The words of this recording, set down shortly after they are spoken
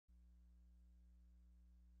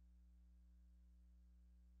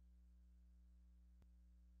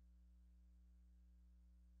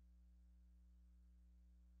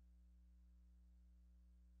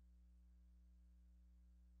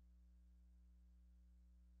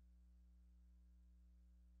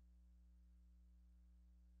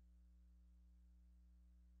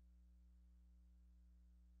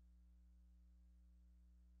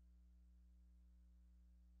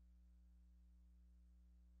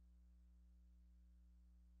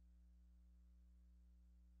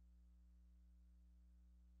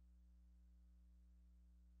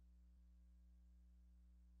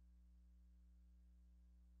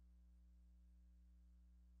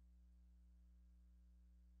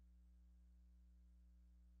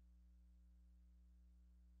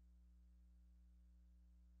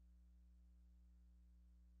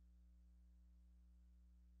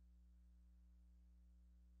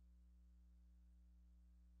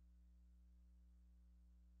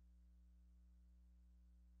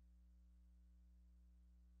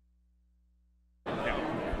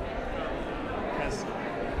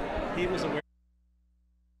he was aware.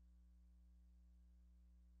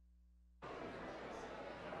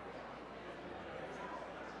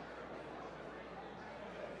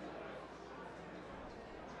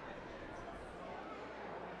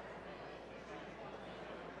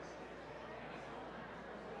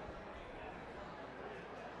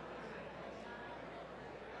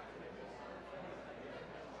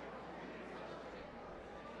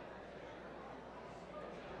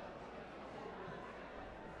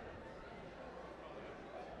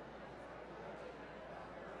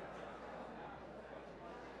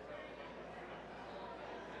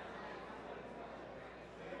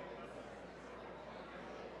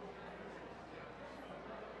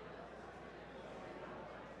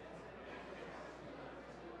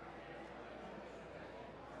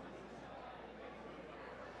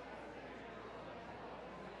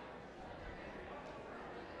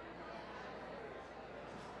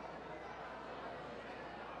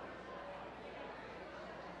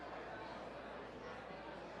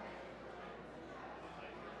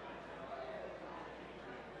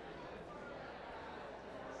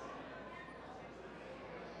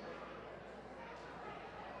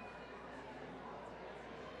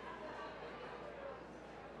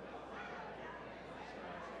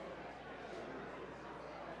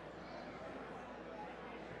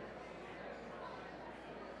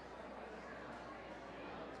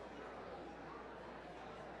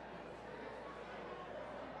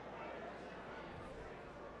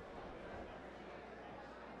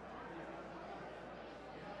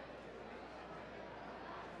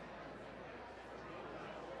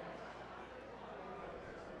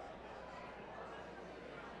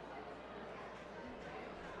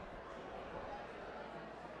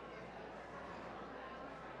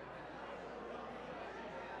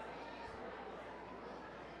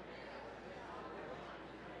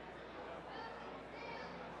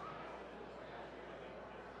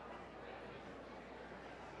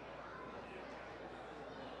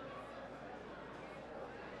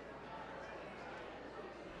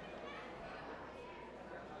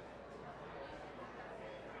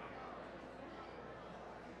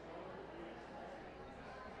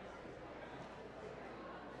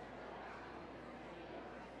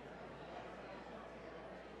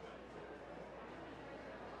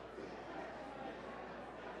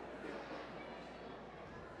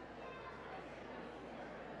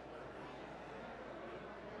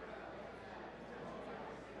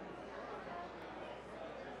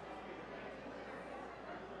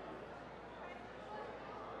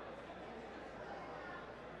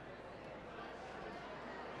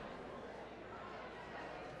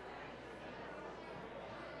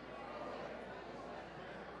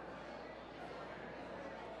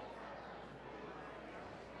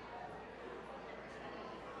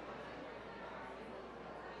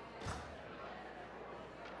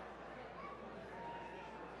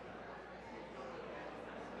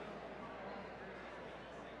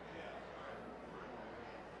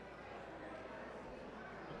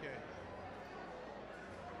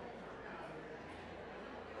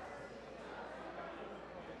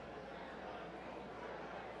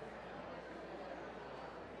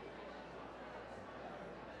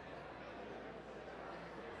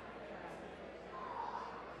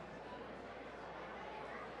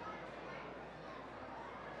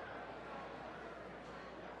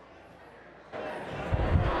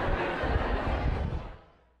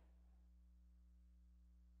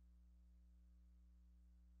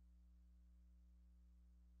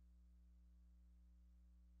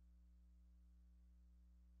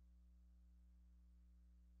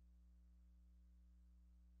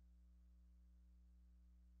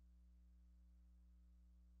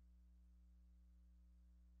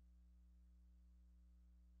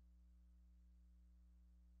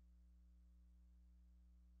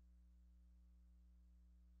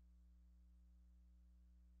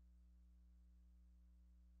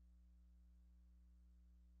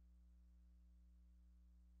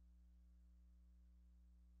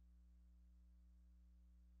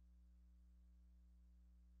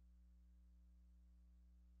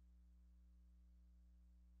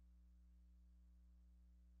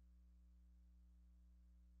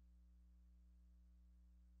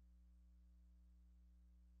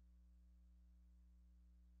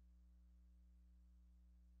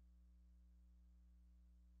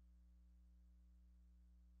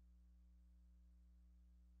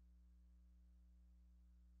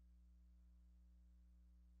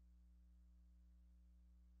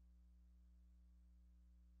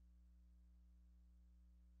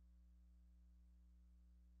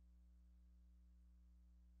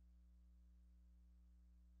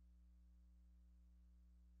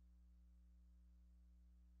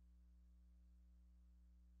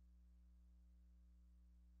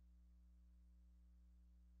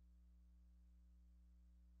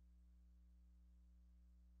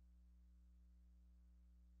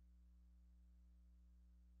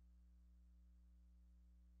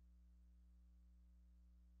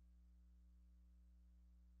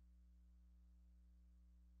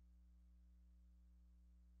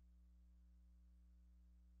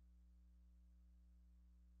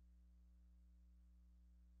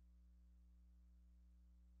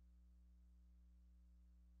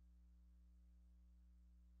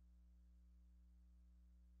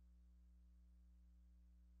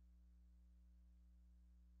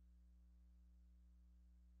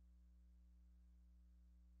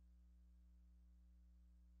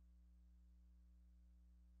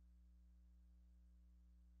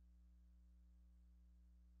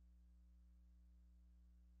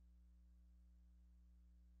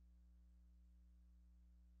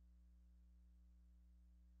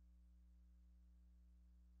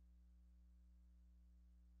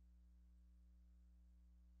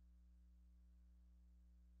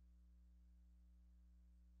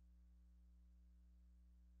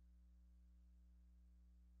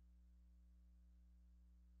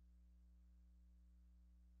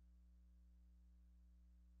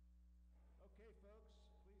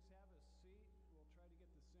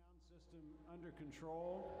 system under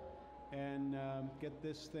control and get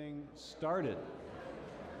this thing started.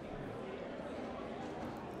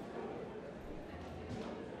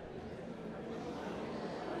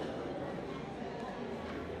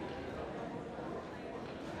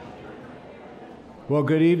 Well,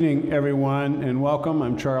 good evening, everyone, and welcome.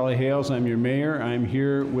 I'm Charlie Hales. I'm your mayor. I'm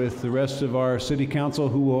here with the rest of our city council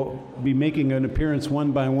who will be making an appearance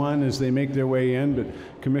one by one as they make their way in,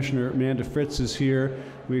 but Commissioner Amanda Fritz is here.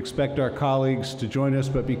 We expect our colleagues to join us,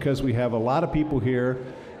 but because we have a lot of people here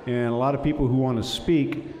and a lot of people who want to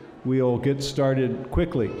speak, we'll get started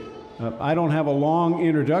quickly. I don't have a long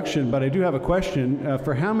introduction, but I do have a question.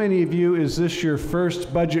 For how many of you is this your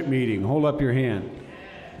first budget meeting? Hold up your hand.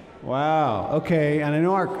 Wow, okay, and I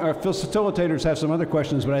know our facilitators have some other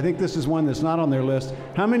questions, but I think this is one that's not on their list.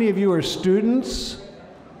 How many of you are students?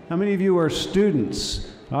 How many of you are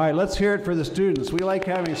students? All right, let's hear it for the students. We like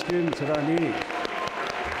having students at our meeting.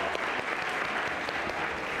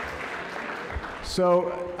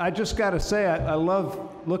 So I just got to say, I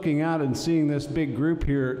love looking out and seeing this big group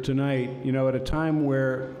here tonight, you know, at a time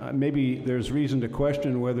where maybe there's reason to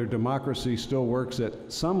question whether democracy still works at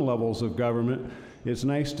some levels of government. It's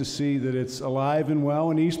nice to see that it's alive and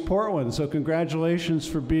well in East Portland. So congratulations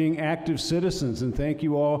for being active citizens, and thank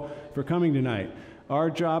you all for coming tonight.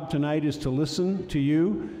 Our job tonight is to listen to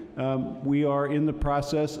you. We are in the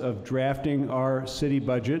process of drafting our city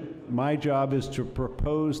budget. My job is to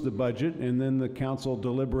propose the budget, and then the council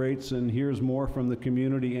deliberates and hears more from the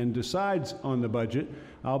community and decides on the budget.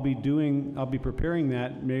 I'll be preparing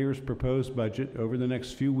that mayor's proposed budget over the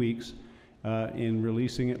next few weeks and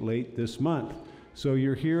releasing it late this month. So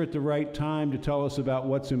you're here at the right time to tell us about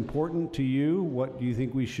what's important to you, what do you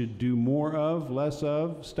think we should do more of, less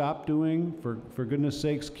of, stop doing, for goodness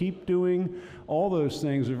sakes, keep doing. All those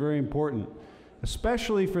things are very important,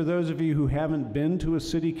 especially for those of you who haven't been to a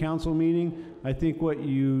city council meeting. I think what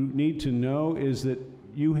you need to know is that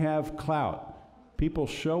you have clout. People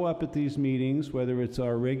show up at these meetings, whether it's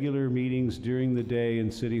our regular meetings during the day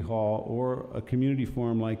in City Hall or a community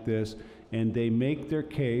forum like this, and they make their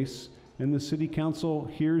case, and the city council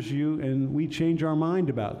hears you, and we change our mind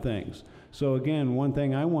about things. So again, one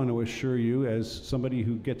thing I want to assure you as somebody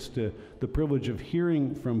who gets to the privilege of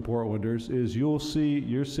hearing from Portlanders is you'll see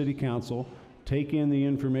your city council take in the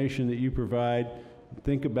information that you provide,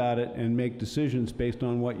 think about it, and make decisions based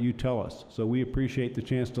on what you tell us. So we appreciate the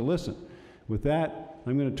chance to listen. With that,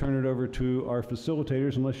 I'm going to turn it over to our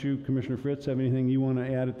facilitators, unless you, Commissioner Fritz, have anything you want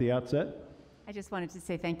to add at the outset? I just wanted to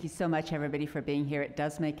say thank you so much, everybody, for being here. It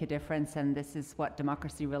does make a difference, and this is what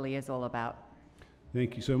democracy really is all about.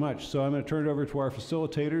 Thank you so much. So I'm going to turn it over to our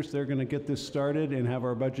facilitators. They're going to get this started and have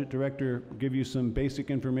our budget director give you some basic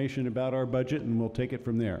information about our budget, and we'll take it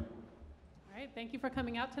from there. All right, thank you for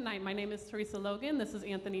coming out tonight. My name is Teresa Logan. This is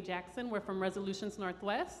Anthony Jackson. We're from Resolutions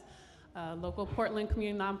Northwest, local Portland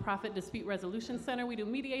community nonprofit dispute resolution center. We do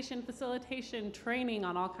mediation, facilitation, training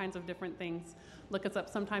on all kinds of different things. Look us up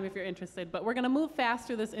sometime if you're interested. But we're going to move fast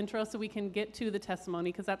through this intro so we can get to the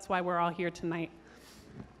testimony, because that's why we're all here tonight.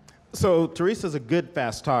 So Teresa's a good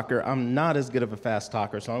fast talker. I'm not as good of a fast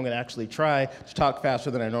talker, so I'm going to actually try to talk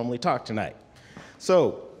faster than I normally talk tonight.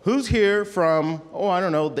 So who's here from,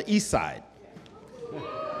 the east side?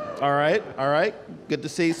 All right, good to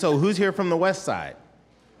see. So who's here from the west side?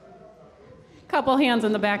 Couple hands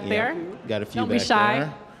in the back there. Got a few. Don't back be shy.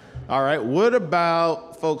 There. All right, what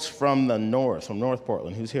about folks from the north, from North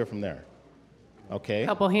Portland? Who's here from there? Okay.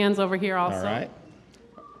 Couple hands over here also. All right.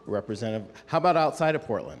 Representative, how about outside of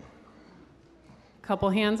Portland? Couple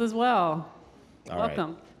hands as well. All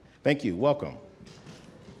Welcome. Right. Thank you, welcome.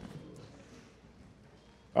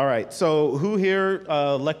 All right, so who here,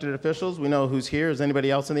 elected officials? We know who's here. Is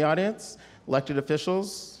anybody else in the audience? Elected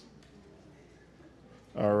officials?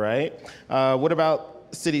 All right. What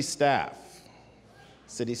about city staff?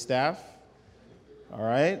 City staff? All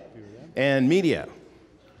right. And media?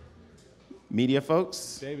 Media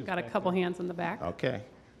folks? David's Got a couple hands in the back. Okay.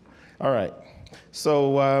 All right.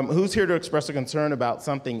 So who's here to express a concern about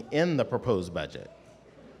something in the proposed budget?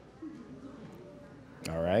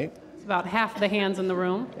 All right. It's about half the hands in the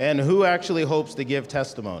room. And who actually hopes to give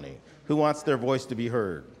testimony? Who wants their voice to be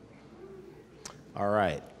heard? All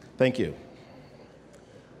right. Thank you.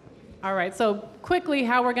 All right, so quickly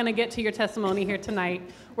how we're going to get to your testimony here tonight.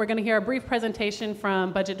 We're going to hear a brief presentation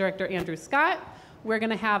from Budget Director Andrew Scott. We're going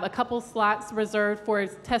to have a couple slots reserved for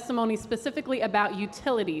testimony specifically about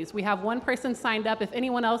utilities. We have one person signed up. If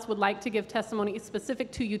anyone else would like to give testimony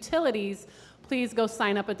specific to utilities, please go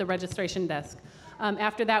sign up at the registration desk.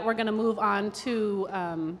 After that, we're going to move on to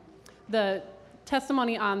the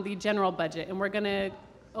testimony on the general budget, and we're going to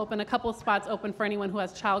open a couple spots open for anyone who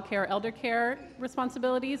has child care, elder care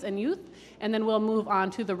responsibilities, and youth, and then we'll move on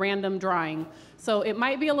to the random drawing. So it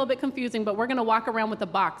might be a little bit confusing, but we're going to walk around with a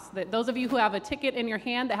box. That those of you who have a ticket in your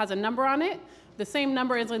hand that has a number on it, the same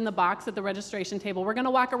number is in the box at the registration table. We're going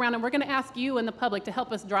to walk around and we're going to ask you and the public to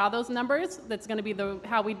help us draw those numbers. That's going to be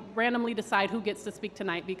how we randomly decide who gets to speak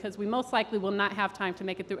tonight, because we most likely will not have time to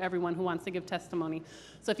make it through everyone who wants to give testimony.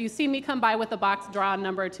 So if you see me come by with a box, draw a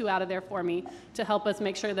number or two out of there for me to help us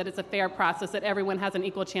make sure that it's a fair process, that everyone has an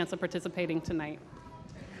equal chance of participating tonight.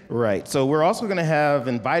 Right. So we're also going to have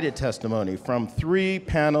invited testimony from 3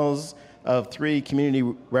 panels of 3 community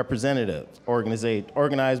representatives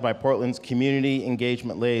organized by Portland's community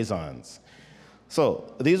engagement liaisons.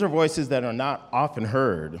 So these are voices that are not often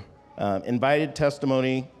heard. Invited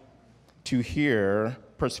testimony to hear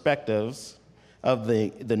perspectives of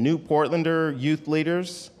the New Portlander youth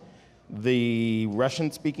leaders, the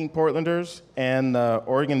Russian-speaking Portlanders, and the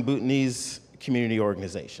Oregon Bhutanese community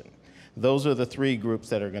organization. Those are the 3 groups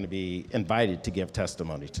that are going to be invited to give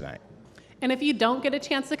testimony tonight. And if you don't get a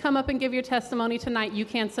chance to come up and give your testimony tonight, you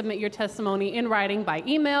can submit your testimony in writing by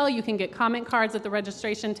email. You can get comment cards at the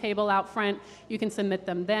registration table out front. You can submit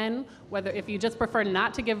them then. If you just prefer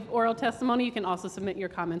not to give oral testimony, you can also submit your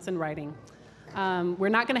comments in writing. We're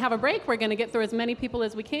not going to have a break. We're going to get through as many people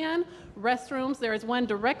as we can. Restrooms, there is one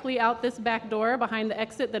directly out this back door behind the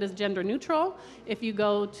exit that is gender neutral. If you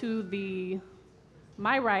go to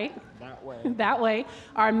my right, that way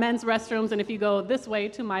are men's restrooms, and if you go this way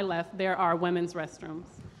to my left, there are women's restrooms.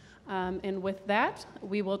 And with that,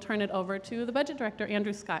 we will turn it over to the Budget Director,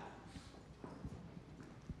 Andrew Scott.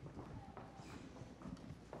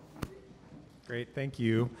 Great, thank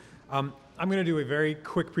you. I'm going to do a very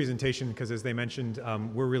quick presentation because, as they mentioned,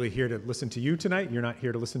 we're really here to listen to you tonight. You're not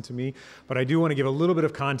here to listen to me. But I do want to give a little bit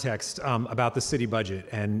of context about the city budget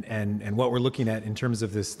and what we're looking at in terms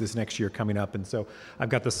of this next year coming up. And so I've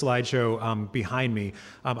got the slideshow behind me.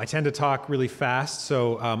 I tend to talk really fast,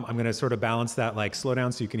 so I'm going to sort of balance that, like slow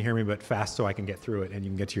down so you can hear me, but fast so I can get through it and you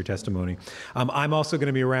can get to your testimony. I'm also going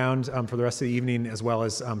to be around for the rest of the evening, as well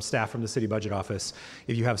as staff from the city budget office.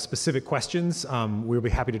 If you have specific questions, we'll be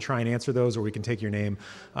happy to try and answer those, or we can take your name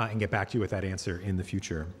and get back to you with that answer in the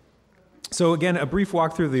future. So again, a brief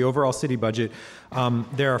walkthrough of the overall city budget.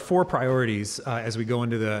 There are 4 priorities as we go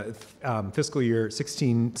into the fiscal year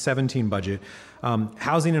 16-17 budget.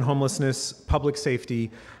 Housing and homelessness, public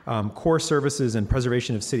safety, core services, and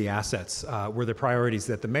preservation of city assets were the priorities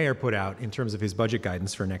that the mayor put out in terms of his budget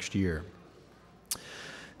guidance for next year.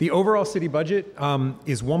 The overall city budget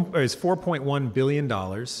is $4.1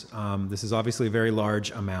 billion. This is obviously a very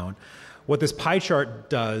large amount. What this pie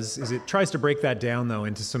chart does is it tries to break that down, though,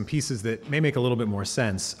 into some pieces that may make a little bit more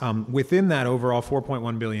sense. Within that overall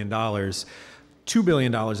 $4.1 billion, $2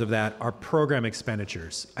 billion of that are program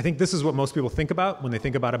expenditures. I think this is what most people think about when they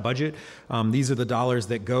think about a budget. These are the dollars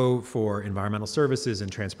that go for environmental services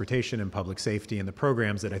and transportation and public safety and the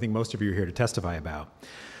programs that I think most of you are here to testify about.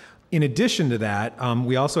 In addition to that,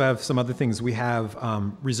 we also have some other things. We have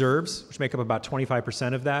reserves, which make up about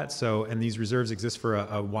 25% of that. And these reserves exist for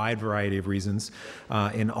a wide variety of reasons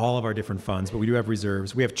in all of our different funds, but we do have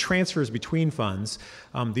reserves. We have transfers between funds.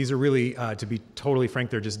 These are really, to be totally frank,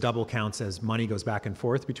 they're just double counts as money goes back and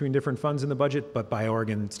forth between different funds in the budget, but by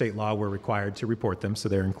Oregon state law, we're required to report them, so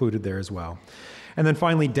they're included there as well. And then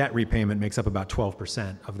finally, debt repayment makes up about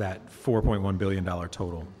 12% of that $4.1 billion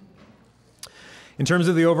total. In terms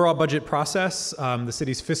of the overall budget process, the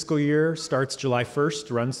city's fiscal year starts July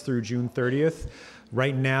 1st, runs through June 30th.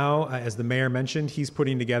 Right now, as the mayor mentioned, he's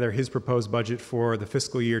putting together his proposed budget for the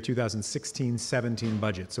fiscal year 2016-17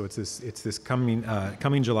 budget. So it's this coming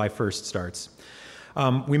July 1st starts.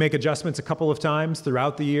 We make adjustments a couple of times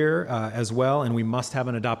throughout the year as well, and we must have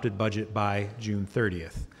an adopted budget by June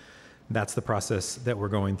 30th. That's the process that we're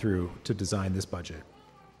going through to design this budget.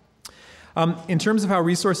 In terms of how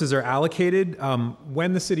resources are allocated,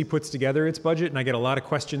 when the city puts together its budget, and I get a lot of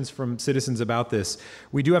questions from citizens about this,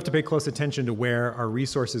 we do have to pay close attention to where our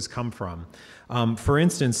resources come from. For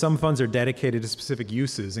instance, some funds are dedicated to specific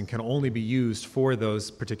uses and can only be used for those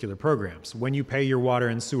particular programs. When you pay your water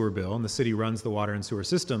and sewer bill, and the city runs the water and sewer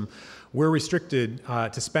system, we're restricted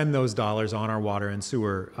to spend those dollars on our water and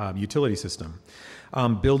sewer utility system.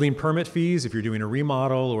 Building permit fees, if you're doing a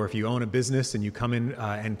remodel or if you own a business and you come in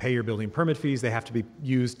and pay your building permit fees, they have to be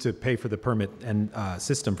used to pay for the permit and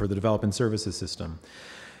system for the development services system.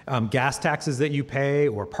 Gas taxes that you pay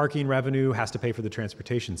or parking revenue has to pay for the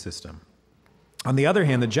transportation system. On the other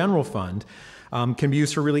hand, the general fund can be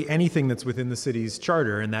used for really anything that's within the city's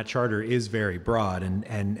charter, and that charter is very broad,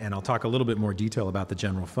 and I'll talk a little bit more detail about the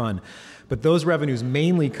general fund. But those revenues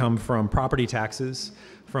mainly come from property taxes,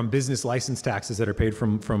 from business license taxes that are paid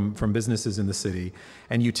from businesses in the city,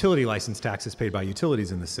 and utility license taxes paid by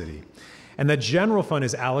utilities in the city. And the general fund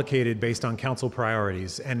is allocated based on council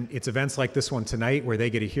priorities, and it's events like this one tonight where they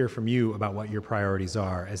get to hear from you about what your priorities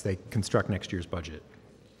are as they construct next year's budget.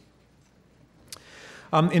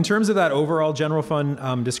 In terms of that overall general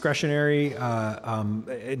fund discretionary,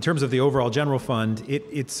 in terms of the overall general fund,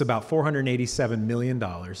 it's about $487 million.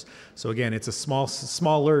 So again, it's a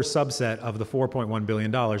smaller subset of the $4.1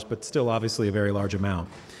 billion, but still obviously a very large amount.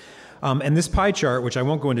 And this pie chart, which I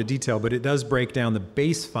won't go into detail, but it does break down the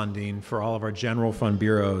base funding for all of our general fund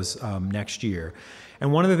bureaus next year.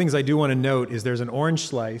 And one of the things I do want to note is there's an orange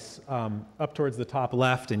slice up towards the top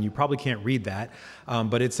left, and you probably can't read that,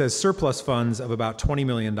 but it says surplus funds of about $20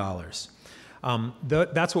 million.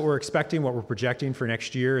 That's what we're expecting, what we're projecting for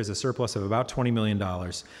next year is a surplus of about $20 million.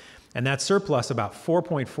 And that surplus, about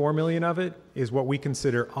 4.4 million of it, is what we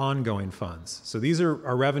consider ongoing funds. So these are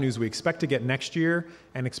our revenues we expect to get next year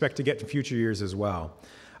and expect to get in future years as well.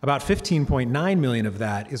 About 15.9 million of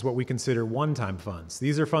that is what we consider one-time funds.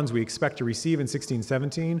 These are funds we expect to receive in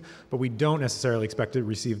 16-17, but we don't necessarily expect to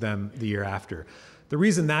receive them the year after. The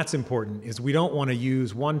reason that's important is we don't want to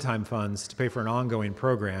use one-time funds to pay for an ongoing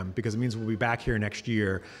program because it means we'll be back here next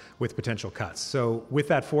year with potential cuts. So with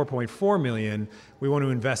that 4.4 million, we want to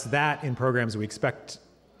invest that in programs we expect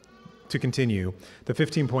to continue. The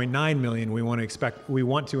 15.9 million we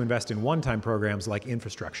want to invest in one-time programs like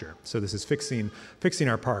infrastructure. So this is fixing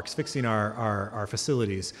our parks, fixing our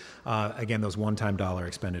facilities, again, those one-time dollar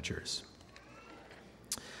expenditures.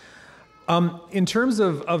 In terms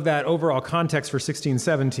of that overall context for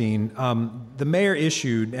 16-17, the mayor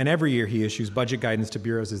issued, and every year he issues budget guidance to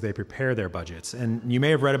bureaus as they prepare their budgets. And you may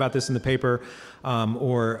have read about this in the paper,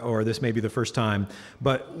 or this may be the first time.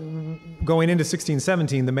 But going into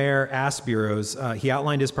 16-17, the mayor asked bureaus, he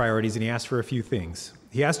outlined his priorities, and he asked for a few things.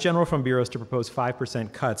 He asked general fund bureaus to propose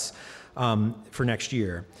 5% cuts for next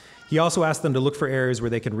year. He also asked them to look for areas where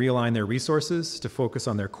they can realign their resources to focus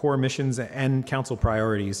on their core missions and council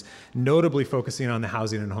priorities, notably focusing on the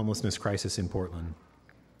housing and homelessness crisis in Portland.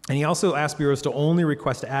 And he also asked bureaus to only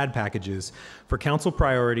request ad packages for council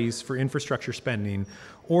priorities, for infrastructure spending,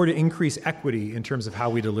 or to increase equity in terms of how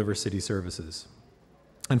we deliver city services.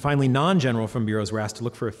 And finally, non-general fund bureaus were asked to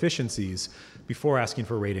look for efficiencies before asking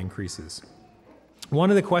for rate increases. One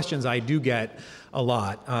of the questions I do get a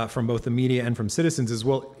lot from both the media and from citizens is,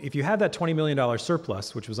 well, if you have that $20 million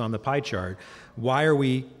surplus, which was on the pie chart, why are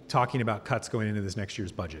we talking about cuts going into this next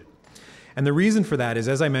year's budget? And the reason for that is,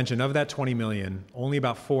 as I mentioned, of that 20 million, only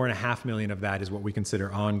about 4.5 million of that is what we consider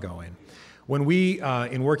ongoing. When we,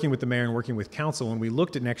 in working with the mayor and working with council, when we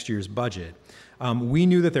looked at next year's budget, we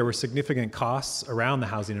knew that there were significant costs around the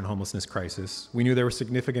housing and homelessness crisis. We knew there were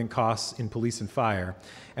significant costs in police and fire,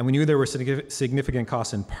 and we knew there were significant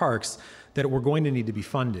costs in parks that were going to need to be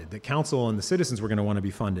funded, that council and the citizens were going to want to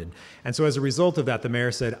be funded. And so as a result of that, the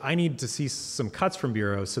mayor said, I need to see some cuts from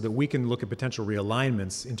bureaus so that we can look at potential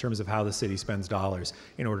realignments in terms of how the city spends dollars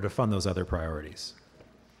in order to fund those other priorities.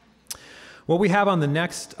 What we have on the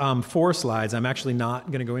next 4 slides, I'm actually not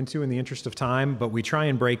going to go into in the interest of time, but we try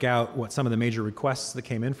and break out what some of the major requests that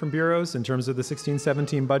came in from bureaus in terms of the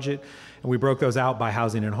 16-17 budget, and we broke those out by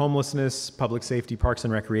housing and homelessness, public safety, parks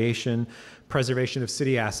and recreation, preservation of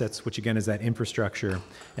city assets, which again is that infrastructure,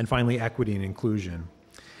 and finally equity and inclusion.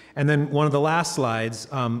 And then one of the last slides,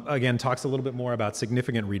 again, talks a little bit more about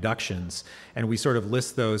significant reductions, and we sort of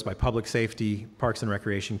list those by public safety, parks and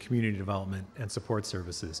recreation, community development, and support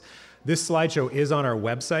services. This slideshow is on our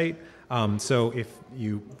website, so if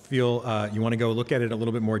you feel you want to go look at it in a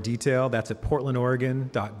little bit more detail, that's at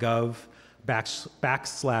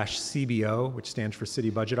portlandoregon.gov/CBO, which stands for City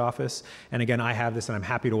Budget Office. And again, I have this, and I'm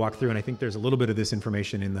happy to walk through, and I think there's a little bit of this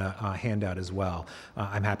information in the handout as well.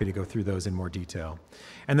 I'm happy to go through those in more detail.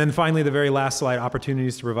 And then finally, the very last slide,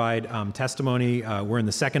 opportunities to provide testimony. We're in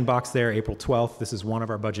the second box there, April 12th. This is one of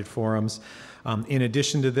our budget forums. In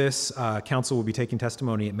addition to this, council will be taking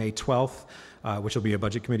testimony at May 12th, which will be a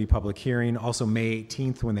budget committee public hearing. Also May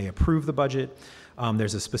 18th when they approve the budget.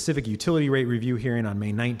 There's a specific utility rate review hearing on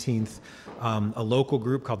May 19th. A local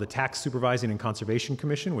group called the Tax Supervising and Conservation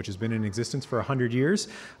Commission, which has been in existence for 100 years.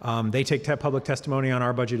 They take public testimony on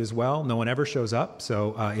our budget as well. No one ever shows up,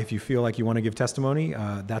 so if you feel like you want to give testimony,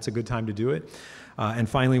 that's a good time to do it. And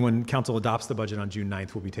finally, when council adopts the budget on June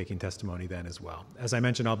 9th, we'll be taking testimony then as well. As I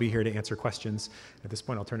mentioned, I'll be here to answer questions. At this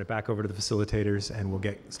point, I'll turn it back over to the facilitators, and we'll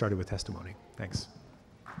get started with testimony. Thanks.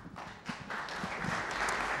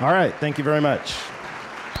 All right, thank you very much.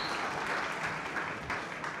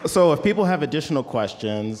 So if people have additional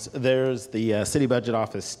questions, there's the City Budget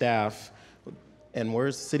Office staff. And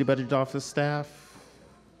where's the City Budget Office staff?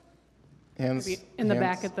 Hands? In the hands?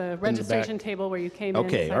 back at the registration table where you came in.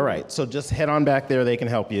 Okay, so- all right. So just head on back there. They can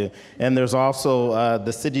help you. And there's also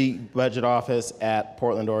the City Budget Office at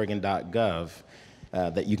portlandoregon.gov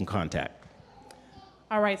that you can contact.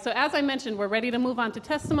 All right, so as I mentioned, we're ready to move on to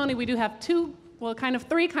testimony. We do have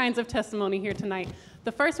three kinds of testimony here tonight.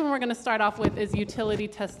 The first one we're going to start off with is utility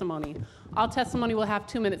testimony. All testimony will have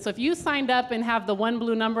 2 minutes. So if you signed up and have the one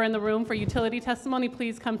blue number in the room for utility testimony,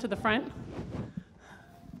 please come to the front.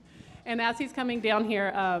 And as he's coming down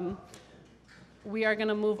here, we are going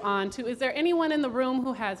to move on to, is there anyone in the room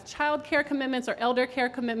who has child care commitments or elder care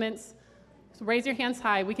commitments? So raise your hands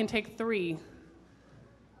high. We can take 3.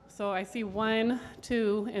 So I see 1,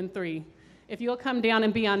 2, and 3. If you'll come down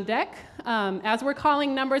and be on deck, as we're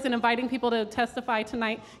calling numbers and inviting people to testify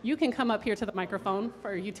tonight, you can come up here to the microphone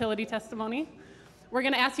for utility testimony. We're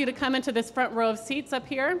going to ask you to come into this front row of seats up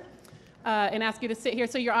here and ask you to sit here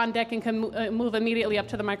so you're on deck and can move immediately up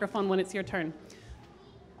to the microphone when it's your turn.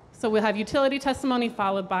 So we'll have utility testimony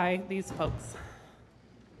followed by these folks.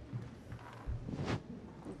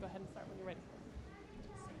 Go ahead and start when you're ready.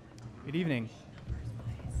 Good evening.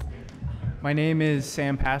 My name is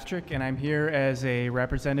Sam Pastrick, and I'm here as a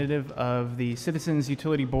representative of the Citizens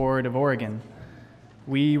Utility Board of Oregon.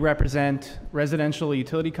 We represent residential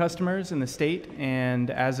utility customers in the state, and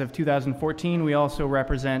as of 2014, we also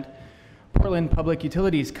represent Portland Public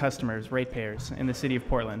Utilities customers, ratepayers, in the city of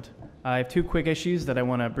Portland. I have 2 quick issues that I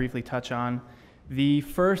want to briefly touch on. The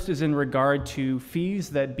first is in regard to fees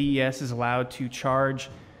that BES is allowed to charge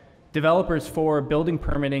developers for building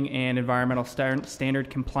permitting and environmental standard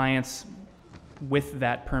compliance with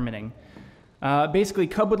that permitting. Basically,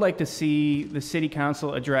 CUB would like to see the City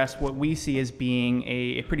Council address what we see as being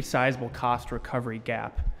a pretty sizable cost recovery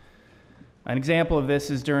gap. An example of this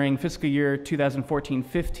is during fiscal year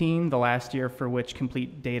 2014-15, the last year for which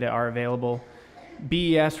complete data are available.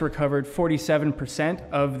 BES recovered 47%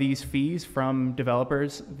 of these fees from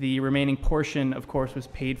developers. The remaining portion, of course, was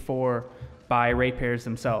paid for by ratepayers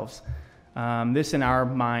themselves. This, in our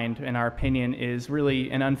mind, in our opinion, is really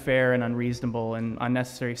an unfair and unreasonable and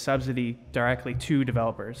unnecessary subsidy directly to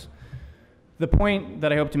developers. The point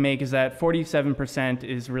that I hope to make is that 47%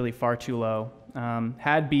 is really far too low.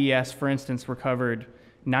 Had BES, for instance, recovered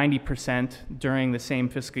 90% during the same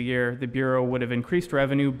fiscal year, the Bureau would have increased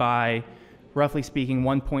revenue by, roughly speaking,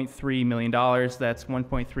 $1.3 million. That's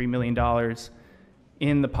 $1.3 million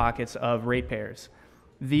in the pockets of ratepayers.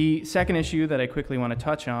 The second issue that I quickly want to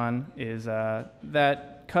touch on is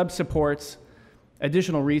that CUB supports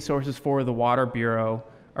additional resources for the Water Bureau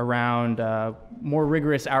around more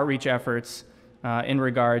rigorous outreach efforts in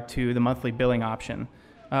regard to the monthly billing option.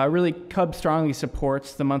 Really, CUB strongly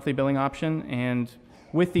supports the monthly billing option, and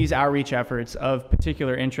with these outreach efforts of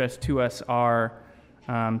particular interest to us are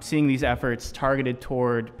seeing these efforts targeted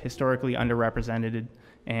toward historically underrepresented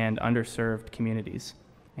and underserved communities.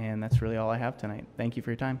 And that's really all I have tonight. Thank you for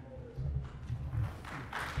your time.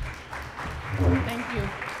 Thank you.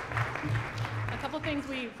 A couple things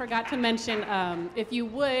we forgot to mention. If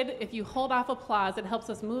you hold off applause, it helps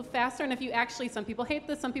us move faster. And if you actually, some people hate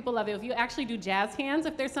this, some people love it. If you actually do jazz hands,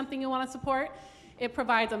 if there's something you want to support, it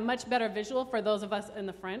provides a much better visual for those of us in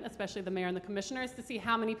the front, especially the mayor and the commissioners, to see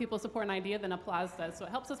how many people support an idea than applause does. So it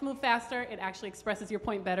helps us move faster. It actually expresses your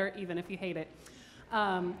point better, even if you hate it.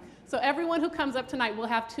 So everyone who comes up tonight will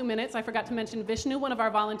have 2 minutes. I forgot to mention Vishnu, one of our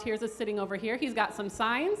volunteers, is sitting over here. He's got some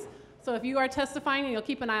signs. So if you are testifying, and you'll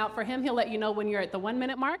keep an eye out for him, he'll let you know when you're at the 1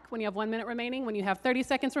 minute mark, when you have 1 minute remaining, when you have 30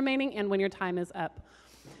 seconds remaining, and when your time is up.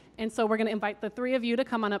 And so we're going to invite the 3 of you to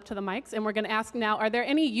come on up to the mics, and we're going to ask now, are there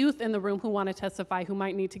any youth in the room who want to testify, who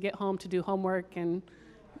might need to get home to do homework and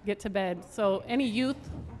get to bed? So any youth?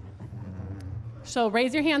 So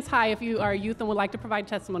raise your hands high if you are a youth and would like to provide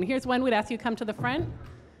testimony. Here's when we'd ask you to come to the front.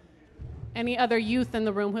 Any other youth in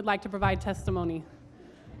the room who'd like to provide testimony?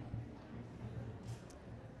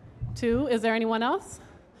 2, is there anyone else?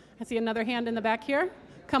 I see another hand in the back here.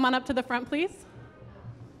 Come on up to the front, please.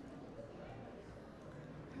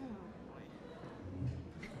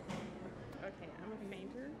 Okay, I'm a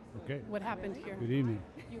major. Okay. What happened here? Good evening.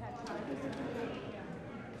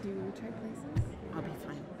 Do you trade places? I'll be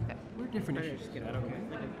fine. Okay. We're different issues. Is that okay?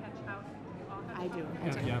 I do.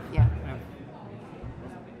 Yeah. Yeah.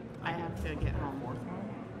 I have to get home.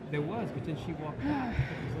 There was, but then she walked back.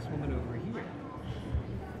 There's this woman over here.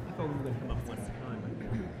 I thought we were going to come up one at a time.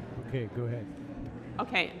 Okay, go ahead.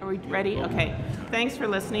 Okay, are we ready? Okay. Thanks for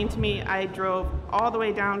listening to me. I drove all the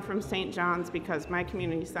way down from St. John's because my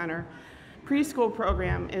community center preschool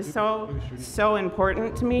program is so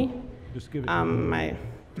important to me. Just give it.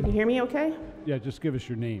 Can you hear me okay? Yeah, just give us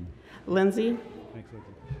your name. Lindsay. Thanks, Lindsay.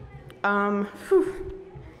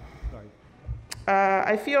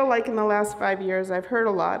 I feel like in the last 5 years I've heard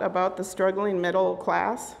a lot about the struggling middle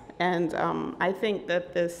class, and I think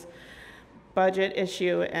that this budget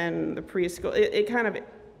issue and the preschool,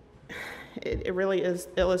 it really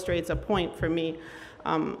illustrates a point for me.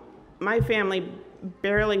 My family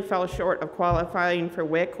barely fell short of qualifying for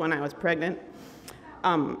WIC when I was pregnant,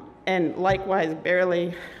 and likewise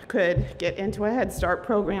barely could get into a Head Start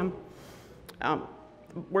program.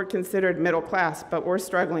 We're considered middle class, but we're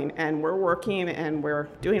struggling and we're working and we're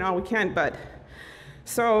doing all we can. But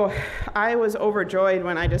so I was overjoyed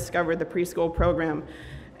when I discovered the preschool program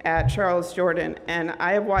at Charles Jourdan, and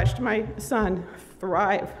I have watched my son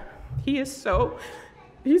thrive. He's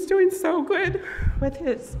doing so good with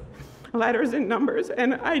his letters and numbers,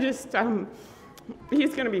 and I just,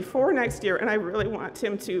 he's gonna be 4 next year, and I really want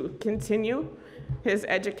him to continue his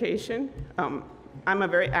education. I'm a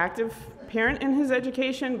very active parent in his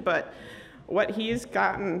education, but what he's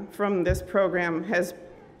gotten from this program has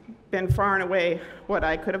been far and away what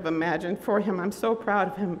I could have imagined for him. I'm so proud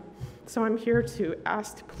of him. So I'm here to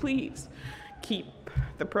ask to please keep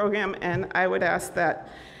the program, and I would ask that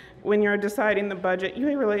when you're deciding the budget,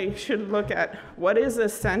 you really should look at what is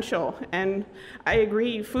essential. And I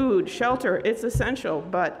agree, food, shelter, it's essential,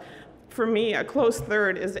 but for me, a close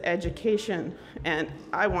third is education, and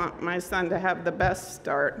I want my son to have the best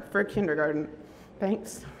start for kindergarten.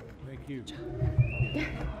 Thanks. Thank you.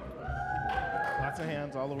 Lots of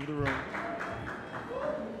hands all over the room.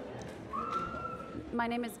 My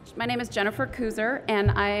name is Jennifer Kuzer,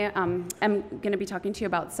 and I am going to be talking to you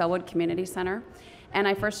about Sellwood Community Center. And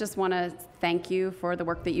I first just want to thank you for the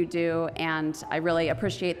work that you do, and I really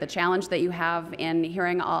appreciate the challenge that you have in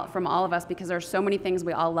hearing from all of us, because there are so many things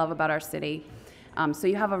we all love about our city. So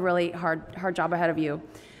you have a really hard job ahead of you.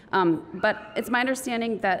 But it's my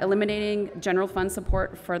understanding that eliminating general fund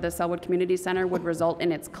support for the Sellwood Community Center would result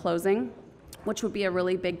in its closing, which would be a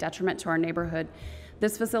really big detriment to our neighborhood.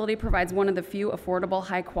 This facility provides one of the few affordable,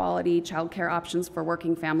 high-quality childcare options for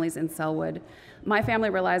working families in Sellwood. My family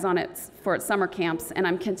relies on it for its summer camps, and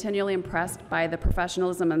I'm continually impressed by the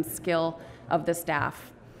professionalism and skill of the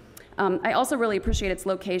staff. I also really appreciate its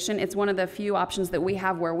location. It's one of the few options that we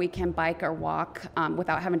have where we can bike or walk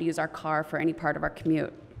without having to use our car for any part of our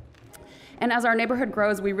commute. And as our neighborhood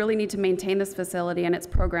grows, we really need to maintain this facility and its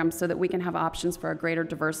programs so that we can have options for a greater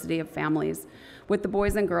diversity of families. With the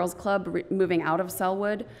Boys and Girls Club moving out of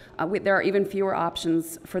Sellwood, there are even fewer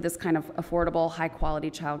options for this kind of affordable, high-quality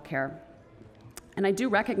childcare. And I do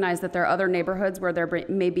recognize that there are other neighborhoods where there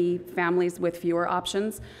may be families with fewer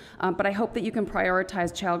options, but I hope that you can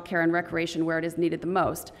prioritize childcare and recreation where it is needed the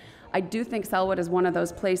most. I do think Sellwood is one of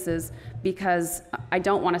those places because I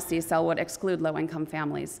don't want to see Sellwood exclude low-income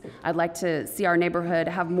families. I'd like to see our neighborhood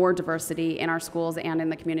have more diversity in our schools and in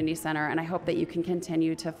the community center, and I hope that you can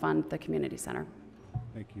continue to fund the community center.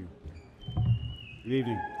 Thank you. Good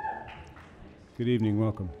evening. Good evening.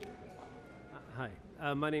 Welcome. Hi,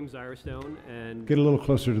 my name is Ira Stone, and Get a little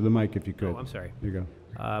closer to the mic if you could. Oh, I'm sorry. There you go.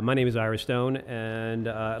 My name is Ira Stone, and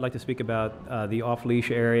I'd like to speak about the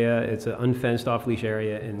off-leash area. It's an unfenced off-leash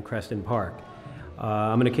area in Creston Park.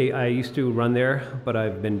 I used to run there, but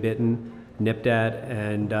I've been bitten, nipped at,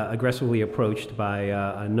 and aggressively approached by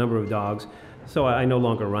a number of dogs, so I no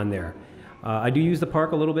longer run there. I do use the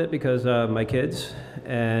park a little bit because my kids,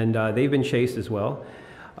 and they've been chased as well.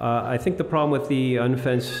 I think the problem with the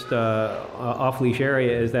unfenced off-leash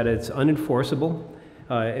area is that it's unenforceable.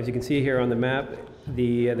 As you can see here on the map,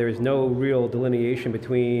 there is no real delineation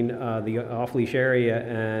between the off-leash area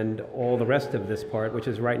and all the rest of this part, which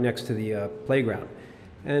is right next to the playground.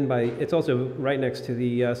 And it's also right next to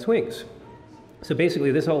the swings. So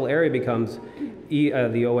basically, this whole area becomes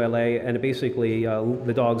the OLA, and basically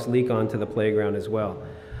the dogs leak onto the playground as well.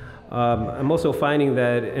 I'm also finding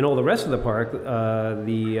that in all the rest of the park,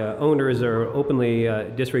 the owners are openly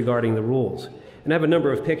disregarding the rules. And I have a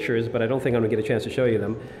number of pictures, but I don't think I'm going to get a chance to show you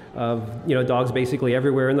them, of dogs basically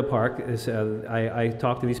everywhere in the park. I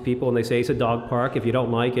talk to these people, and they say it's a dog park. If you don't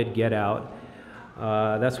like it, get out.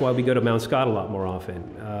 That's why we go to Mount Scott a lot more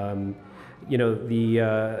often.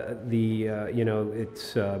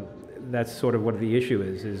 That's sort of what the issue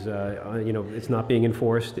is it's not being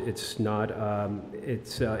enforced. It's not. The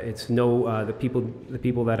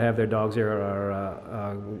people that have their dogs there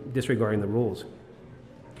are disregarding the rules.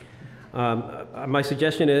 My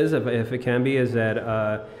suggestion is, if it can be, is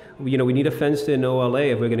that we need a fenced-in OLA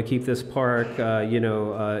if we're going to keep this park,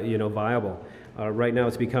 viable. Right now,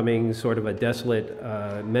 it's becoming sort of a desolate,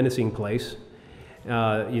 menacing place.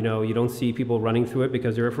 You don't see people running through it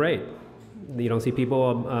because they're afraid. You don't see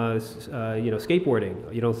people,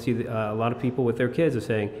 skateboarding. You don't see a lot of people with their kids are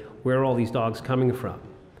saying, "Where are all these dogs coming from?"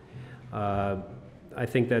 I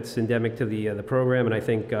think that's endemic to the program, and I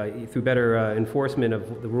think through better enforcement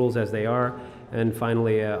of the rules as they are, and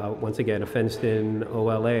finally, once again, a fenced-in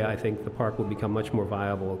OLA, I think the park will become much more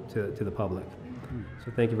viable to the public.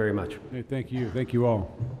 So thank you very much. Hey, thank you. Thank you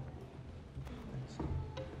all.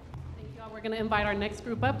 Thank you all. We're going to invite our next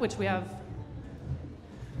group up, which we have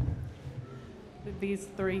these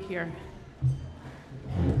three here.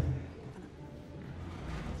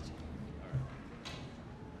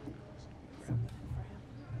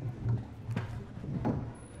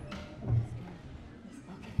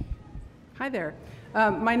 Hi there.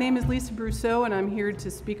 My name is Lisa Brousseau, and I'm here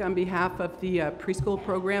to speak on behalf of the preschool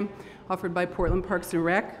program offered by Portland Parks and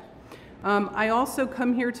Rec. I also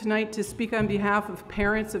come here tonight to speak on behalf of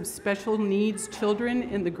parents of special needs children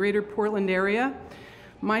in the greater Portland area.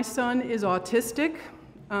 My son is autistic,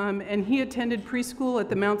 and he attended preschool at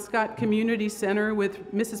the Mount Scott Community Center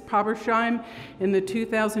with Mrs. Pabersheim in the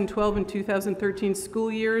 2012 and 2013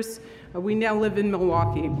 school years. We now live in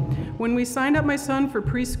Milwaukee. When we signed up my son for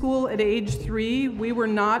preschool at age 3, we were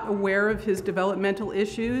not aware of his developmental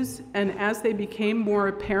issues, and as they became more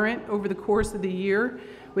apparent over the course of the year,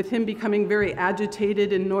 with him becoming very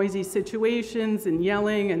agitated in noisy situations and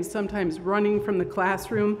yelling and sometimes running from the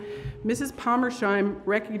classroom, Mrs. Pabersheim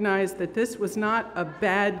recognized that this was not a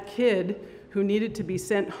bad kid who needed to be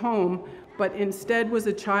sent home, but instead was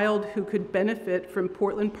a child who could benefit from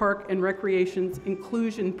Portland Park and Recreation's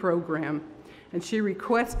inclusion program. And she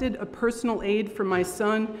requested a personal aid for my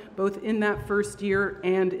son, both in that first year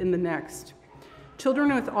and in the next.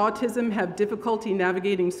 Children with autism have difficulty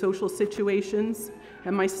navigating social situations,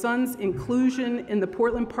 and my son's inclusion in the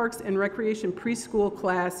Portland Parks and Recreation preschool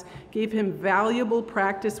class gave him valuable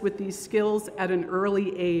practice with these skills at an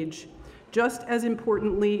early age. Just as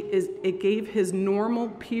importantly, it gave his normal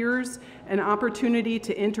peers an opportunity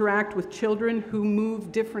to interact with children who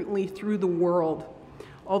move differently through the world.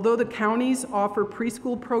 Although the counties offer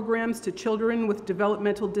preschool programs to children with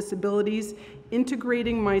developmental disabilities,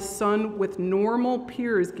 integrating my son with normal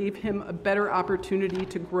peers gave him a better opportunity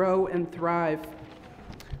to grow and thrive.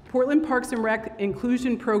 Portland Parks and Rec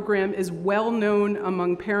Inclusion Program is well known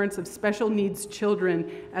among parents of special needs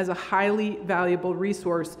children as a highly valuable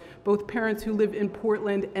resource, both parents who live in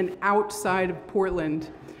Portland and outside of Portland.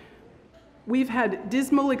 We've had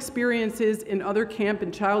dismal experiences in other camp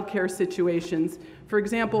and childcare situations. For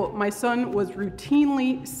example, my son was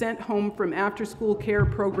routinely sent home from after-school care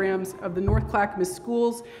programs of the North Clackamas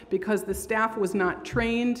schools because the staff was not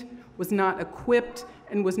trained, was not equipped,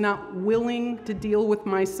 and was not willing to deal with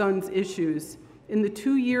my son's issues. In the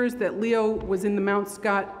 2 years that Leo was in the Mount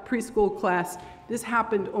Scott preschool class, this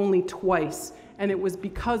happened only twice, and it was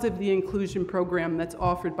because of the inclusion program that's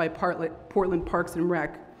offered by Portland Parks and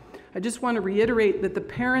Rec. I just want to reiterate that the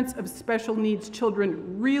parents of special needs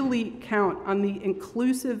children really count on the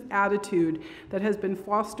inclusive attitude that has been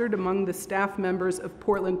fostered among the staff members of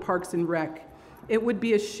Portland Parks and Rec. It would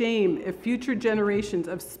be a shame if future generations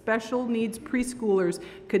of special needs preschoolers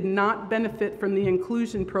could not benefit from the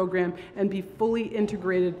inclusion program and be fully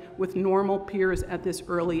integrated with normal peers at this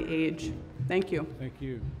early age. Thank you. Thank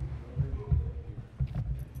you.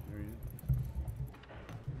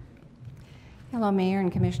 Hello, Mayor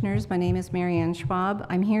and Commissioners. My name is Marianne Schwab.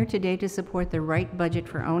 I'm here today to support the right budget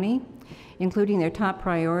for ONI, including their top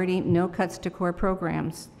priority, no cuts to core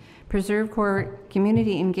programs. Preserve core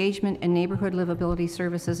community engagement and neighborhood livability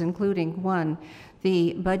services, including 1,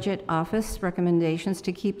 the budget office recommendations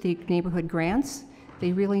to keep the neighborhood grants.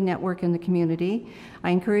 They really network in the community.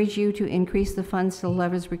 I encourage you to increase the funds to the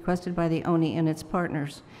levels requested by the ONI and its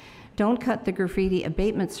partners. Don't cut the graffiti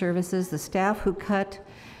abatement services. The staff who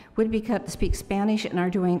would be cut speak Spanish and are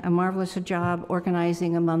doing a marvelous job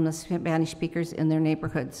organizing among the Spanish speakers in their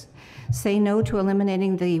neighborhoods. Say no to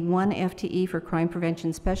eliminating the 1 FTE for crime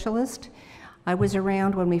prevention specialist. I was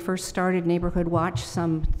around when we first started Neighborhood Watch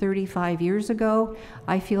some 35 years ago.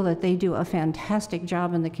 I feel that they do a fantastic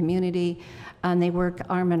job in the community, and they work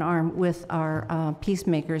arm in arm with our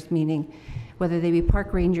peacemakers, meaning whether they be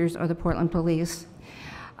park rangers or the Portland Police.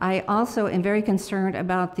 I also am very concerned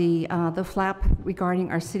about the flap regarding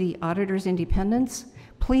our city auditor's independence.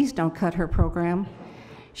 Please don't cut her program.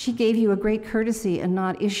 She gave you a great courtesy in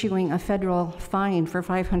not issuing a federal fine for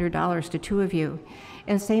 $500 to two of you.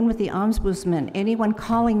 And same with the ombudsman. Anyone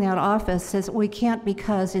calling that office says, we can't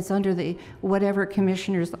because it's under the whatever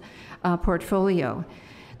commissioner's portfolio.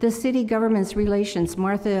 The city government's relations,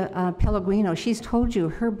 Martha Pellegrino, she's told you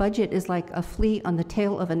her budget is like a flea on the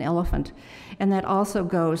tail of an elephant. And that also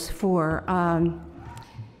goes for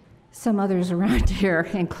some others around here,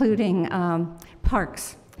 including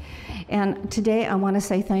parks. And today I want to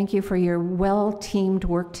say thank you for your well-teamed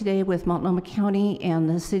work today with Multnomah County and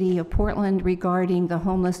the City of Portland regarding the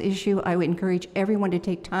homeless issue. I would encourage everyone to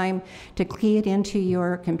take time to key it into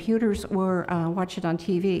your computers or watch it on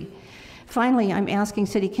TV. Finally, I'm asking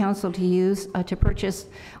City Council to use to purchase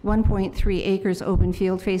 1.3 acres open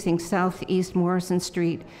field facing southeast Morrison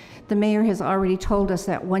Street. The mayor has already told us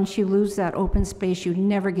that once you lose that open space, you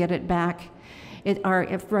never get it back. Our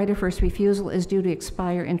right of first refusal is due to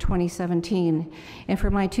expire in 2017. And for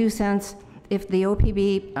my 2 cents, if the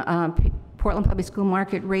OPB, Portland Public School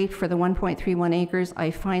market rate for the 1.31 acres, I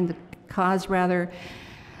find the cause rather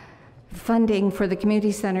funding for the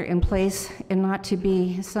community center in place and not to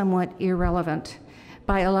be somewhat irrelevant.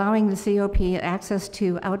 By allowing the COP access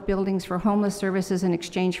to outbuildings for homeless services in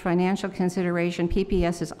exchange financial consideration,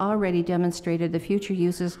 PPS has already demonstrated the future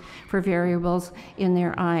uses for variables in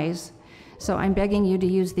their eyes. So I'm begging you to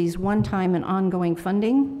use these one-time and ongoing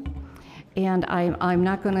funding. And I'm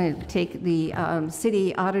not going to take the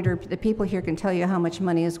city auditor. The people here can tell you how much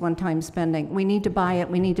money is one-time spending. We need to buy it.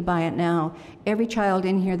 We need to buy it now. Every child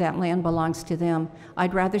in here, that land belongs to them.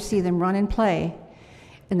 I'd rather see them run and play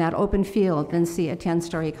in that open field than see a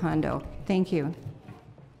 10-story condo. Thank you.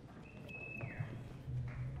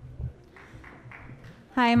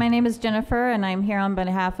 Hi, my name is Jennifer, and I'm here on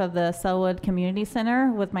behalf of the Sellwood Community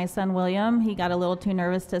Center with my son, William. He got a little too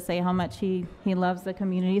nervous to say how much he loves the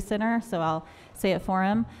community center, so I'll say it for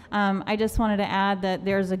him. I just wanted to add that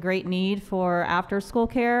there's a great need for after-school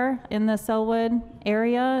care in the Sellwood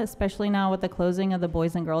area, especially now with the closing of the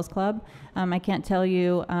Boys and Girls Club. I can't tell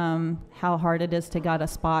you how hard it is to get a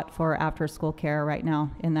spot for after-school care right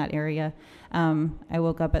now in that area. I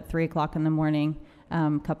woke up at 3 o'clock in the morning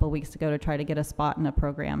a couple of weeks ago to try to get a spot in a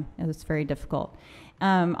program. It was very difficult.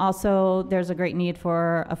 Also, there's a great need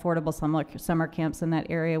for affordable summer camps in that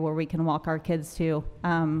area where we can walk our kids to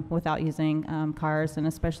without using cars, and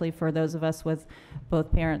especially for those of us with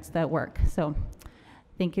both parents that work. So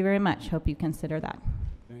thank you very much. Hope you consider that.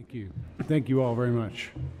 Thank you. Thank you all very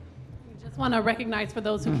much. Just want to recognize for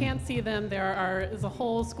those who can't see them, there is a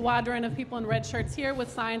whole squadron of people in red shirts here with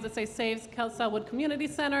signs that say Saves Sellwood Community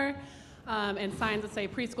Center. And signs that say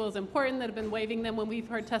preschool is important that have been waving them when we've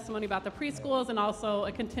heard testimony about the preschools, and also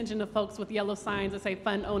a contingent of folks with yellow signs that say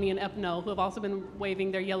Fund ONI and EPNO, who have also been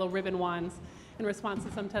waving their yellow ribbon wands in response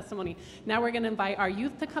to some testimony. Now we're going to invite our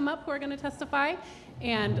youth to come up who are going to testify.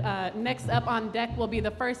 And next up on deck will be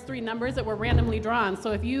the first 3 numbers that were randomly drawn.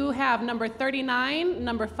 So if you have number 39,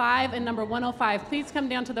 number 5, and number 105, please come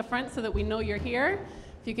down to the front so that we know you're here.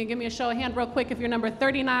 If you can give me a show of hand real quick if you're number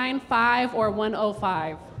 39, 5, or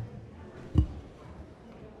 105.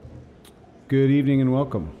 Good evening and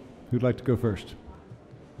welcome. Who'd like to go first?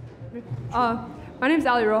 My name is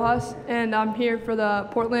Ali Rojas, and I'm here for the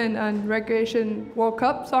Portland and Recreation World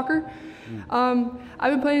Cup soccer.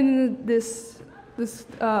 I've been playing in this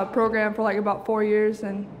program for like about 4 years,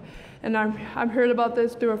 and I've heard about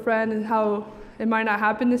this through a friend and how it might not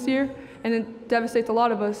happen this year, and it devastates a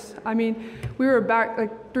lot of us. I mean, we were back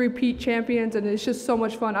like 3-peat champions, and it's just so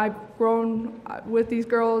much fun. I've grown with these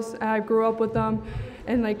girls, and I grew up with them.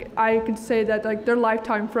 And like I can say that like they're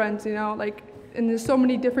lifetime friends, you know, like, and there's so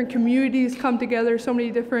many different communities come together, so many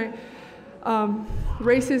different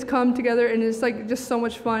races come together, and it's like just so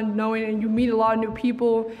much fun knowing, and you meet a lot of new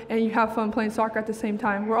people, and you have fun playing soccer at the same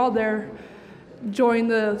time. We're all there enjoying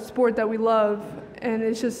the sport that we love, and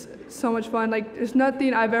it's just so much fun. Like there's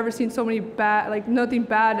nothing I've ever seen so many nothing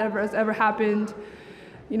bad has ever happened.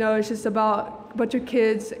 You know, it's just about a bunch of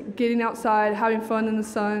kids getting outside, having fun in the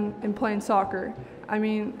sun, and playing soccer. I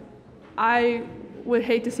mean, I would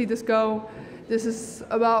hate to see this go. This is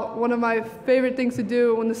about one of my favorite things to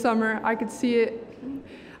do in the summer. I could see it.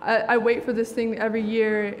 I wait for this thing every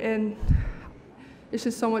year, and it's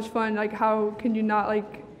just so much fun. Like, how can you not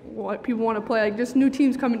like what people want to play? Like, just new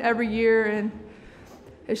teams coming every year, and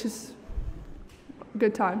it's just a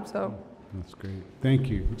good time. So. That's great. Thank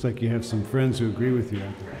you. Looks like you have some friends who agree with you.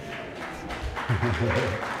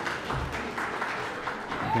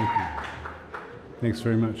 Thank you. Thanks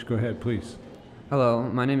very much. Go ahead, please. Hello,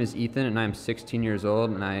 my name is Ethan, and I'm 16 years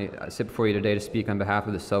old, and I sit before you today to speak on behalf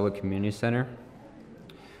of the Sellwood Community Center.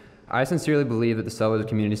 I sincerely believe that the Sellwood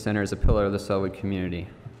Community Center is a pillar of the Sellwood community.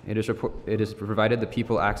 It has provided the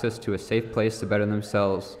people access to a safe place to better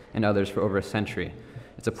themselves and others for over a century.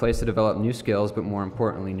 It's a place to develop new skills, but more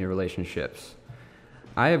importantly, new relationships.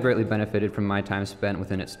 I have greatly benefited from my time spent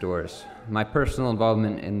within its doors. My personal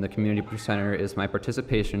involvement in the community center is my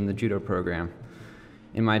participation in the judo program.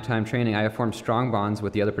 In my time training, I have formed strong bonds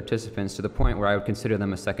with the other participants to the point where I would consider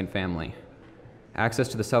them a second family. Access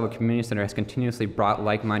to the Sellwood Community Center has continuously brought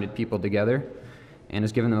like-minded people together and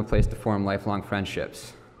has given them a place to form lifelong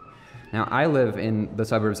friendships. Now, I live in the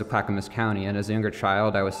suburbs of Clackamas County, and as a younger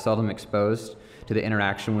child, I was seldom exposed to the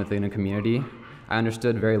interaction within a community. I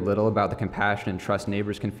understood very little about the compassion and trust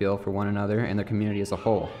neighbors can feel for one another and their community as a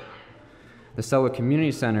whole. The Sellwood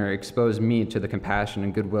Community Center exposed me to the compassion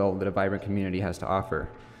and goodwill that a vibrant community has to offer.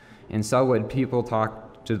 In Sellwood, people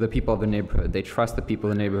talk to the people of the neighborhood, they trust the people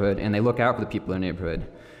of the neighborhood, and they look out for the people of the neighborhood.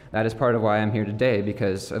 That is part of why I'm here today,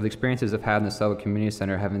 because of the experiences I've had in the Sellwood Community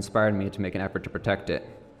Center have inspired me to make an effort to protect it.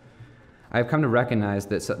 I've come to recognize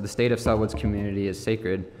that the state of Sellwood's community is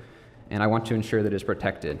sacred, and I want to ensure that it is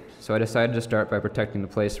protected. So I decided to start by protecting the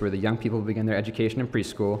place where the young people begin their education in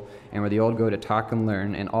preschool, and where the old go to talk and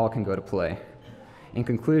learn, and all can go to play. In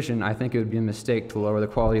conclusion, I think it would be a mistake to lower the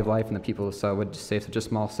quality of life in the people of Sellwood to save such a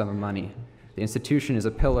small sum of money. The institution is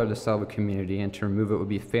a pillar of the Sellwood community, and to remove it would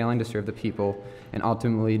be failing to serve the people and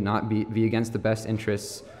ultimately not be against the best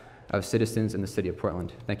interests of citizens in the city of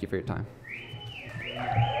Portland. Thank you for your time.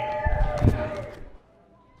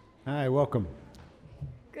 Hi, welcome.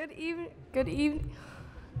 Good evening. Good evening.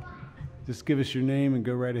 Just give us your name and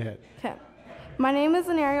go right ahead. Okay. My name is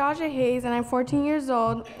Lanariaja Hayes, and I'm 14 years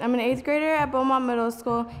old. I'm an 8th grader at Beaumont Middle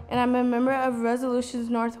School, and I'm a member of Resolutions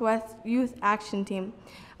Northwest Youth Action Team.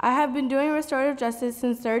 I have been doing restorative justice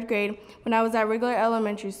since 3rd grade when I was at Rigler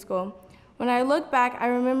Elementary School. When I look back, I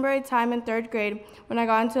remember a time in 3rd grade when I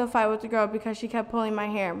got into a fight with a girl because she kept pulling my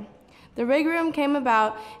hair. The Rig Room came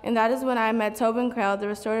about, and that is when I met Tobin Krell, the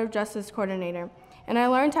restorative justice coordinator, and I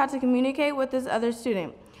learned how to communicate with this other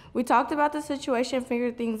student. We talked about the situation and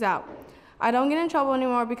figured things out. I don't get in trouble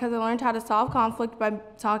anymore because I learned how to solve conflict by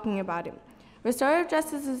talking about it. Restorative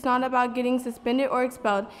justice is not about getting suspended or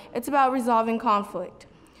expelled, it's about resolving conflict.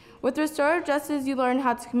 With restorative justice, you learn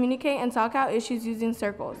how to communicate and talk out issues using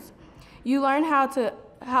circles. You learn how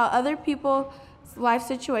other people's life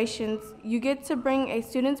situations. You get to bring a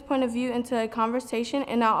student's point of view into a conversation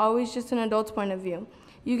and not always just an adult's point of view.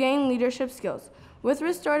 You gain leadership skills. With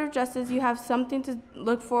restorative justice, you have something to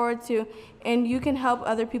look forward to, and you can help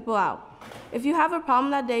other people out. If you have a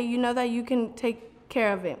problem that day, you know that you can take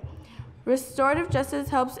care of it. Restorative justice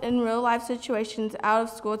helps in real-life situations out of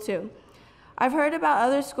school, too. I've heard about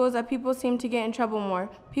other schools that people seem to get in trouble more.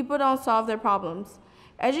 People don't solve their problems.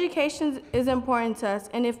 Education is important to us,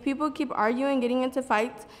 and if people keep arguing and getting into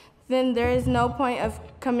fights, then there is no point of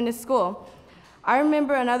coming to school. I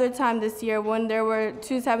remember another time this year when there were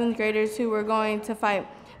 2 7th graders who were going to fight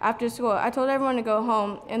after school. I told everyone to go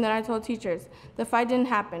home, and then I told teachers. The fight didn't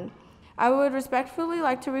happen. I would respectfully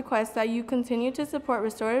like to request that you continue to support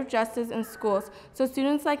restorative justice in schools so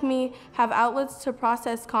students like me have outlets to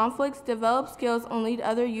process conflicts, develop skills, and lead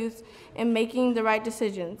other youth in making the right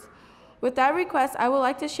decisions. With that request, I would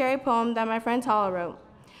like to share a poem that my friend Tala wrote.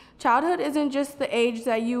 Childhood isn't just the age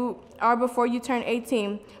that you are before you turn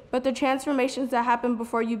 18, but the transformations that happen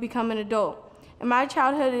before you become an adult. In my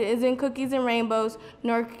childhood, it isn't cookies and rainbows,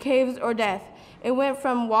 nor caves or death. It went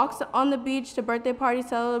from walks on the beach to birthday party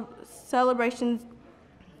celebrations,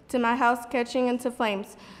 to my house catching into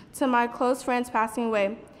flames, to my close friends passing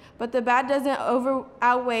away. But the bad doesn't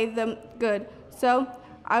outweigh the good, so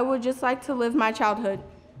I would just like to live my childhood.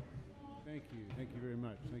 Thank you very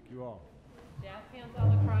much. Thank you all. Jazz hands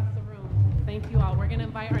all across the room. Thank you all. We're going to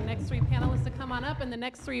invite our next 3 panelists to come on up, and the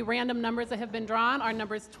next 3 random numbers that have been drawn are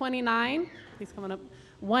numbers 29, please come on up,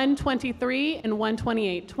 123, and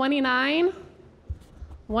 128. 29,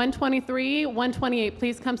 123, 128.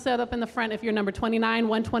 Please come sit up in the front if you're number 29,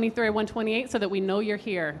 123, or 128 so that we know you're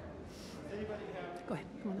here. Go ahead.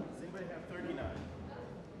 Come on up. Does anybody have 39?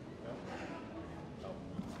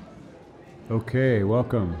 Okay,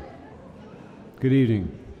 welcome. Good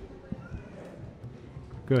evening.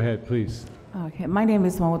 Go ahead, please. Okay, my name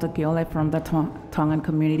is Mawoto Giole from the Tongan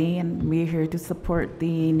community, and we're here to support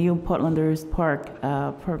the New Portlanders Park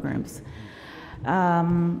programs.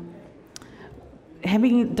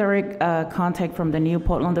 Having direct contact from the New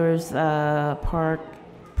Portlanders Park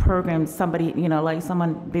program, somebody, like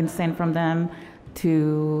someone been sent from them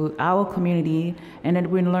to our community, and then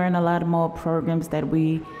we learn a lot more programs that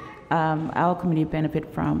our community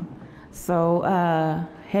benefit from. So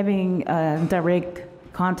having direct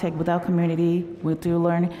contact with our community, we do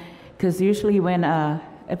learn, because usually when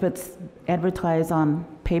if it's advertised on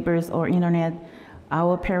papers or internet,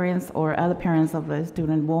 our parents or other parents of the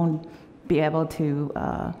student won't be able to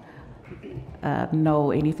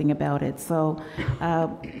know anything about it. So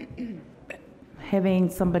having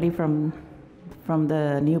somebody from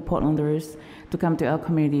the New Portlanders to come to our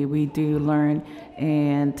community, we do learn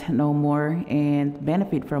and know more and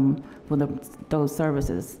benefit from those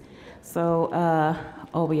services. So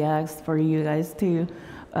all we ask for you guys to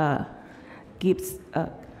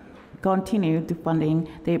continue to funding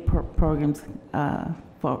the programs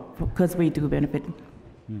because we do benefit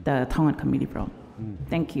the Tongan community from.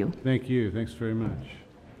 Thank you. Thank you. Thanks very much.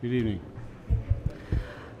 Good evening.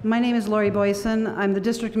 My name is Lori Boyson. I'm the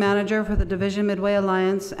district manager for the Division Midway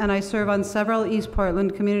Alliance, and I serve on several East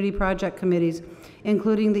Portland community project committees,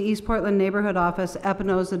 including the East Portland Neighborhood Office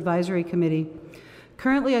EPNO's Advisory Committee.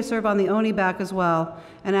 Currently, I serve on the ONI-BAC as well,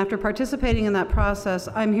 and after participating in that process,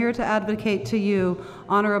 I'm here to advocate to you,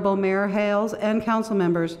 Honorable Mayor Hales and council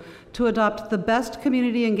members, to adopt the best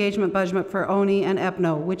community engagement budget for ONI and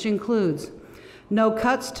EPNO, which includes no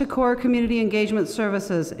cuts to core community engagement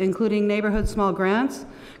services, including neighborhood small grants,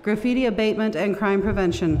 graffiti abatement, and crime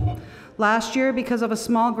prevention. Last year, because of a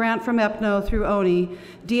small grant from EPNO through ONI,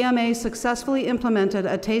 DMA successfully implemented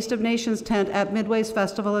a Taste of Nations tent at Midway's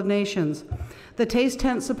Festival of Nations. The Taste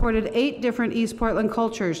tent supported 8 different East Portland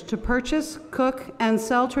cultures to purchase, cook, and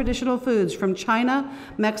sell traditional foods from China,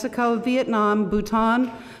 Mexico, Vietnam,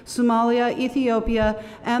 Bhutan, Somalia, Ethiopia,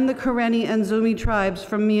 and the Karenni and Zuni tribes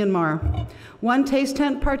from Myanmar. One Taste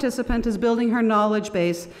tent participant is building her knowledge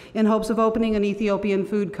base in hopes of opening an Ethiopian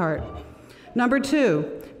food cart. Number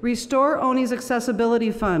 2, restore ONI's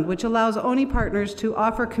Accessibility Fund, which allows ONI partners to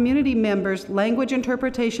offer community members language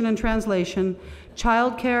interpretation and translation,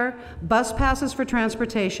 childcare, bus passes for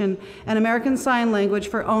transportation, and American Sign Language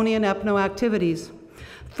for ONI and EPNO activities.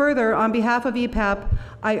 Further, on behalf of EPAP,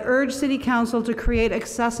 I urge City Council to create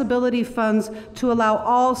accessibility funds to allow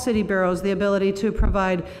all city bureaus the ability to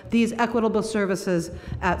provide these equitable services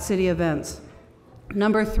at city events.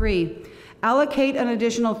 Number 3, allocate an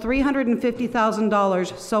additional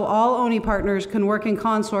 $350,000 so all ONI partners can work in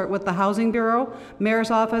consort with the Housing Bureau,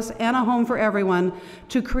 Mayor's Office, and A Home for Everyone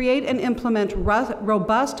to create and implement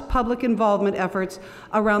robust public involvement efforts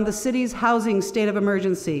around the city's housing state of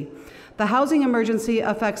emergency. The housing emergency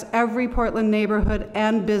affects every Portland neighborhood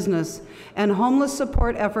and business, and homeless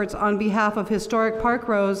support efforts on behalf of Historic Park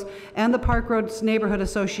Rows and the Park Roads Neighborhood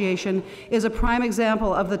Association is a prime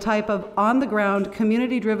example of the type of on-the-ground,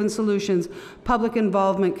 community-driven solutions public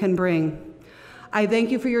involvement can bring. I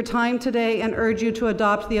thank you for your time today and urge you to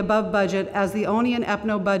adopt the above budget as the ONI and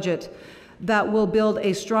EPNO budget that will build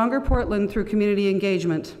a stronger Portland through community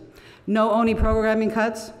engagement. No ONI programming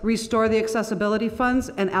cuts, restore the accessibility funds,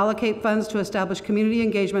 and allocate funds to establish community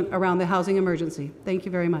engagement around the housing emergency. Thank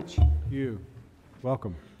you very much. You.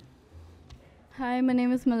 Welcome. Hi, my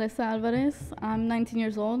name is Melissa Alvarez. I'm 19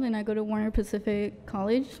 years old and I go to Warner Pacific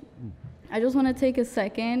College. I just want to take a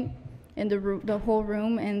second in the whole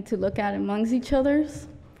room and to look at amongst each others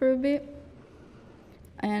for a bit.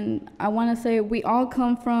 And I want to say we all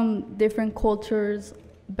come from different cultures,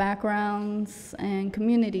 backgrounds, and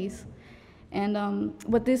communities. And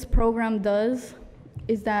what this program does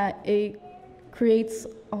is that it creates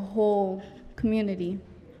a whole community.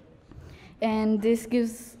 And this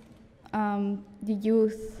gives the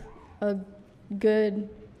youth a good,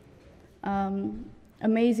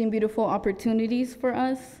 amazing, beautiful opportunities for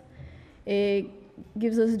us. It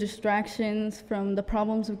gives us distractions from the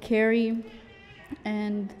problems we carry,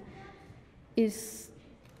 and it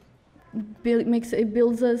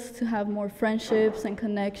builds us to have more friendships and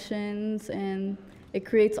connections, and it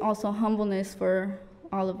creates also humbleness for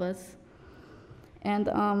all of us.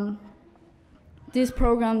 And this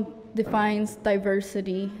program defines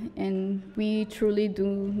diversity, and we truly do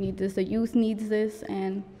need this. The youth needs this,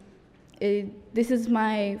 and this is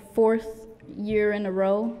my 4th year in a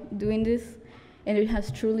row doing this, and it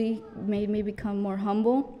has truly made me become more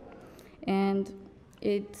humble, and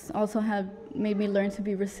it's also made me learn to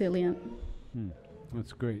be resilient.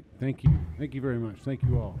 That's great. Thank you. Thank you very much. Thank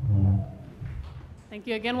you all. Thank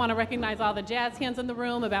you again. Want to recognize all the jazz hands in the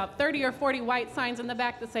room, about 30 or 40 white signs in the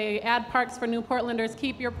back that say, add parks for New Portlanders,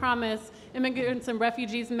 keep your promise, immigrants and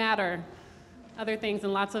refugees matter. Other things,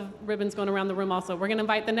 and lots of ribbons going around the room also. We're going to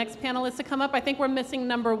invite the next panelist to come up. I think we're missing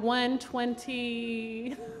number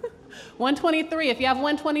 120, 123. If you have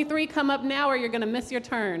 123, come up now or you're going to miss your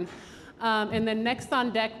turn. And then next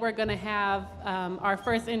on deck, we're going to have our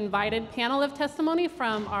first invited panel of testimony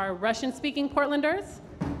from our Russian-speaking Portlanders.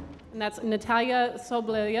 And that's Natalia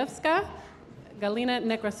Sobolyevska, Galina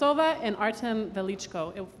Nekrasova and Artem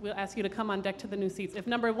Velichko. We'll ask you to come on deck to the new seats. If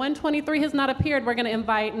number 123 has not appeared, we're going to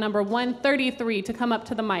invite number 133 to come up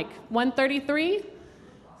to the mic. 133?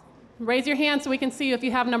 Raise your hand so we can see you if you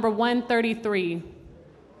have number 133.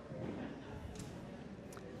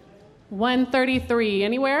 133,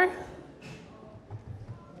 anywhere?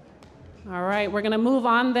 All right, we're going to move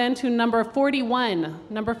on then to number 41.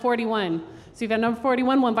 Number 41. So if you have number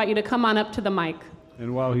 41, we'll invite you to come on up to the mic.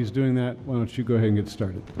 And while he's doing that, why don't you go ahead and get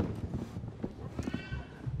started?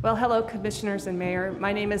 Well, hello, commissioners and mayor.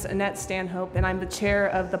 My name is Annette Stanhope, and I'm the chair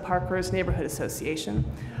of the Park Rose Neighborhood Association.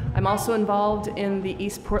 I'm also involved in the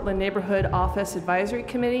East Portland Neighborhood Office Advisory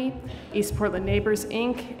Committee, East Portland Neighbors,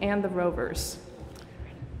 Inc., and the Rovers.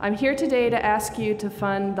 I'm here today to ask you to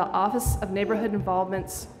fund the Office of Neighborhood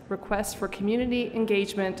Involvement's request for community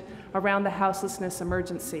engagement around the houselessness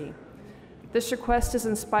emergency. This request is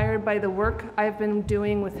inspired by the work I've been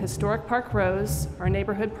doing with Historic Park Rose, our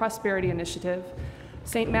Neighborhood Prosperity Initiative,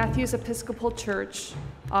 St. Matthew's Episcopal Church,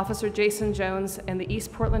 Officer Jason Jones, and the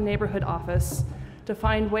East Portland Neighborhood Office to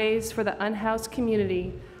find ways for the unhoused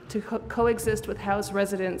community to coexist with housed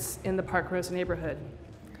residents in the Park Rose neighborhood.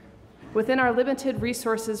 Within our limited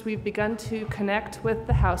resources, we've begun to connect with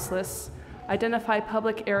the houseless, identify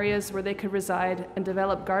public areas where they could reside, and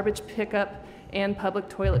develop garbage pickup and public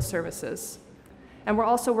toilet services. And we're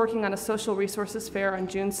also working on a social resources fair on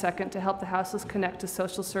June 2nd to help the houseless connect to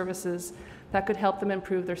social services that could help them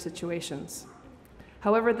improve their situations.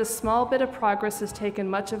 However, this small bit of progress has taken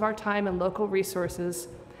much of our time and local resources,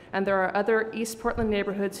 and there are other East Portland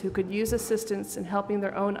neighborhoods who could use assistance in helping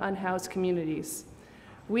their own unhoused communities.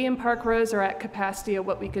 We in Park Rose are at capacity of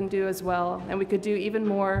what we can do as well, and we could do even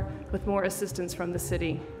more with more assistance from the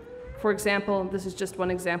city. For example, this is just one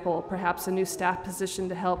example, perhaps a new staff position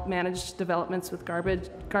to help manage developments with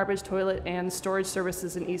garbage, toilet, and storage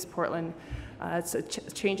services in East Portland. It's a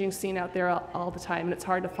changing scene out there all the time, and it's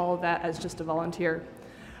hard to follow that as just a volunteer.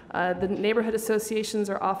 The neighborhood associations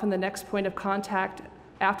are often the next point of contact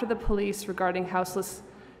after the police regarding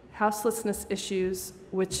houselessness issues,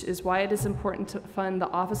 which is why it is important to fund the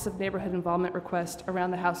Office of Neighborhood Involvement request around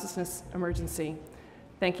the houselessness emergency.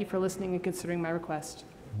 Thank you for listening and considering my request.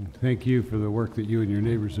 Thank you for the work that you and your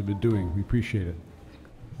neighbors have been doing. We appreciate it.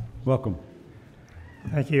 Welcome.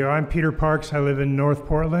 Thank you. I'm Peter Parks. I live in North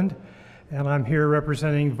Portland, and I'm here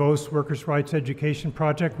representing VOS Workers' Rights Education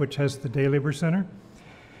Project, which has the Day Labor Center.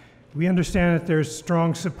 We understand that there's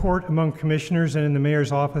strong support among commissioners and in the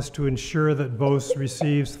mayor's office to ensure that VOS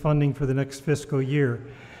receives funding for the next fiscal year,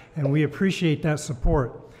 and we appreciate that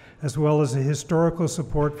support, as well as the historical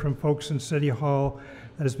support from folks in City Hall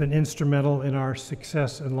that has been instrumental in our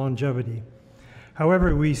success and longevity.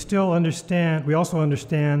 However, we also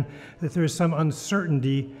understand that there is some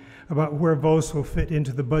uncertainty about where VOS will fit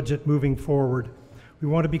into the budget moving forward. We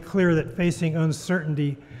want to be clear that facing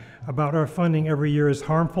uncertainty about our funding every year is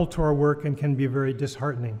harmful to our work and can be very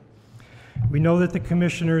disheartening. We know that the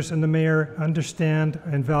commissioners and the mayor understand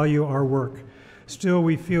and value our work. Still,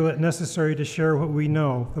 we feel it necessary to share what we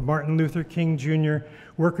know. The Martin Luther King Jr.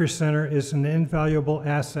 Workers Center is an invaluable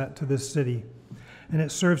asset to this city, and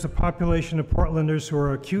it serves a population of Portlanders who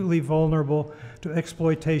are acutely vulnerable to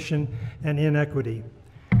exploitation and inequity.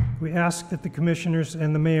 We ask that the commissioners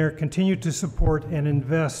and the mayor continue to support and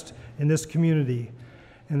invest in this community,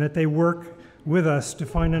 and that they work with us to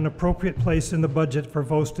find an appropriate place in the budget for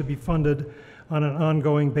VOS to be funded on an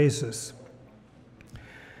ongoing basis.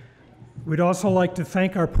 We'd also like to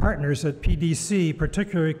thank our partners at PDC,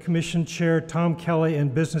 particularly Commission Chair Tom Kelly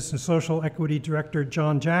and Business and Social Equity Director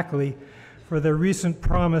John Jackley, for their recent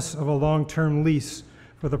promise of a long-term lease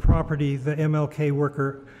for the property the MLK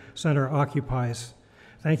Worker Center occupies.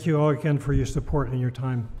 Thank you all again for your support and your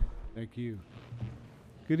time. Thank you.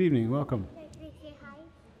 Good evening. Welcome.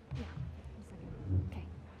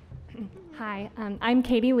 Hi, I'm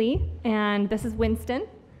Katie Lee, and this is Winston,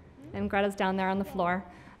 and Greta's down there on the floor.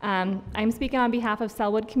 I'm speaking on behalf of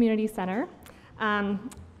Sellwood Community Center.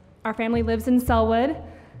 Our family lives in Sellwood.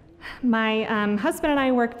 My husband and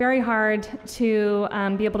I work very hard to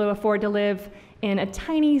be able to afford to live in a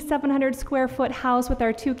tiny 700 square foot house with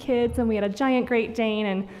our 2 kids, and we had a giant Great Dane,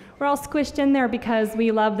 and we're all squished in there because we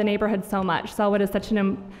love the neighborhood so much. Sellwood is such an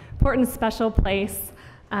important, special place.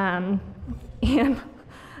 And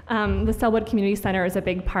the Sellwood Community Center is a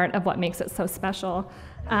big part of what makes it so special.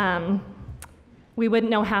 We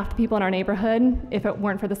wouldn't know half the people in our neighborhood if it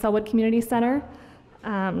weren't for the Sellwood Community Center.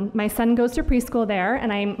 My son goes to preschool there,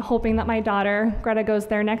 and I'm hoping that my daughter, Greta, goes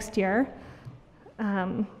there next year.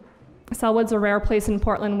 Sellwood's a rare place in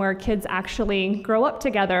Portland where kids actually grow up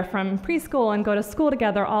together from preschool and go to school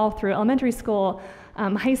together all through elementary school.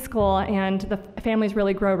 high school, and the families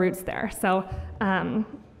really grow roots there. So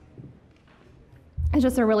it's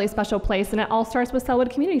just a really special place, and it all starts with Sellwood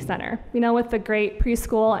Community Center, with the great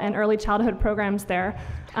preschool and early childhood programs there.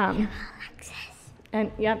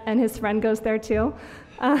 And his friend goes there too.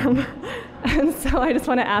 And so I just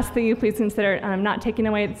want to ask that you please consider not taking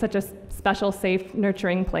away such a special, safe,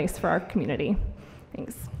 nurturing place for our community.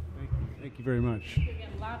 Thanks. Thank you very much.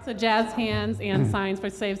 Lots of jazz hands and signs for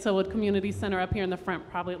Save Sellwood Community Center up here in the front,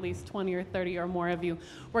 probably at least 20 or 30 or more of you.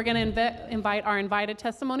 We're going to invite our invited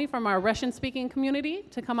testimony from our Russian-speaking community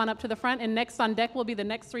to come on up to the front, and next on deck will be the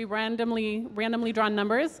next three randomly drawn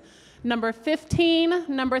numbers. Number 15,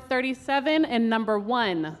 number 37, and number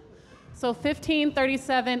 1. So 15,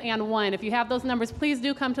 37, and 1. If you have those numbers, please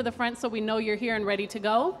do come to the front so we know you're here and ready to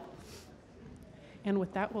go. And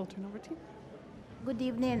with that, we'll turn over to you. Good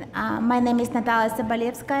evening. My name is Natalia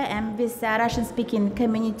Sobolevskaya. I'm with Russian-speaking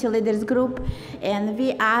community leaders group, and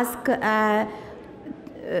we ask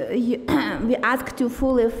to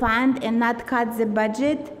fully fund and not cut the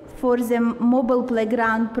budget for the mobile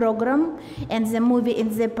playground program and the movie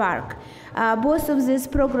in the park. Both of these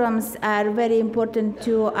programs are very important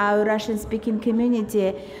to our Russian-speaking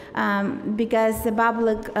community because the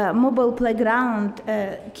public mobile playground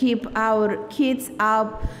keep our kids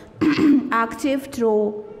up active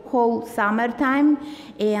through whole summertime,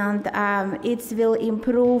 and it will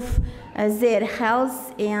improve their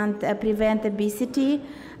health and prevent obesity.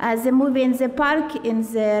 The movie in the park in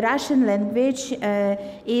the Russian language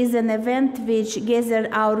is an event which gathers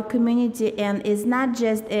our community and is not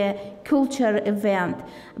just a cultural event,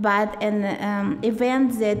 but an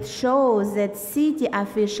event that shows that city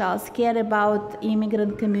officials care about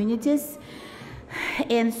immigrant communities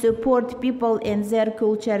and support people in their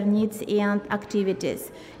culture needs and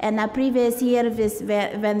activities. And a previous year,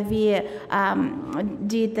 when we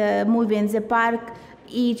did a movie in the park,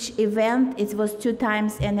 each event, it was 2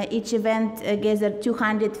 times, and each event gathered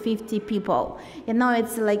 250 people.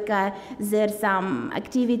 It's like there's some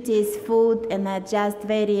activities, food, and just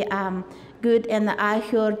very good. And I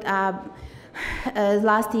heard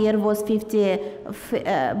last year was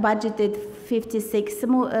budgeted 56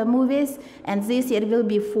 movies, and this year will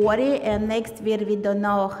be 40, and next year we don't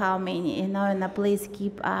know how many, and please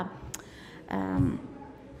keep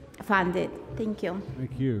funded. Thank you.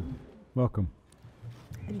 Thank you. Welcome.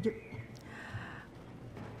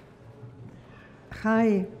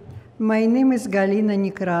 Hi, my name is Galina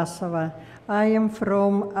Nekrasova. I am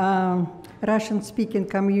from Russian-speaking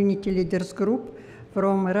community leaders group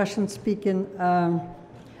from Russian-speaking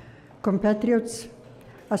compatriots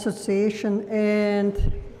association,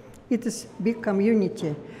 and it is big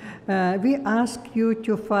community. We ask you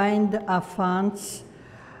to find funds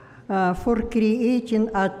for creating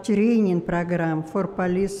a training program for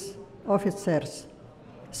police officers,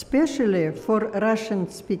 especially for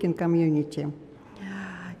Russian-speaking community.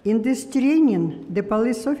 In this training, the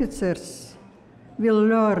police officers will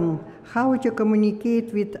learn how to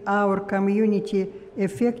communicate with our community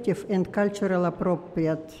effective and culturally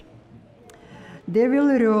appropriate. They will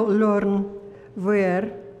learn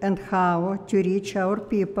where and how to reach our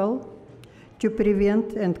people, to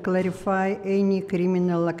prevent and clarify any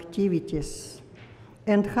criminal activities,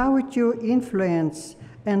 and how to influence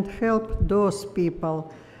and help those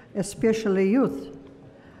people, especially youth,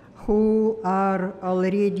 who are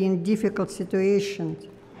already in difficult situations,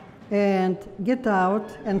 and get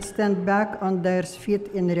out and stand back on their feet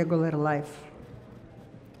in regular life.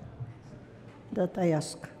 That I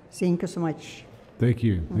ask. Thank you so much. Thank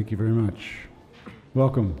you. Thank you very much.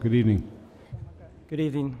 Welcome. Good evening. Good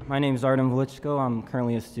evening. My name is Artem Velichko. I'm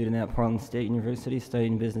currently a student at Portland State University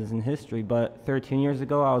studying business and history, but 13 years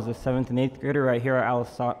ago I was a 7th and 8th grader right here at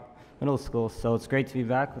Alice Middle School, so it's great to be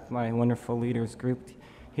back with my wonderful leaders group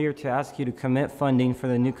here to ask you to commit funding for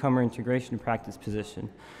the newcomer integration practice position.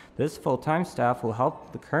 This full-time staff will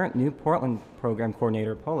help the current New Portland program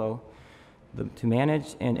coordinator, Polo, to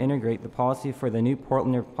manage and integrate the policy for the New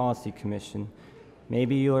Portlander Policy Commission.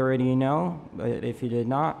 Maybe you already know, but if you did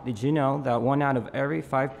not, did you know that 1 out of every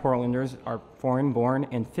 5 Portlanders are foreign-born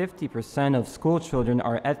and 50% of school children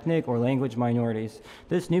are ethnic or language minorities?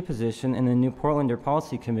 This new position in the New Portlander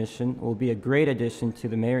Policy Commission will be a great addition to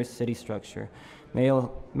the mayor's city structure.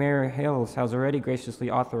 Mayor Hales has already graciously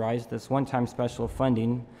authorized this one-time special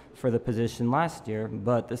funding for the position last year,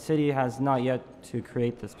 but the city has not yet to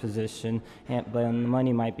create this position, but the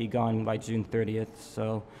money might be gone by June 30th.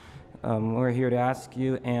 So we're here to ask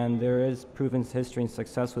you, and there is proven history and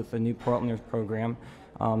success with the New Portlanders program.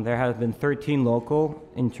 There have been 13 local,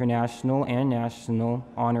 international, and national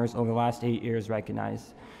honors over the last 8 years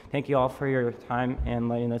recognized. Thank you all for your time and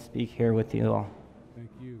letting us speak here with you all.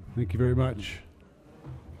 Thank you. Thank you very much.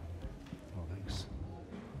 Oh, thanks.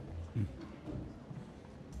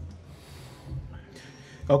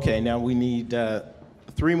 Okay, now we need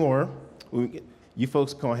 3 more. You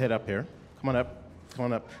folks go ahead up here. Come on up. Come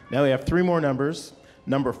on up. Now we have 3 more numbers.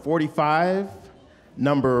 Number 45,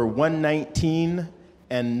 number 119,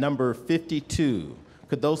 and number 52.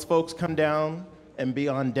 Could those folks come down and be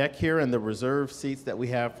on deck here in the reserve seats that we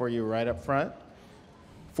have for you right up front?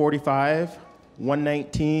 45,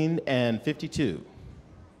 119, and 52.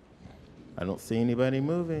 I don't see anybody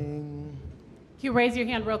moving. Can you raise your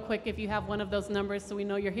hand real quick if you have one of those numbers so we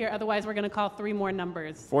know you're here? Otherwise, we're going to call 3 more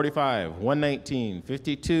numbers. 45, 119,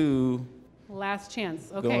 52. Last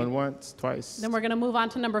chance. Okay. Going once, twice. Then we're going to move on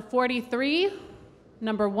to number 43,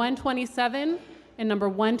 number 127, and number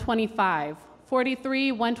 125.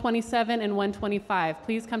 43, 127, and 125.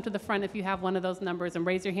 Please come to the front if you have one of those numbers and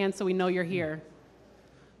raise your hand so we know you're here.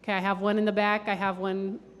 Okay, I have one in the back. I have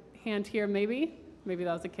one hand here, maybe. Maybe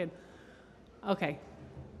that was a kid. Okay.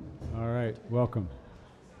 All right, welcome.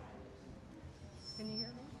 Can you hear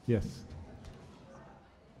me? Yes.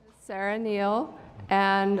 Sarah Neal,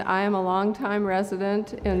 and I am a longtime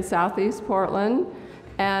resident in Southeast Portland,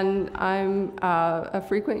 and I'm a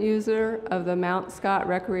frequent user of the Mount Scott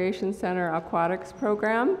Recreation Center Aquatics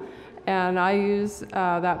program, and I use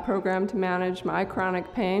that program to manage my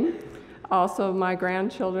chronic pain. Also, my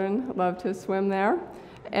grandchildren love to swim there.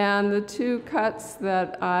 And the 2 cuts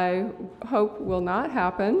that I hope will not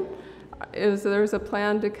happen is there's a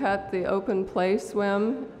plan to cut the open play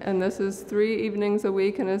swim, and this is 3 evenings a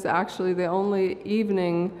week and is actually the only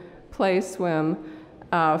evening play swim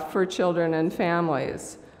for children and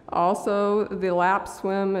families. Also, the lap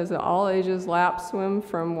swim is an all-ages lap swim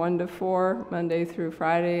from 1 to 4, Monday through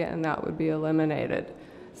Friday, and that would be eliminated.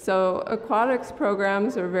 So aquatics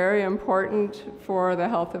programs are very important for the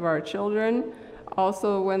health of our children.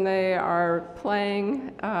 Also, when they are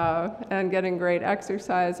playing and getting great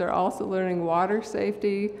exercise, they're also learning water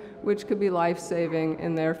safety, which could be life-saving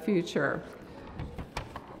in their future.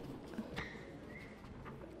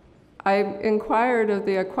 I inquired of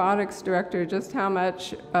the aquatics director just how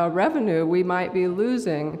much revenue we might be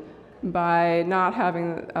losing by not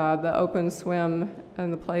having the open swim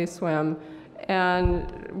and the play swim.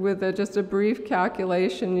 And with just a brief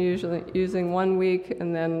calculation, usually using 1 week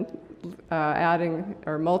and then adding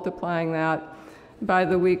or multiplying that by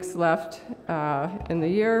the weeks left in the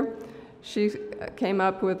year, she came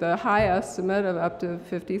up with a high estimate of up to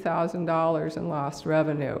 $50,000 in lost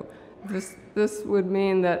revenue. This would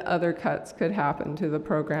mean that other cuts could happen to the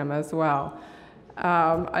program as well.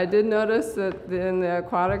 I did notice that in the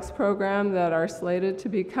aquatics program that are slated to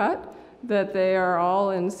be cut, that they are all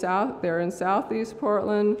they're in Southeast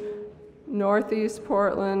Portland, Northeast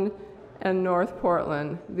Portland, and North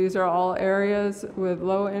Portland. These are all areas with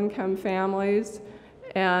low-income families,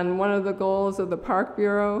 and one of the goals of the Park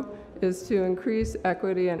Bureau is to increase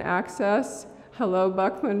equity and access. Hello,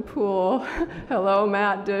 Buckman Pool. Hello,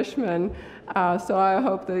 Matt Dishman. So I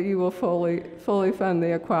hope that you will fully fund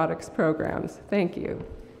the aquatics programs. Thank you.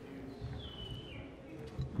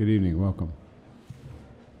 Good evening, welcome.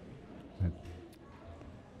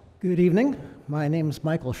 Good evening. My name is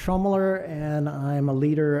Michael Schommler, and I'm a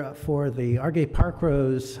leader for the Argay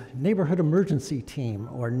Parkrose Neighborhood Emergency Team,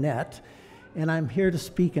 or NET, and I'm here to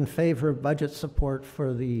speak in favor of budget support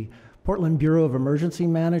for the Portland Bureau of Emergency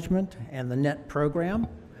Management and the NET program.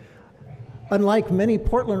 Unlike many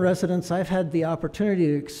Portland residents, I've had the opportunity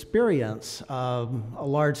to experience a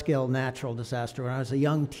large-scale natural disaster. When I was a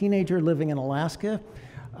young teenager living in Alaska,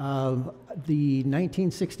 the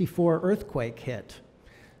 1964 earthquake hit.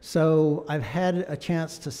 So I've had a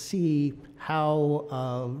chance to see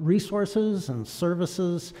how resources and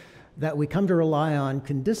services that we come to rely on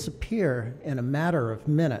can disappear in a matter of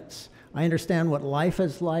minutes. I understand what life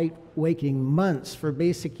is like, waiting months for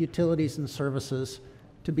basic utilities and services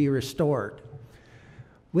to be restored.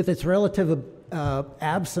 With its relative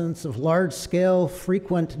absence of large-scale,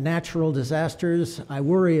 frequent natural disasters, I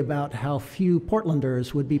worry about how few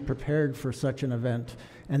Portlanders would be prepared for such an event,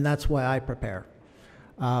 and that's why I prepare.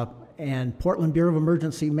 And Portland Bureau of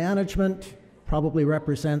Emergency Management probably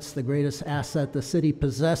represents the greatest asset the city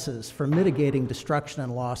possesses for mitigating destruction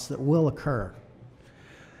and loss that will occur.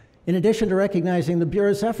 In addition to recognizing the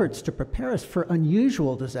Bureau's efforts to prepare us for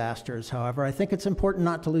unusual disasters, however, I think it's important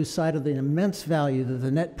not to lose sight of the immense value that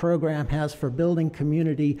the NET program has for building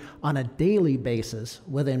community on a daily basis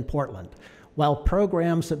within Portland. While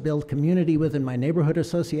programs that build community within my neighborhood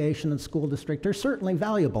association and school district are certainly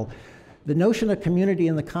valuable, the notion of community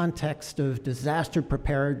in the context of disaster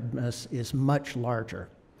preparedness is much larger.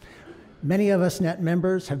 Many of us NET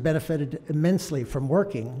members have benefited immensely from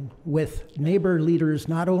working with neighbor leaders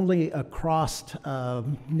not only across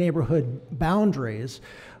neighborhood boundaries,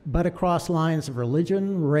 but across lines of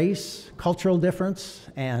religion, race, cultural difference,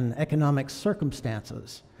 and economic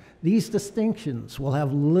circumstances. These distinctions will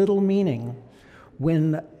have little meaning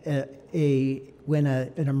when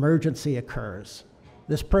an emergency occurs.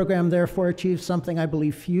 This program therefore achieves something I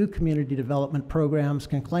believe few community development programs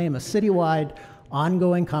can claim: a citywide,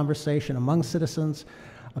 ongoing conversation among citizens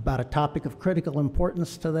about a topic of critical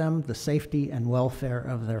importance to them, the safety and welfare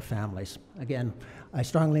of their families. Again, I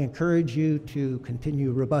strongly encourage you to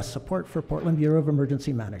continue robust support for Portland Bureau of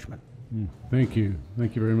Emergency Management. Thank you.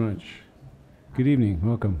 Thank you very much. Good evening.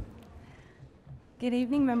 Welcome. Good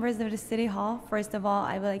evening, members of the City Hall. First of all,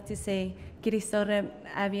 I would like to say Kirisore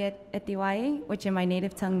Abiet Etiwaye, which in my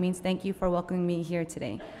native tongue means thank you for welcoming me here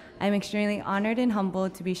today. I'm extremely honored and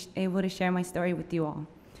humbled to be able to share my story with you all.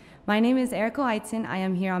 My name is Erica Heitzen. I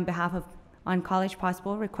am here on behalf of On College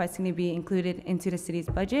Possible, requesting to be included into the city's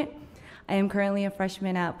budget. I am currently a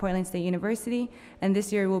freshman at Portland State University, and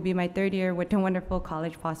this year will be my third year with the wonderful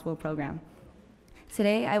College Possible program.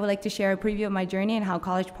 Today, I would like to share a preview of my journey and how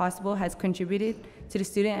College Possible has contributed to the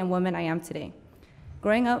student and woman I am today.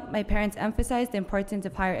 Growing up, my parents emphasized the importance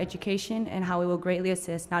of higher education and how it will greatly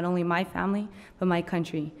assist not only my family, but my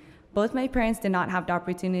country. Both my parents did not have the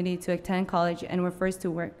opportunity to attend college and were forced to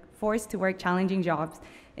work challenging jobs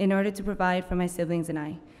in order to provide for my siblings and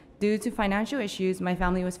I. Due to financial issues, my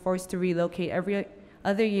family was forced to relocate every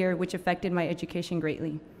other year, which affected my education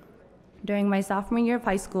greatly. During my sophomore year of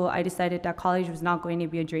high school, I decided that college was not going to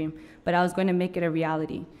be a dream, but I was going to make it a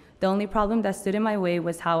reality. The only problem that stood in my way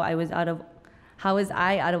was how was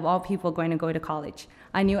I, out of all people, going to go to college?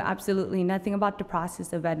 I knew absolutely nothing about the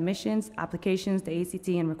process of admissions, applications, the ACT,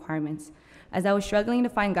 and requirements. As I was struggling to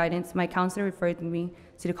find guidance, my counselor referred me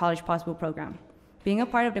to the College Possible program. Being a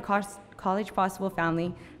part of the College Possible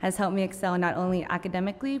family has helped me excel not only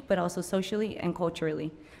academically, but also socially and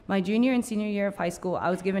culturally. My junior and senior year of high school, I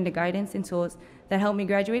was given the guidance and tools that helped me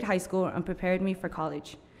graduate high school and prepared me for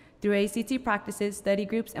college. Through ACT practices, study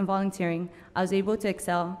groups, and volunteering, I was able to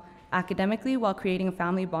excel academically while creating a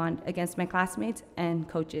family bond against my classmates and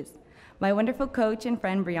coaches. My wonderful coach and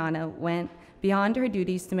friend, Brianna, went beyond her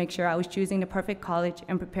duties to make sure I was choosing the perfect college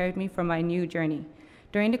and prepared me for my new journey.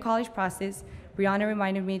 During the college process, Brianna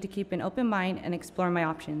reminded me to keep an open mind and explore my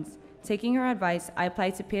options. Taking her advice, I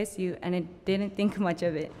applied to PSU and didn't think much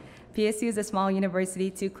of it. PSU is a small university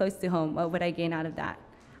too close to home. What would I gain out of that?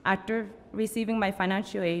 After receiving my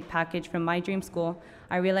financial aid package from my dream school,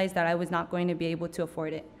 I realized that I was not going to be able to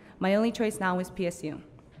afford it. My only choice now was PSU.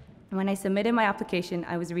 When I submitted my application,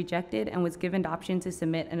 I was rejected and was given the option to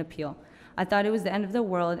submit an appeal. I thought it was the end of the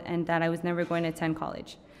world and that I was never going to attend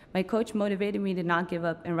college. My coach motivated me to not give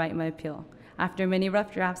up and write my appeal. After many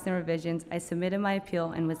rough drafts and revisions, I submitted my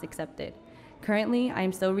appeal and was accepted. Currently, I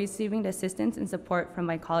am still receiving the assistance and support from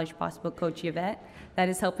my College Possible coach, Yvette, that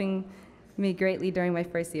is helping me greatly during my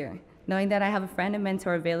first year. Knowing that I have a friend and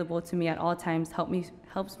mentor available to me at all times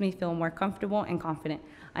helps me feel more comfortable and confident.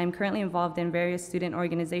 I am currently involved in various student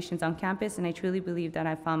organizations on campus, and I truly believe that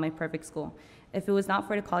I found my perfect school. If it was not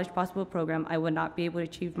for the College Possible program, I would not be able to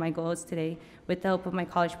achieve my goals today. With the help of my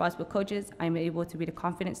College Possible coaches, I am able to be the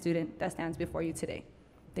confident student that stands before you today.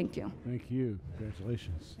 Thank you. Thank you.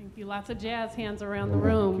 Congratulations. Thank you. Lots of jazz hands around the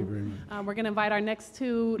room. Thank you very much. We're going to invite our next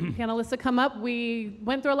two panelists to come up. We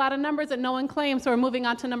went through a lot of numbers that no one claimed, so we're moving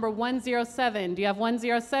on to number 107. Do you have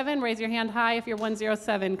 107? Raise your hand high if you're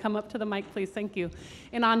 107. Come up to the mic, please. Thank you.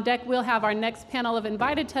 And on deck, we'll have our next panel of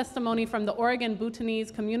invited testimony from the Oregon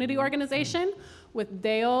Bhutanese Community Organization with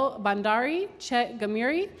Dale Bandari, Chet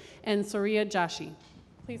Gamiri, and Surya Joshi.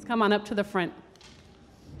 Please come on up to the front.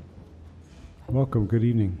 Welcome. Good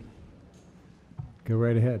evening. Go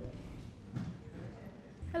right ahead.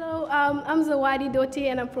 Hello, I'm Zawadi Doti,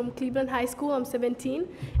 and I'm from Cleveland High School. I'm 17,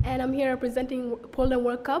 and I'm here representing Portland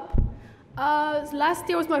World Cup. Last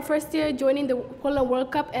year was my first year joining the Portland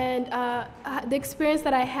World Cup, and the experience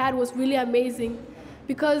that I had was really amazing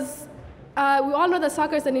because we all know that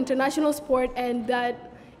soccer is an international sport and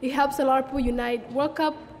that it helps a lot of people unite. World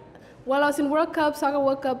Cup, while I was in World Cup, Soccer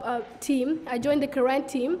World Cup team, I joined the Karen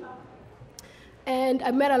team, and I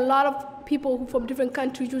met a lot of people from different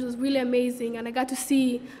countries, which was really amazing. And I got to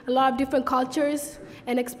see a lot of different cultures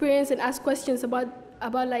and experience and ask questions about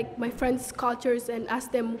like my friends' cultures and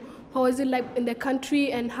ask them how is it like in their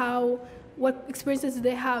country and what experiences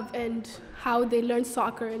they have and how they learn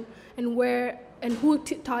soccer and where and who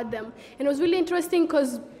taught them. And it was really interesting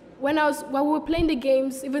because while we were playing the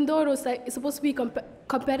games, even though it's supposed to be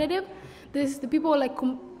competitive, the people were like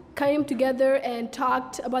came together and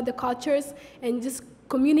talked about the cultures and just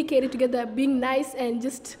communicated together, being nice and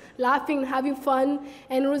just laughing, having fun.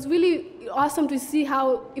 And it was really awesome to see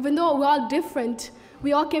how, even though we're all different,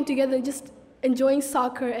 we all came together and just enjoying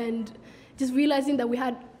soccer and just realizing that we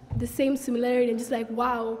had the same similarity and just like,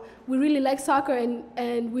 wow, we really like soccer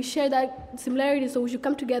and we share that similarity, so we should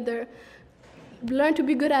come together, learn to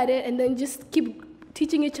be good at it, and then just keep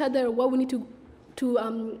teaching each other what we need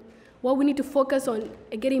to focus on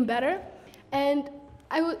getting better. And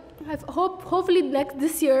I would have hopefully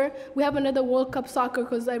this year we have another World Cup soccer,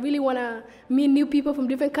 because I really want to meet new people from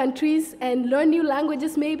different countries and learn new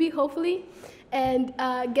languages maybe, hopefully, and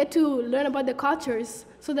get to learn about the cultures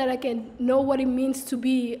so that I can know what it means to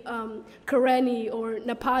be Karenni or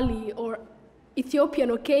Nepali or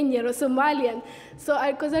Ethiopian or Kenyan or Somalian. So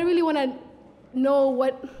because I really want to know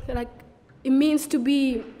what it means to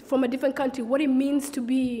be from a different country, what it means to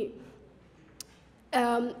be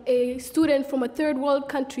a student from a third world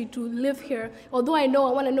country to live here. Although I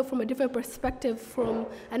want to know from a different perspective, from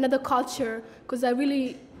another culture, because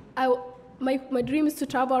my dream is to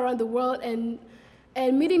travel around the world, and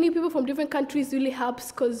meeting new people from different countries really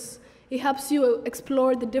helps, because it helps you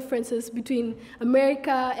explore the differences between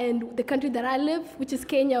America and the country that I live, which is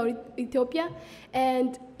Kenya or Ethiopia.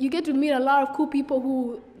 And you get to meet a lot of cool people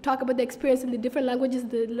who talk about the experience in the different languages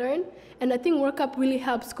they learn. And I think World Cup really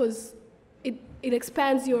helps, because it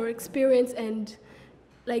expands your experience and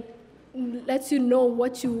lets you know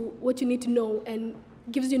what you need to know, and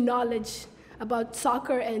gives you knowledge about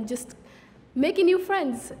soccer and just making new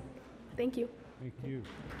friends. Thank you. Thank you.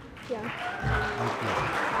 Yeah. Thank you.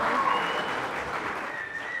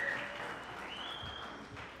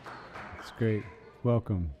 That's great.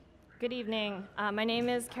 Welcome. Good evening. My name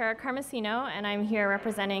is Kara Carmesino, and I'm here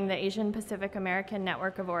representing the Asian Pacific American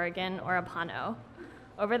Network of Oregon, or APANO.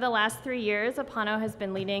 Over the last 3 years, APANO has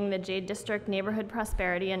been leading the Jade District Neighborhood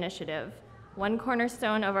Prosperity Initiative. One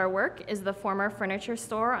cornerstone of our work is the former furniture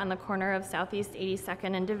store on the corner of Southeast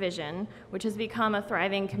 82nd and Division, which has become a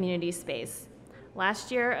thriving community space.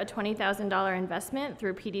 Last year, a $20,000 investment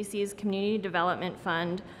through PDC's Community Development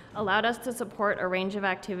Fund allowed us to support a range of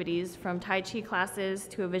activities, from Tai Chi classes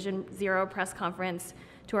to a Vision Zero press conference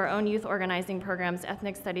to our own youth organizing program's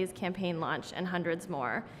Ethnic Studies campaign launch, and hundreds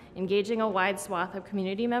more, engaging a wide swath of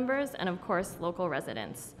community members and, of course, local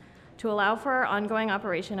residents. To allow for our ongoing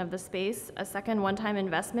operation of the space, a second one-time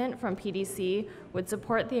investment from PDC would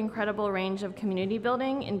support the incredible range of community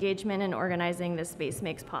building, engagement, and organizing this space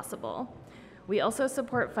makes possible. We also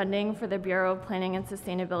support funding for the Bureau of Planning and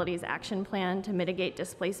Sustainability's action plan to mitigate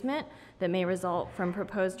displacement that may result from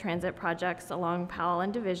proposed transit projects along Powell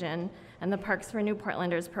and Division, and the Parks for New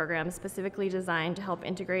Portlanders program specifically designed to help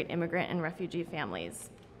integrate immigrant and refugee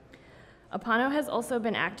families. APANO has also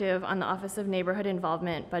been active on the Office of Neighborhood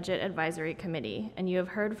Involvement Budget Advisory Committee, and you have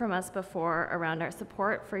heard from us before around our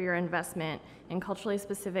support for your investment in culturally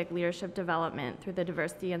specific leadership development through the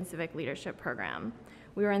Diversity and Civic Leadership Program.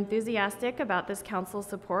 We were enthusiastic about this council's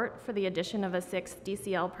support for the addition of a 6th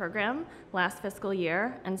DCL program last fiscal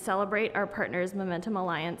year, and celebrate our partners Momentum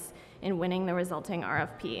Alliance in winning the resulting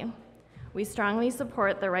RFP. We strongly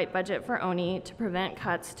support the right budget for ONI to prevent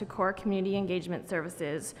cuts to core community engagement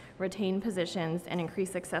services, retain positions, and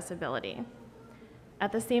increase accessibility.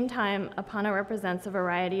 At the same time, APANO represents a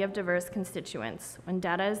variety of diverse constituents. When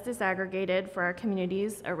data is disaggregated for our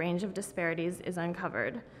communities, a range of disparities is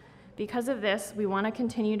uncovered. Because of this, we want to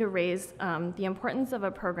continue to raise the importance of a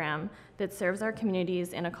program that serves our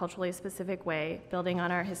communities in a culturally specific way, building on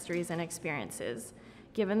our histories and experiences.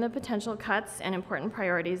 Given the potential cuts and important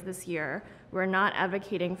priorities this year, we're not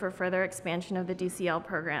advocating for further expansion of the DCL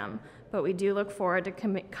program, but we do look forward to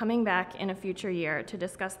coming back in a future year to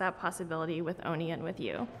discuss that possibility with ONI and with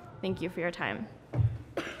you. Thank you for your time.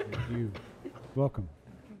 Thank you. Welcome.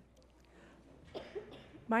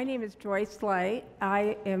 My name is Joyce Slay.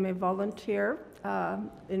 I am a volunteer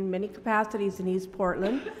in many capacities in East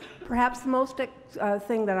Portland. Perhaps the most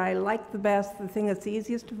thing that I like the best, the thing that's the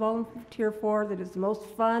easiest to volunteer for, that is the most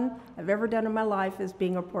fun I've ever done in my life, is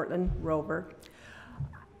being a Portland Rover.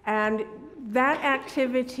 And that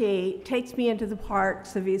activity takes me into the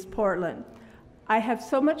parks of East Portland. I have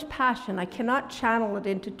so much passion, I cannot channel it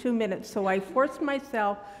into 2 minutes, so I forced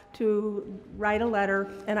myself to write a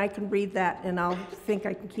letter, and I can read that, and I'll think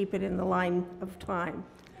I can keep it in the line of time.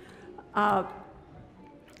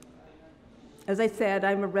 As I said,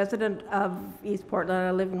 I'm a resident of East Portland.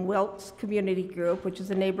 I live in Wilkes Community Group, which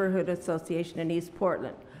is a neighborhood association in East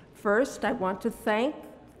Portland. First, I want to thank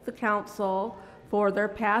the council for their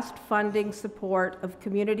past funding support of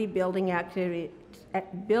community building activities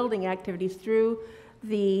through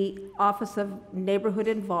the Office of Neighborhood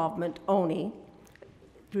Involvement, ONI,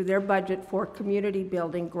 through their budget for community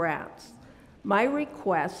building grants. My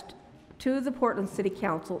request to the Portland City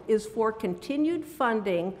Council is for continued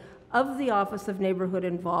funding of the Office of Neighborhood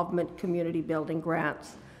Involvement community building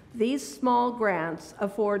grants. These small grants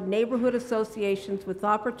afford neighborhood associations with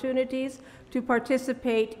opportunities to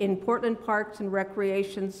participate in Portland Parks and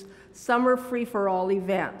Recreation's summer free-for-all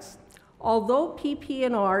events. Although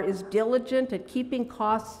PP&R is diligent at keeping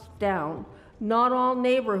costs down, not all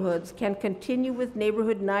neighborhoods can continue with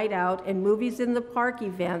neighborhood night out and movies in the park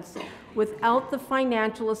events without the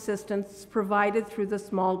financial assistance provided through the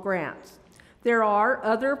small grants. There are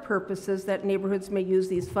other purposes that neighborhoods may use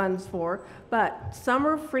these funds for, but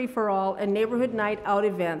summer free-for-all and neighborhood night out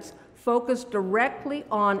events focus directly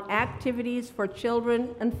on activities for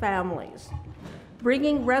children and families.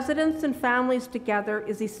 Bringing residents and families together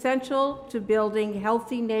is essential to building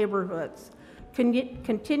healthy neighborhoods.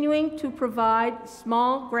 Continuing to provide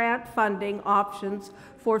small grant funding options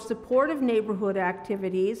for supportive neighborhood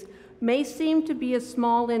activities may seem to be a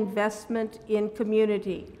small investment in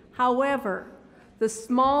community. However, the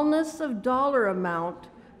smallness of dollar amount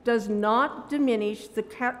does not diminish the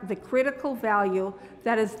critical value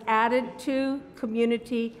that is added to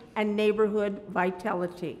community and neighborhood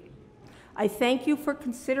vitality. I thank you for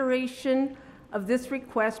consideration of this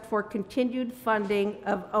request for continued funding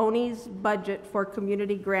of ONI's budget for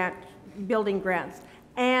community building grants.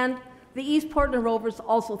 And the East Portland Rovers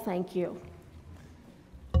also thank you.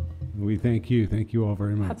 We thank you. Thank you all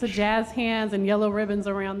very much. Lots of jazz hands and yellow ribbons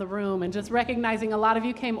around the room, and just recognizing a lot of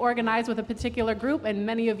you came organized with a particular group, and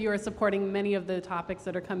many of you are supporting many of the topics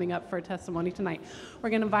that are coming up for testimony tonight. We're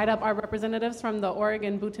going to invite up our representatives from the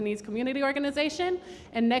Oregon Bhutanese Community Organization,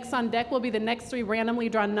 and next on deck will be the next three randomly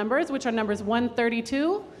drawn numbers, which are numbers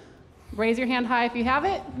 132. Raise your hand high if you have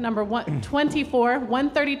it. Number 24,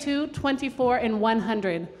 132, 24, and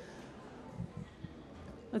 100.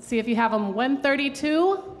 Let's see if you have them.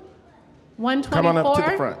 132. 124. Come on up to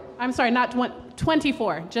the front. I'm sorry, not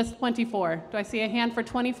 24, just 24. Do I see a hand for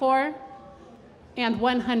 24? And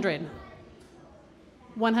 100.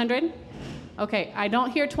 100? Okay, I don't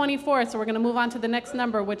hear 24, so we're going to move on to the next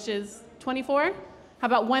number, which is 24. How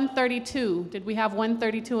about 132? Did we have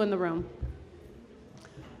 132 in the room?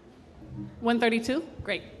 132?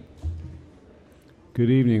 Great. Good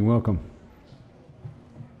evening. Welcome.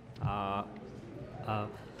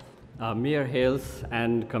 Mayor Hales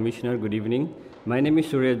and Commissioner, good evening. My name is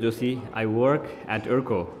Surya Joshi. I work at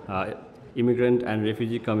IRCO, Immigrant and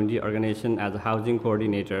Refugee Community Organization, as a housing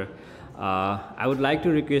coordinator. I would like to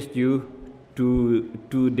request you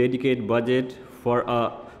to dedicate budget for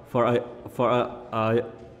a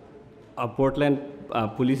Portland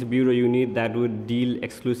Police Bureau unit that would deal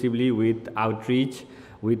exclusively with outreach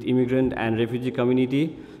with immigrant and refugee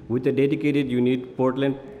community. With a dedicated unit,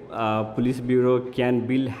 Portland Police Bureau can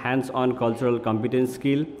build hands-on cultural competence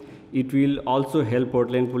skill. It will also help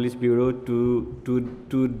Portland Police Bureau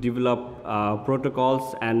to develop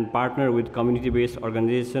protocols and partner with community-based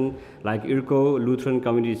organizations like IRCO, Lutheran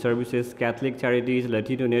Community Services, Catholic Charities,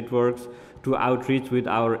 Latino networks to outreach with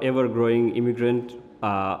our ever-growing immigrant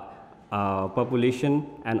population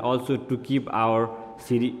and also to keep our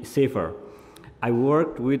city safer. I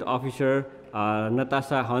worked with Officer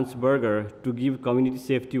Natasha Hansberger to give community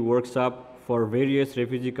safety workshop for various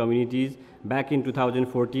refugee communities back in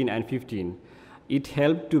 2014 and 15. It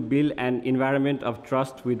helped to build an environment of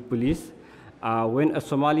trust with police. When a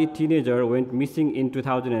Somali teenager went missing in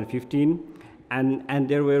 2015 and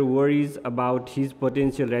there were worries about his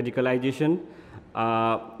potential radicalization,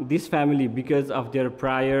 this family, because of their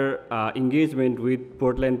prior engagement with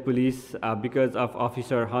Portland police, because of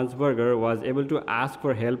Officer Hansberger, was able to ask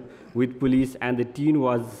for help with police, and the teen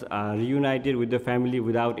was reunited with the family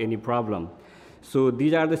without any problem. So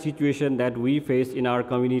these are the situations that we face in our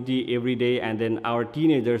community every day, and then our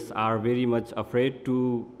teenagers are very much afraid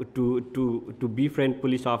to befriend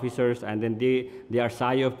police officers, and then they are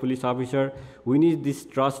shy of police officers. We need this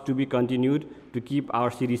trust to be continued to keep our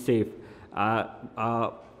city safe.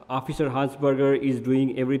 Officer Hansberger is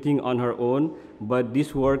doing everything on her own, but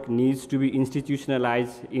this work needs to be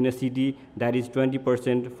institutionalized in a city that is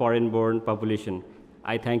 20% foreign-born population.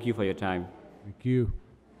 I thank you for your time. Thank you.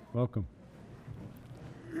 Welcome.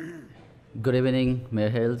 Good evening, Mayor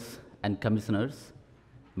Hales and Commissioners.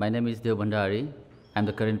 My name is Deo Bhandari. I'm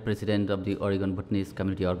the current president of the Oregon Bhutanese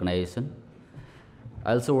Community Organization.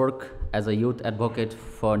 I also work as a youth advocate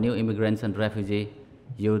for new immigrants and refugee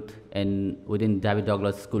youth within David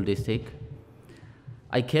Douglas School District.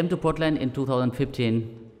 I came to Portland in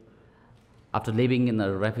 2015 after living in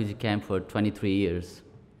a refugee camp for 23 years.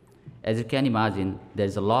 As you can imagine, there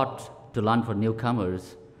is a lot to learn for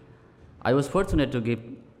newcomers. I was fortunate to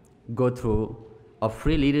go through a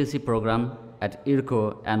free leadership program at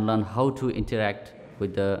IRCO and learn how to interact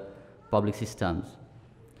with the public systems.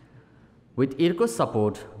 With IRCO's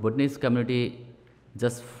support, Bhutanese community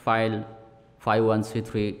just filed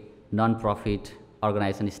 501c3 non-profit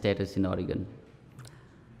organization status in Oregon.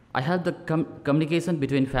 I help the communication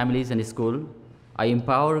between families and school. I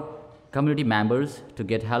empower community members to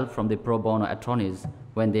get help from the pro bono attorneys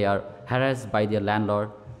when they are harassed by their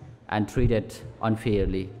landlord and treated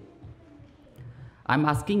unfairly. I'm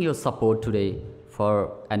asking your support today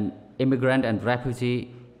for an immigrant and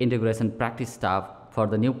refugee integration practice staff for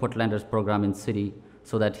the New Portlanders program in city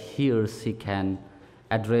so that he or she can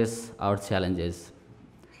address our challenges.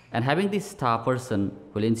 And having this staff person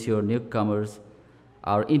will ensure newcomers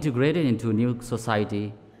are integrated into new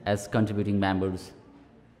society as contributing members.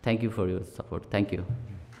 Thank you for your support. Thank you.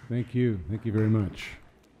 Thank you. Thank you very much.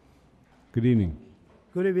 Good evening.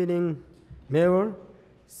 Good evening, Mayor,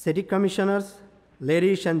 City Commissioners,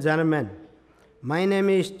 ladies and gentlemen. My name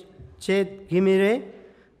is Chet Gimire.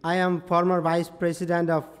 I am former Vice President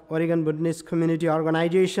of Oregon Bhutanese Community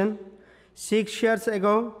Organization. 6 years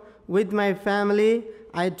ago, with my family,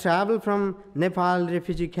 I traveled from Nepal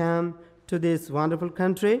refugee camp to this wonderful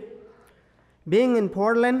country. Being in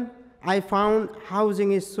Portland, I found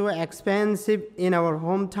housing is so expensive in our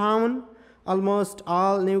hometown. Almost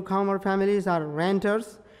all newcomer families are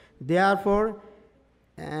renters. Therefore,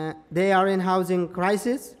 they are in housing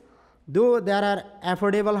crisis. Though there are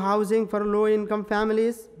affordable housing for low-income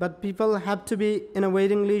families, but people have to be in a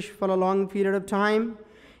waiting list for a long period of time.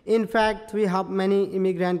 In fact, we have many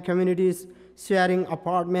immigrant communities sharing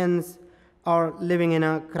apartments or living in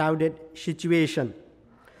a crowded situation.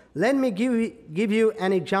 Let me give you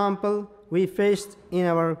an example we faced in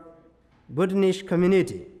our Bhutanese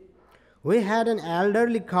community. We had an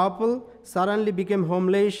elderly couple suddenly became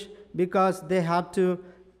homeless because they had to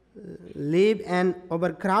live in an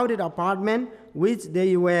overcrowded apartment which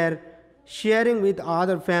they were sharing with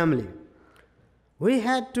other family. We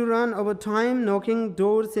had to run over time knocking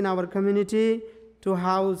doors in our community to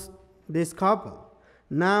house this couple.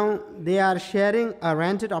 Now they are sharing a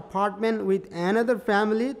rented apartment with another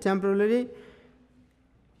family temporarily,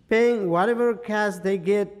 paying whatever cash they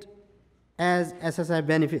get as SSI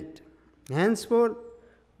benefit. Henceforth,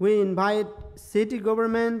 we invite city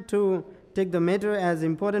government to take the matter as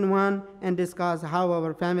important one and discuss how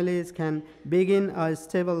our families can begin a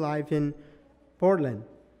stable life in Portland.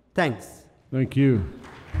 Thanks. Thank you.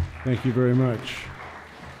 Thank you very much.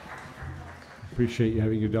 Appreciate you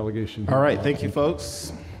having your delegation here. All right, thank you,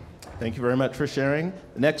 folks. Thank you very much for sharing.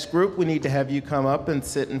 The next group, we need to have you come up and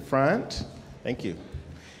sit in front. Thank you.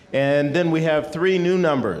 And then we have 3 new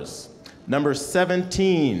numbers. Number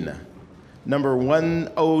 17, number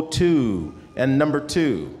 102, and number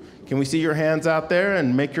 2. Can we see your hands out there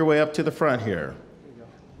and make your way up to the front here?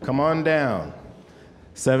 Come on down.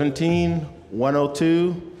 17,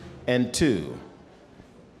 102, and 2.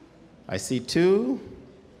 I see 2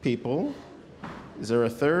 people. Is there a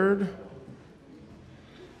third?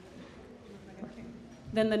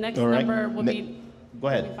 Then the next All right. number will be. Go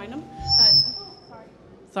ahead. Can we find them?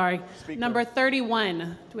 Sorry. Number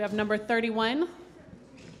 31. Do we have number 31?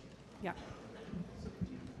 Yeah.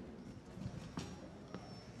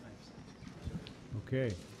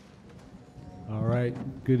 Okay. All right.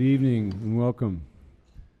 Good evening and welcome.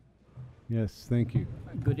 Yes, thank you.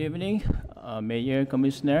 Good evening, Mayor,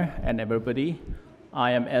 Commissioner, and everybody.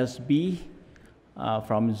 I am SB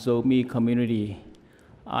from Zomi community.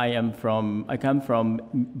 I come from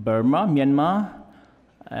Burma, Myanmar,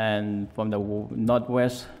 and from the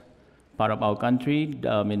northwest part of our country,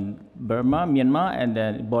 in Burma, Myanmar, and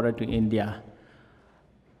then border to India.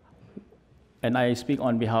 And I speak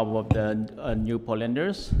on behalf of the New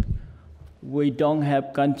Portlanders. We don't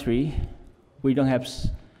have country, we don't have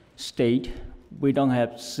state, we don't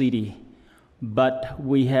have city, but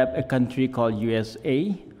we have a country called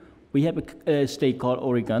USA. We have a state called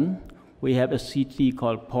Oregon. We have a city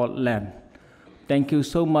called Portland. Thank you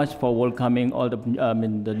so much for welcoming all the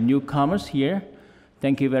newcomers here.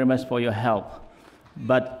 Thank you very much for your help.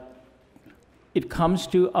 But it comes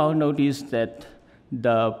to our notice that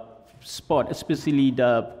the sport, especially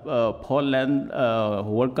the Portland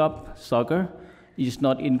World Cup soccer, is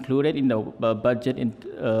not included in the budget in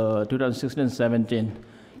 2016-17.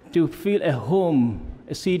 To feel a home,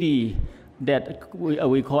 a city that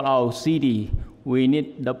we call our city, we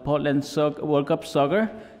need the Portland World Cup soccer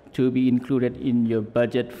to be included in your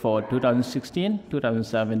budget for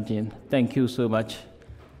 2016-2017. Thank you so much.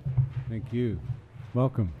 Thank you.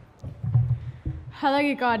 Welcome.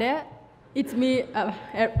 Halagikade. It's me.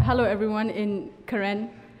 Hello, everyone in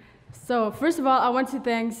Karen. So first of all, I want to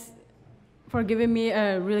thank for giving me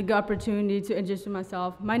a really good opportunity to introduce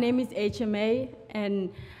myself. My name is HMA,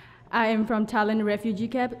 and I am from Thailand refugee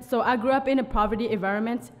camp. So I grew up in a poverty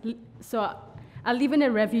environment. So I live in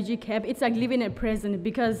a refugee camp. It's like living in a prison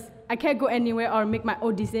because I can't go anywhere or make my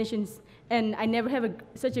own decisions, and I never have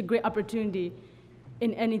such a great opportunity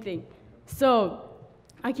in anything. So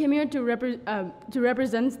I came here to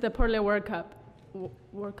represent the Portland World Cup.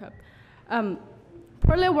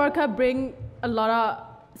 Portland World Cup bring a lot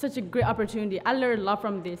of such a great opportunity. I learned a lot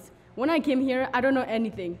from this. When I came here, I don't know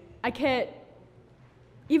anything. I can't.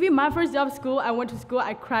 Even my first day of school, I went to school,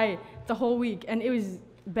 I cried the whole week, and it was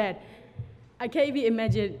bad. I can't even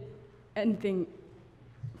imagine anything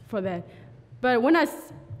for that. But when I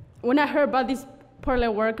heard about this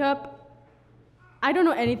Portland World Cup, I don't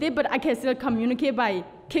know anything, but I can still communicate by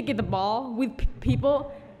kicking the ball with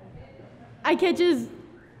people. I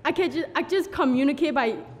just communicate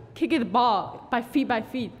by kicking the ball by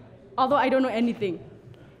feet, although I don't know anything.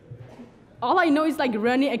 All I know is like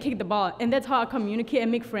running and kick the ball, and that's how I communicate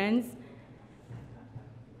and make friends.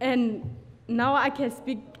 And now I can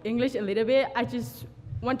speak English a little bit. I just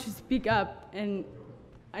want to speak up, and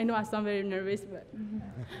I know I sound very nervous,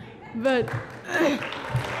 but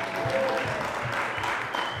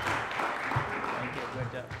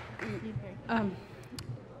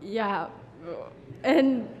yeah,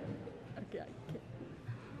 and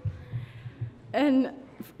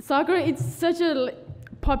soccer, it's such a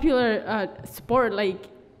popular sport, like,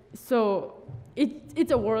 so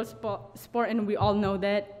it's a world sport, and we all know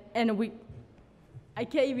that, and I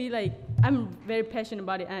can't even, like, I'm very passionate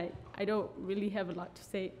about it. I don't really have a lot to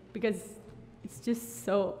say because it's just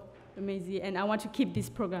so amazing, and I want to keep this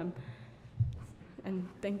program, and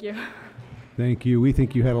thank you. Thank you. We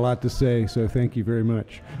think you had a lot to say, so thank you very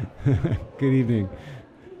much. Good evening.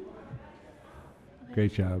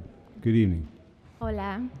 Great job. Good evening.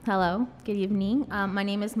 Hola. Hello. Good evening. My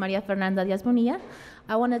name is Maria Fernanda Diaz Bonilla.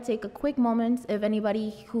 I want to take a quick moment, if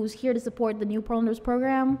anybody who's here to support the New Portlanders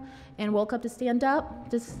program and World Cup to stand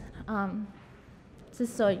up, just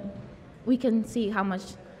so we can see how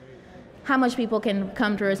much people can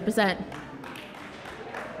come to represent.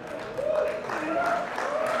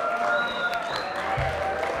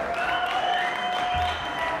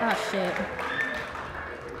 Oh, shit.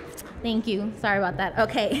 Thank you. Sorry about that.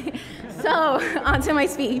 Okay. So, on to my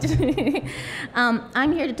speech.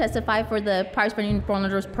 I'm here to testify for the Parks for New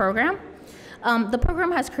Portlanders program. The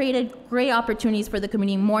program has created great opportunities for the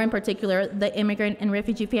community, more in particular, the immigrant and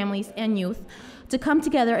refugee families and youth, to come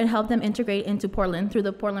together and help them integrate into Portland through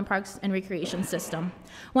the Portland Parks and Recreation System.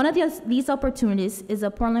 One of these opportunities is the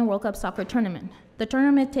Portland World Cup Soccer Tournament. The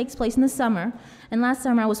tournament takes place in the summer, and last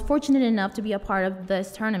summer I was fortunate enough to be a part of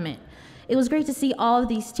this tournament. It was great to see all of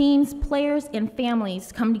these teams, players, and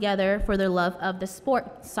families come together for their love of the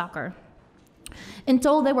sport, soccer. In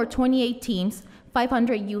total, there were 28 teams,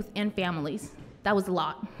 500 youth and families. That was a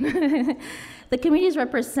lot. The communities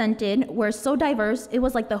represented were so diverse, it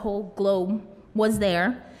was like the whole globe was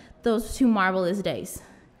there those 2 marvelous days.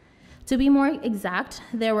 To be more exact,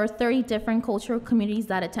 there were 30 different cultural communities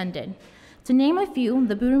that attended. To name a few,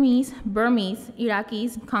 the Burmese,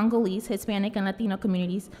 Iraqis, Congolese, Hispanic, and Latino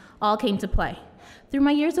communities all came to play. Through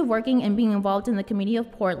my years of working and being involved in the community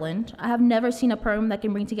of Portland, I have never seen a program that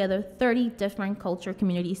can bring together 30 different culture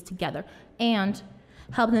communities together and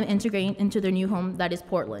help them integrate into their new home that is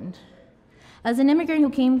Portland. As an immigrant who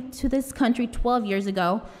came to this country 12 years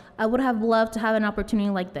ago, I would have loved to have an opportunity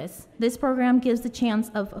like this. This program gives the chance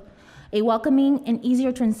of a welcoming and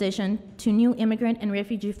easier transition to new immigrant and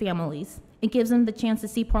refugee families. It gives them the chance to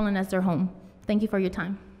see Portland as their home. Thank you for your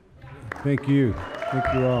time. Thank you. Thank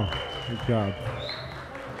you all. Good job.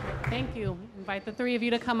 Thank you. Invite the 3 of you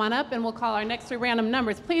to come on up, and we'll call our next 3 random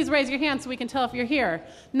numbers. Please raise your hand so we can tell if you're here.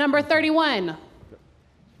 Number 31.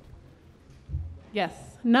 Yes.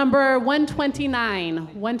 Number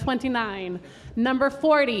 129. 129. Number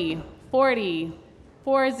 40. 40.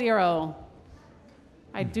 40.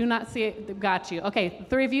 I do not see it. Got you. Okay, the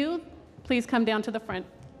 3 of you, please come down to the front.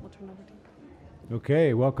 We'll turn over to you.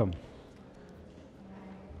 Okay, welcome.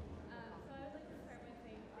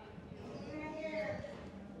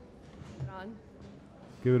 On.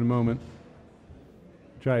 Give it a moment.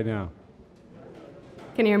 Try it now.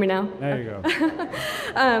 Can you hear me now? There you go.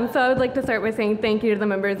 So I would like to start by saying thank you to the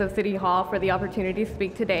members of City Hall for the opportunity to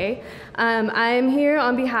speak today. I'm here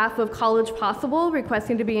on behalf of College Possible,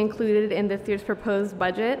 requesting to be included in this year's proposed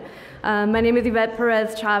budget. My name is Yvette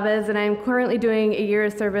Perez Chavez, and I'm currently doing a year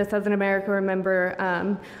of service as an AmeriCorps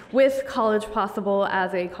member with College Possible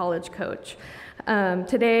as a college coach.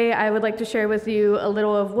 Today, I would like to share with you a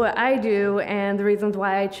little of what I do and the reasons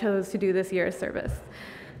why I chose to do this year's service.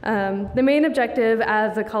 The main objective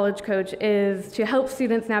as a college coach is to help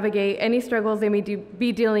students navigate any struggles they may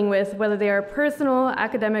be dealing with, whether they are personal,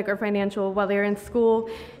 academic, or financial, while they are in school,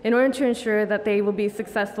 in order to ensure that they will be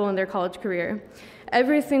successful in their college career.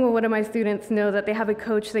 Every single one of my students know that they have a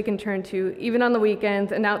coach they can turn to, even on the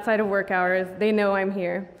weekends and outside of work hours. They know I'm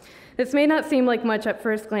here. This may not seem like much at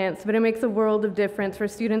first glance, but it makes a world of difference for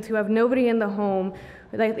students who have nobody in the home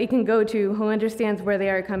that they can go to who understands where they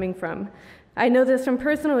are coming from. I know this from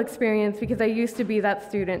personal experience because I used to be that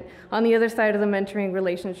student on the other side of the mentoring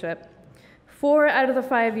relationship. 4 out of the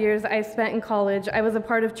 5 years I spent in college, I was a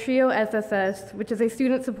part of TRIO SSS, which is a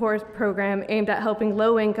student support program aimed at helping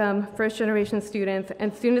low-income, first-generation students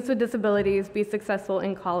and students with disabilities be successful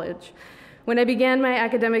in college. When I began my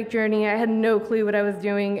academic journey, I had no clue what I was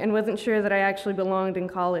doing and wasn't sure that I actually belonged in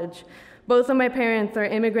college. Both of my parents are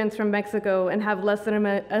immigrants from Mexico and have less than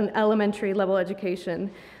an elementary level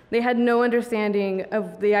education. They had no understanding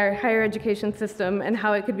of the higher education system and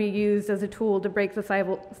how it could be used as a tool to break the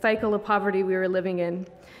cycle of poverty we were living in.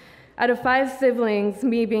 Out of 5 siblings,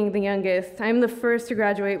 me being the youngest, I'm the first to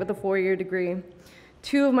graduate with a 4-year degree.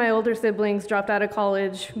 2 of my older siblings dropped out of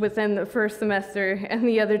college within the first semester, and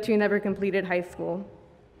the other 2 never completed high school.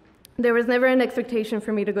 There was never an expectation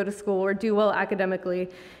for me to go to school or do well academically.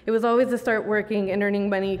 It was always to start working and earning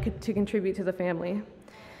money to contribute to the family.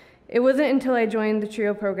 It wasn't until I joined the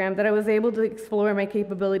TRIO program that I was able to explore my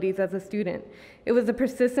capabilities as a student. It was the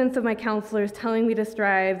persistence of my counselors telling me to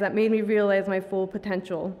strive that made me realize my full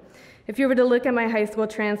potential. If you were to look at my high school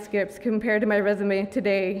transcripts compared to my resume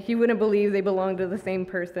today, you wouldn't believe they belonged to the same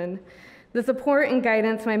person. The support and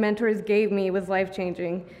guidance my mentors gave me was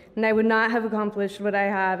life-changing, and I would not have accomplished what I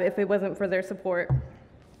have if it wasn't for their support.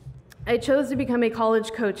 I chose to become a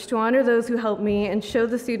college coach to honor those who helped me and show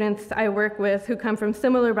the students I work with who come from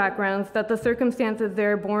similar backgrounds that the circumstances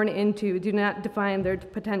they're born into do not define their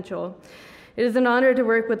potential. It is an honor to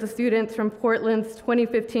work with the students from Portland's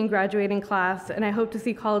 2015 graduating class, and I hope to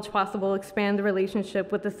see College Possible expand the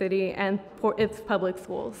relationship with the city and its public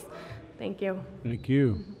schools. Thank you. Thank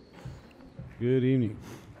you. Good evening.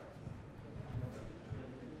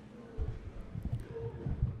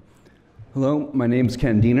 Hello, my name is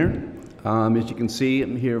Ken Diener. As you can see,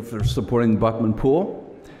 I'm here for supporting Buckman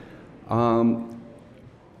Pool.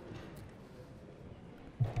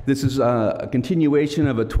 This is a continuation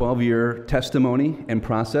of a 12-year testimony and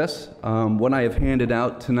process. What I have handed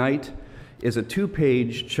out tonight is a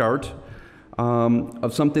 2-page chart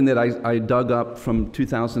of something that I dug up from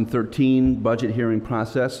 2013 budget hearing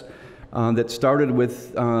process that started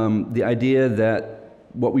with the idea that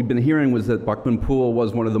what we've been hearing was that Buckman Pool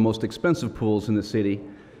was one of the most expensive pools in the city.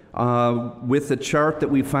 With the chart that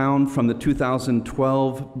we found from the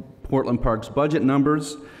 2012 Portland Parks budget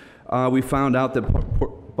numbers, we found out that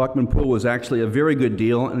Buckman Pool was actually a very good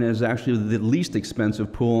deal and is actually the least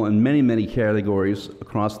expensive pool in many, many categories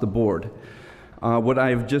across the board. What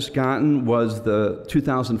I've just gotten was the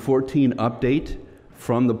 2014 update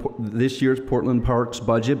from this year's Portland Parks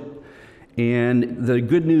budget. And the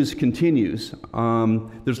good news continues.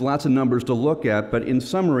 There's lots of numbers to look at, but in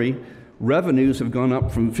summary, revenues have gone up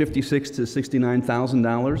from $56,000 to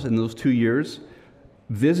 $69,000 in those 2 years.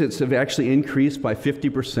 Visits have actually increased by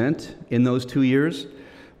 50% in those 2 years.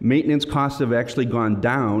 Maintenance costs have actually gone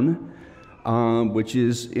down, which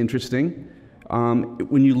is interesting.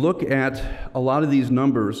 When you look at a lot of these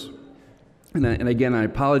numbers, and again, I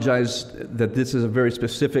apologize that this is a very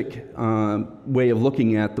specific way of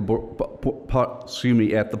looking at the Buckman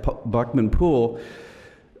Pool,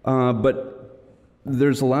 but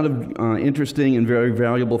there's a lot of interesting and very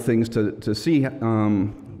valuable things to see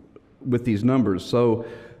with these numbers. So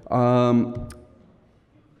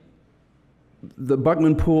the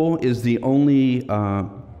Buckman Pool is the only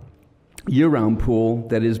year-round pool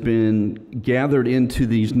that has been gathered into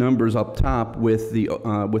these numbers up top with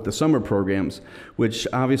the summer programs, which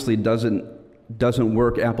obviously doesn't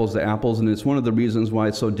work apples to apples, and it's one of the reasons why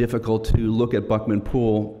it's so difficult to look at Buckman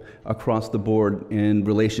Pool across the board in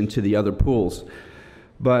relation to the other pools.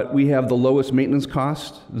 But we have the lowest maintenance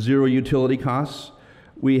costs, 0 utility costs.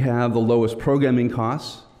 We have the lowest programming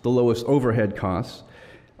costs, the lowest overhead costs.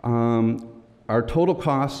 Our total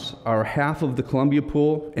costs are half of the Columbia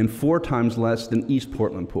pool and 4 times less than East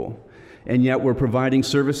Portland pool. And yet we're providing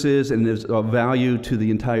services and there's a value to the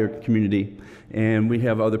entire community. And we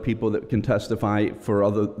have other people that can testify for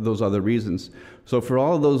those other reasons. So for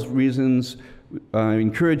all of those reasons, I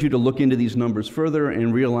encourage you to look into these numbers further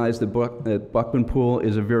and realize that Buckman Pool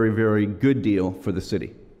is a very, very good deal for the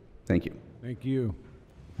city. Thank you. Thank you.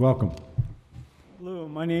 Welcome. Hello,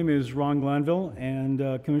 my name is Ron Glanville,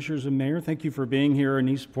 and Commissioners and Mayor, thank you for being here in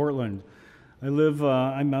East Portland.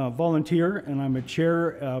 I'm a volunteer, and I'm a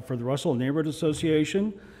chair for the Russell Neighborhood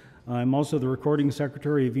Association. I'm also the recording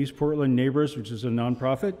secretary of East Portland Neighbors, which is a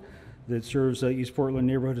nonprofit that serves East Portland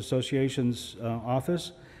Neighborhood Association's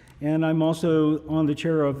office. And I'm also on the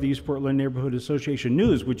chair of the East Portland Neighborhood Association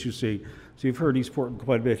News, which you see. So you've heard East Portland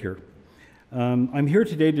quite a bit here. I'm here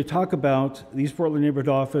today to talk about the East Portland Neighborhood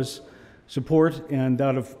Office support and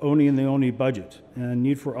that of ONI and the ONI budget and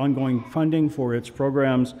need for ongoing funding for its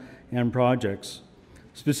programs and projects.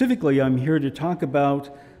 Specifically, I'm here to talk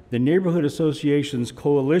about the Neighborhood Associations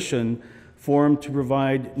Coalition formed to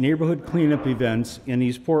provide neighborhood cleanup events in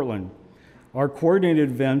East Portland. Our coordinated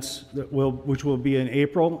events, which will be in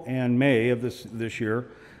April and May of this year,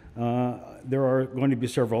 there are going to be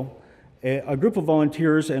several. A group of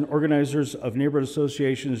volunteers and organizers of neighborhood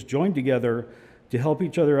associations joined together to help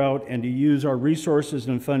each other out and to use our resources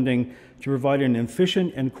and funding to provide an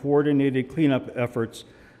efficient and coordinated cleanup efforts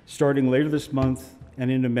starting later this month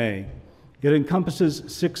and into May. It encompasses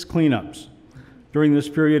 6 cleanups during this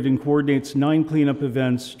period and coordinates 9 cleanup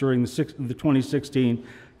events during the 2016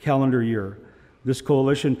 calendar year. This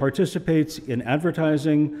coalition participates in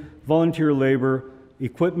advertising, volunteer labor,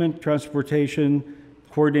 equipment, transportation,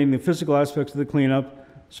 coordinating the physical aspects of the cleanup,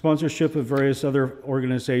 sponsorship of various other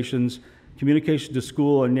organizations, communication to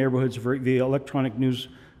school and neighborhoods for the electronic news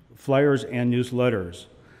flyers and newsletters.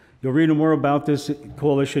 You'll read more about this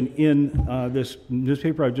coalition in this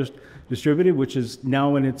newspaper I've just distributed, which is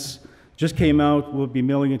now just came out. We'll be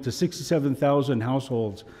mailing it to 67,000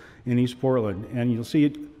 households in East Portland. And you'll see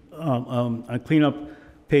it, a cleanup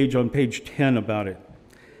page on page 10 about it.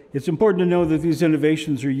 It's important to know that these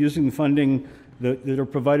innovations are using funding that are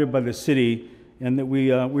provided by the city and that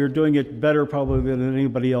we're doing it better probably than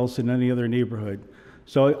anybody else in any other neighborhood.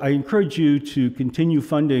 So I encourage you to continue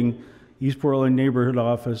funding East Portland Neighborhood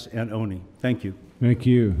Office and ONI. Thank you. Thank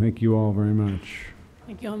you. Thank you all very much.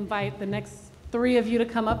 Thank you. I'll invite the next 3 of you to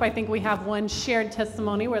come up. I think we have one shared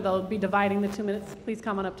testimony where they'll be dividing the 2 minutes. Please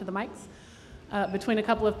come on up to the mics between a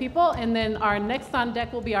couple of people. And then our next on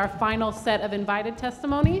deck will be our final set of invited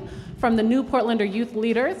testimony from the New Portlander youth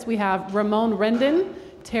leaders. We have Ramon Rendon,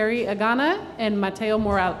 Terry Agana, and Mateo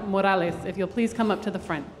Morales. If you'll please come up to the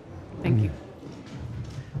front. Thank you.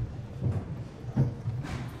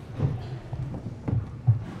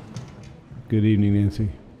 Good evening, Nancy.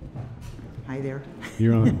 Hi there.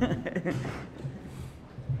 You're on.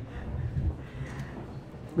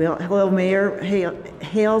 Well, hello, Mayor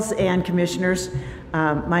Hales and Commissioners.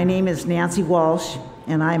 My name is Nancy Walsh,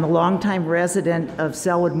 and I'm a longtime resident of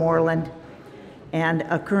Selwood Moreland and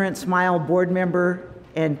a current SMILE board member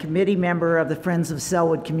and committee member of the Friends of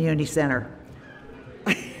Selwood Community Center.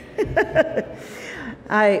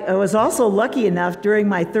 I was also lucky enough during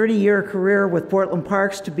my 30-year career with Portland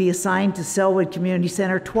Parks to be assigned to Selwood Community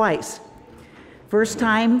Center twice. First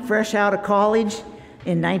time, fresh out of college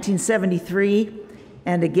in 1973,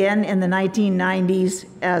 and again in the 1990s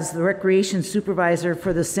as the recreation supervisor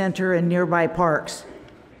for the center and nearby parks.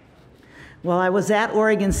 While I was at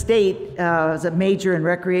Oregon State as a major in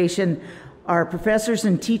recreation, our professors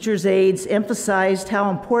and teachers' aides emphasized how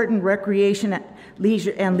important recreation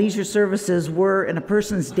and leisure services were in a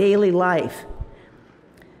person's daily life.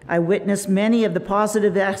 I witnessed many of the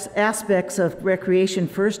positive aspects of recreation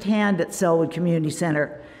firsthand at Selwood Community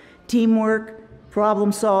Center: teamwork,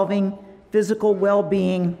 problem solving, physical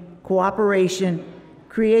well-being, cooperation,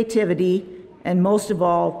 creativity, and most of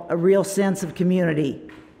all, a real sense of community.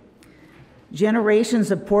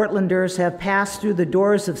 Generations of Portlanders have passed through the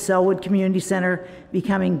doors of Selwood Community Center,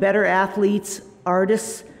 becoming better athletes,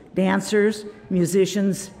 artists, dancers,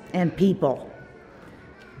 musicians, and people.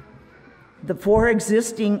 The four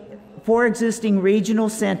existing regional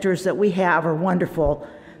centers that we have are wonderful,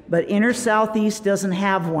 but Inner Southeast doesn't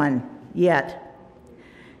have one yet.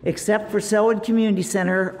 Except for Selwood Community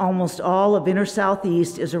Center, almost all of Inner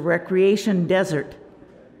Southeast is a recreation desert.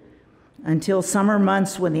 Until summer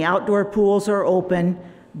months when the outdoor pools are open,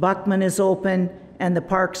 Buckman is open, and the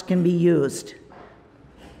parks can be used.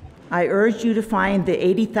 I urge you to find the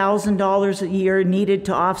 $80,000 a year needed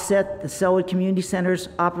to offset the Selwood Community Center's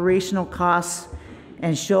operational costs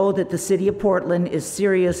and show that the City of Portland is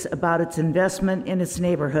serious about its investment in its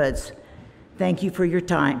neighborhoods. Thank you for your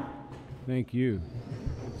time. Thank you.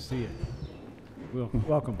 Good to see you.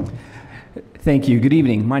 Welcome. Thank you. Good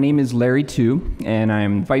evening. My name is Larry Tu, and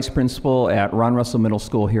I'm Vice Principal at Ron Russell Middle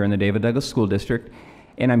School here in the David Douglas School District.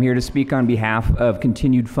 And I'm here to speak on behalf of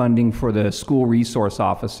continued funding for the School Resource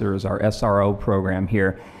Officers, our SRO program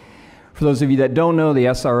here. For those of you that don't know, the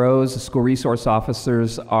SROs, the School Resource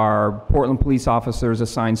Officers, are Portland police officers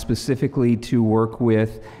assigned specifically to work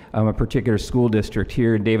with a particular school district.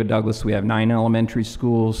 Here in David Douglas, we have 9 elementary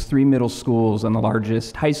schools, 3 middle schools, and the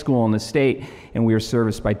largest high school in the state, and we are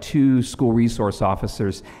serviced by 2 school resource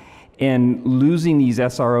officers. And losing these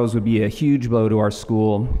SROs would be a huge blow to our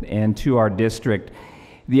school and to our district.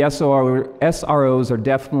 The SROs are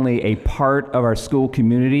definitely a part of our school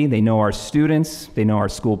community. They know our students, they know our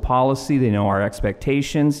school policy, they know our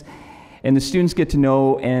expectations, and the students get to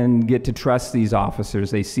know and get to trust these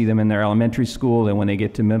officers. They see them in their elementary school, and when they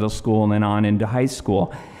get to middle school and then on into high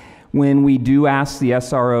school. When we do ask the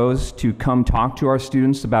SROs to come talk to our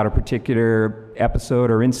students about a particular episode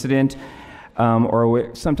or incident,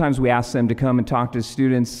 sometimes we ask them to come and talk to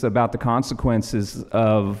students about the consequences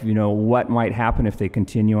of, what might happen if they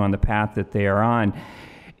continue on the path that they are on.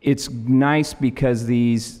 It's nice because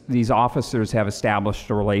these officers have established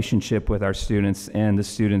a relationship with our students, and the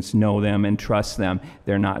students know them and trust them.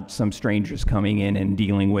 They're not some strangers coming in and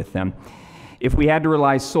dealing with them. If we had to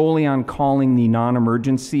rely solely on calling the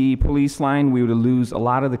non-emergency police line, we would lose a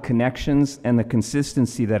lot of the connections and the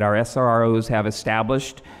consistency that our SROs have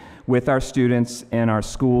established with our students and our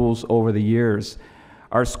schools over the years.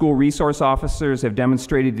 Our school resource officers have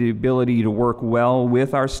demonstrated the ability to work well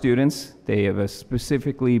with our students. They have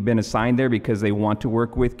specifically been assigned there because they want to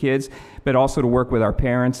work with kids, but also to work with our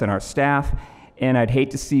parents and our staff. And I'd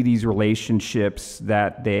hate to see these relationships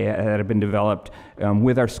that have been developed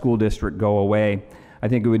with our school district go away. I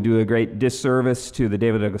think it would do a great disservice to the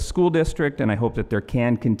David Douglas School District, and I hope that there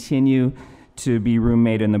can continue to be room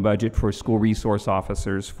made in the budget for school resource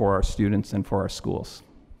officers for our students and for our schools.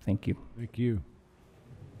 Thank you. Thank you.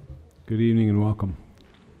 Good evening and welcome.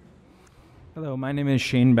 Hello, my name is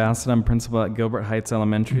Shane Bassett. I'm principal at Gilbert Heights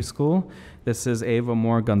Elementary School. This is Ava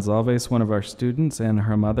Moore Gonzalez, one of our students, and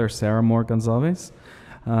her mother, Sarah Moore Gonzalez.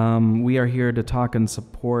 We are here to talk in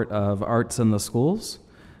support of arts in the schools.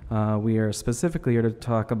 We are specifically here to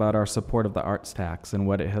talk about our support of the arts tax and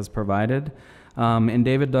what it has provided. In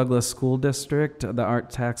David Douglas School District, the art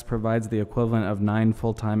tax provides the equivalent of 9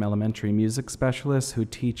 full-time elementary music specialists who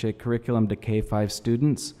teach a curriculum to K-5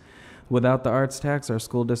 students. Without the arts tax, our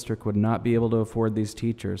school district would not be able to afford these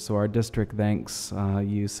teachers, so our district thanks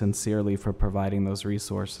you sincerely for providing those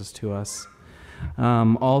resources to us. I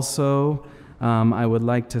would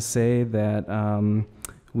like to say that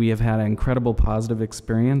we have had an incredible positive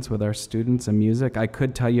experience with our students in music. I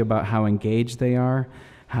could tell you about how engaged they are,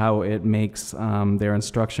 how it makes their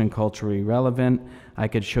instruction culturally relevant. I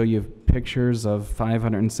could show you pictures of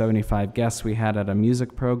 575 guests we had at a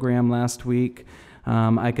music program last week.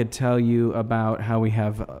 I could tell you about how we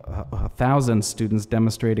have 1,000 students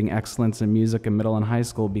demonstrating excellence in music in middle and high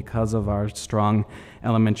school because of our strong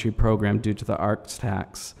elementary program due to the arts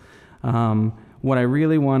tax. What I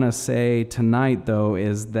really want to say tonight, though,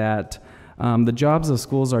 is that the jobs of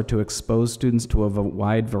schools are to expose students to a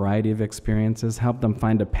wide variety of experiences, help them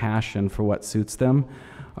find a passion for what suits them.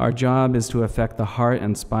 Our job is to affect the heart and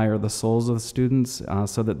inspire the souls of the students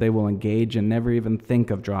so that they will engage and never even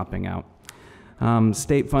think of dropping out.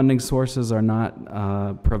 State funding sources are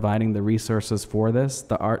not providing the resources for this.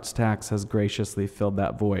 The arts tax has graciously filled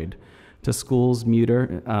that void. To schools,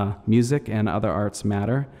 music and other arts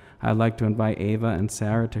matter. I'd like to invite Ava and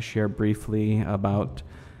Sarah to share briefly about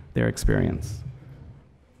their experience.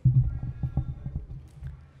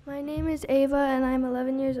 My name is Ava and I'm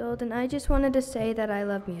 11 years old, and I just wanted to say that I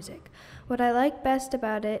love music. What I like best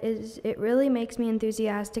about it is it really makes me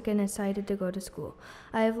enthusiastic and excited to go to school.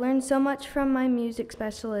 I have learned so much from my music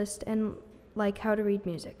specialist and like how to read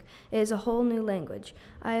music. It is a whole new language.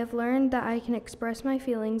 I have learned that I can express my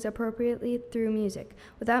feelings appropriately through music.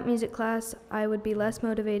 Without music class, I would be less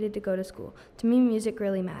motivated to go to school. To me, music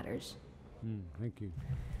really matters. Thank you.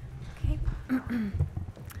 Okay.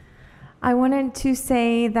 I wanted to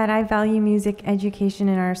say that I value music education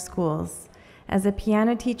in our schools. As a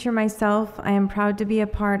piano teacher myself, I am proud to be a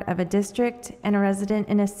part of a district and a resident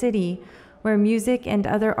in a city where music and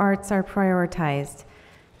other arts are prioritized.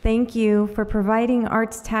 Thank you for providing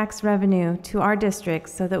arts tax revenue to our district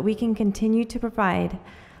so that we can continue to provide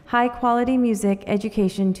high-quality music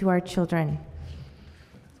education to our children.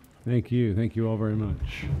 Thank you. Thank you all very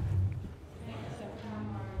much.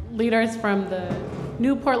 Leaders from the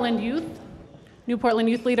New Portland Youth. New Portland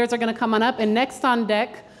Youth leaders are going to come on up. And next on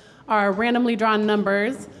deck are randomly drawn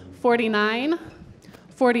numbers 49,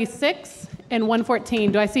 46, and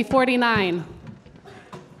 114. Do I see 49?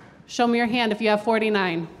 Show me your hand if you have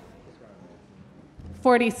 49.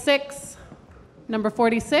 46, number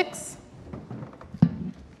 46.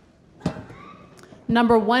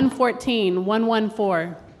 Number 114,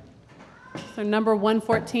 114. So number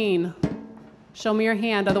 114. Show me your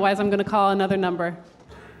hand, otherwise I'm going to call another number.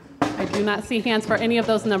 I do not see hands for any of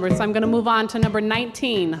those numbers, so I'm going to move on to number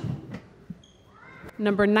 19.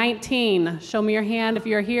 Number 19. Show me your hand if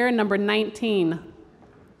you're here. Number 19.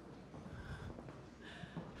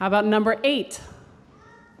 How about number 8?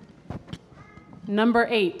 Number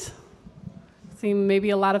 8. See, maybe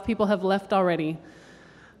a lot of people have left already.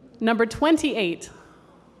 Number 28.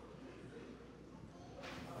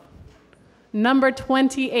 Number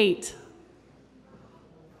 28.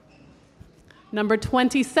 Number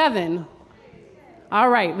 27. All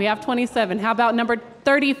right, we have 27. How about number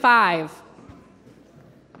 35?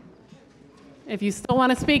 If you still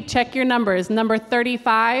want to speak, check your numbers. Number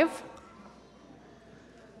 35.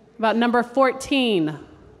 About number 14.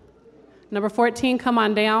 Number 14, come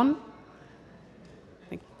on down.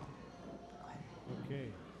 Thank you. Okay.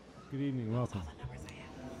 Good evening. Welcome.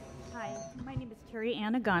 Hi, my name is Terry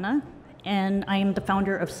Ann Agana, and I am the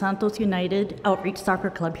founder of Santos United Outreach Soccer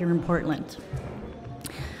Club here in Portland.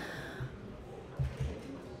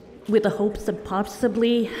 With the hopes of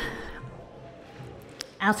possibly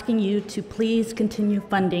asking you to please continue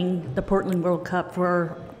funding the Portland World Cup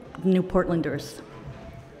for New Portlanders.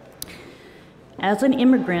 As an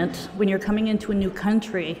immigrant, when you're coming into a new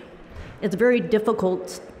country, it's very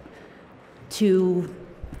difficult to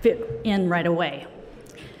fit in right away.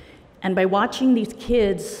 And by watching these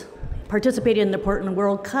kids participate in the Portland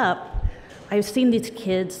World Cup, I've seen these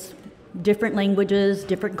kids, different languages,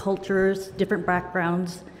 different cultures, different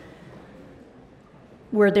backgrounds,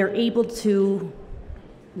 where they're able to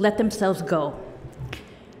let themselves go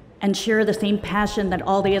and share the same passion that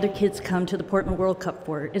all the other kids come to the Portland World Cup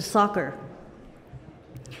for, is soccer.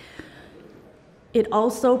 It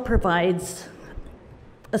also provides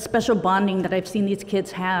a special bonding that I've seen these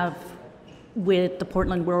kids have with the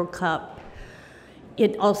Portland World Cup.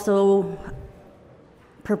 It also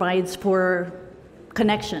provides for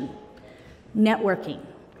connection, networking.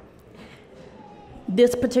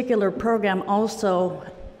 This particular program also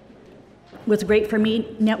was great for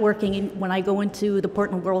me networking. When I go into the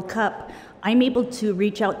Portland World Cup, I'm able to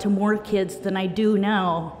reach out to more kids than I do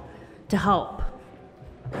now to help.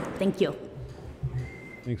 Thank you.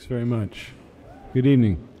 Thanks very much. Good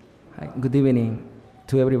evening. Hi, good evening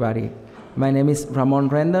to everybody. My name is Ramon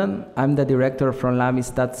Rendon. I'm the director from La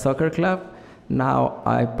Amistad Soccer Club. Now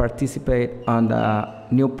I participate on the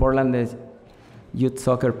New Portland Youth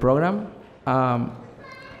Soccer Program.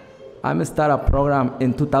 I started a program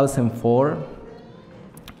in 2004.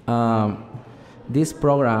 This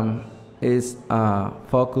program is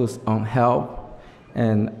focused on help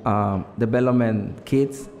and development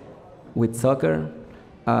kids with soccer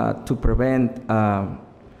to prevent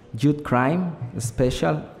youth crime,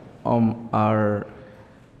 especially on our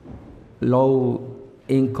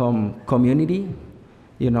low-income community,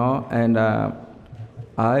 and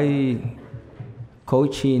I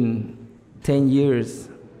coaching 10 years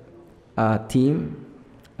team.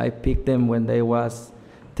 I picked them when they was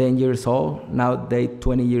 10 years old. Now they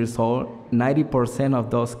 20 years old. 90%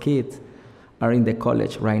 of those kids are in the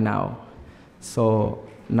college right now. So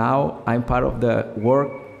now I'm part of the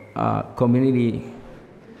work community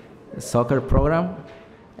soccer program,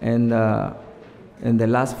 and in the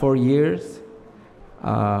last 4 years,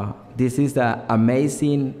 this is the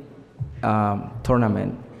amazing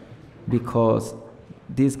tournament, because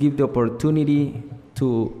this gives the opportunity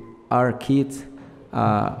to our kids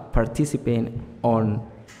participate on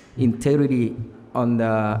integrity on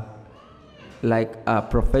the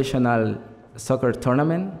professional soccer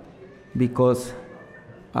tournament, because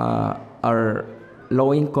our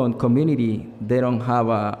low-income community, they don't have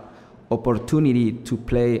a opportunity to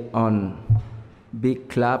play on big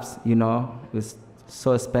clubs, it's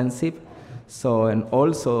so expensive. So, and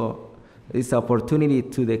also it's opportunity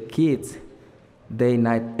to the kids, they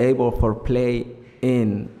not able for play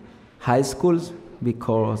in high schools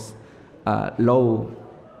because low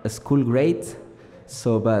school grades.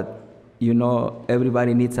 So, but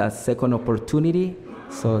everybody needs a second opportunity.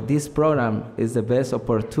 So this program is the best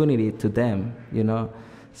opportunity to them,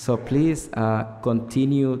 So please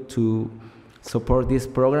continue to support this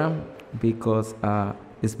program, because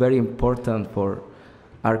it's very important for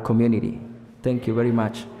our community. Thank you very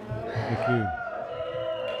much. Thank you.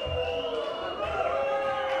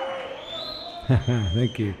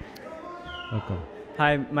 Thank you. Welcome.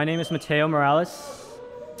 Hi, my name is Mateo Morales,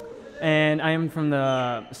 and I am from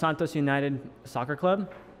the Santos United Soccer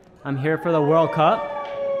Club. I'm here for the World Cup.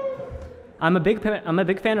 I'm a big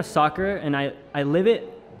fan of soccer, and I live it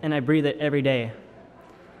and I breathe it every day.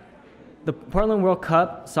 The Portland World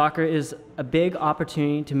Cup soccer is a big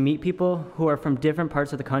opportunity to meet people who are from different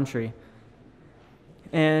parts of the country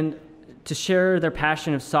and to share their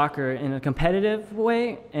passion of soccer in a competitive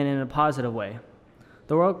way and in a positive way.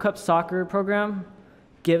 The World Cup soccer program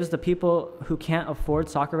gives the people who can't afford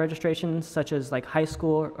soccer registrations, such as like high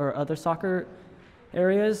school or other soccer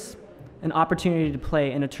areas, an opportunity to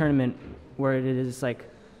play in a tournament where it is like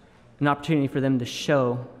an opportunity for them to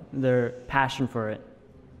show their passion for it.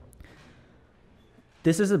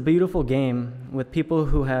 This is a beautiful game with people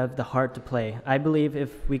who have the heart to play. I believe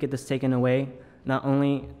if we get this taken away, not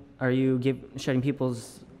only are you shutting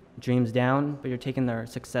people's dreams down, but you're taking their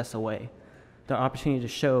success away, their opportunity to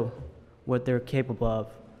show what they're capable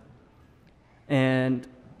of. And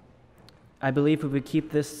I believe if we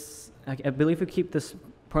keep this,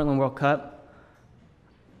 Portland World Cup,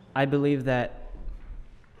 I believe that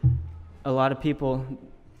a lot of people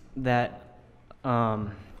that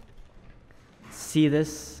see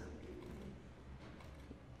this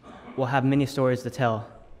will have many stories to tell.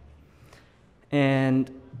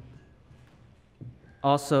 And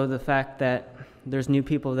also the fact that there's new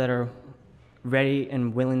people that are ready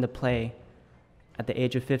and willing to play at the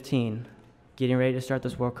age of 15, getting ready to start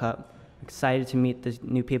this World Cup, excited to meet the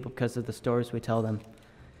new people because of the stories we tell them.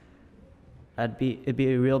 It'd be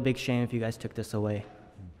a real big shame if you guys took this away.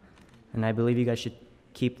 And I believe you guys should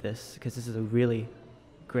keep this because this is a really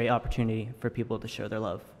great opportunity for people to show their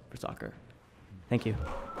love for soccer. Thank you.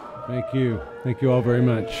 Thank you. Thank you all very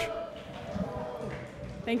much.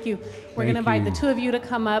 Thank you. We're going to invite the two of you to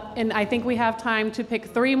come up, and I think we have time to pick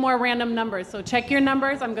 3 more random numbers. So check your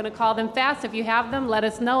numbers. I'm going to call them fast. If you have them, let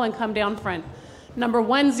us know and come down front. Number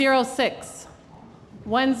 106.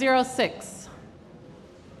 106.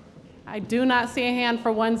 I do not see a hand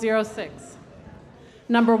for 106.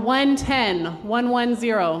 Number 110.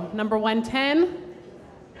 110. Number 110.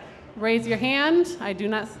 Raise your hand. I do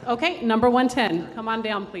not. Okay, number 110. Come on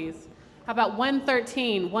down, please. How about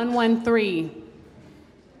 113? 113.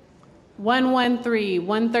 113,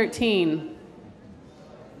 113.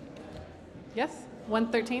 Yes?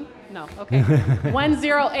 113? No, okay.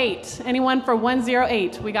 108. Anyone for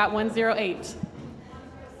 108? We got 108.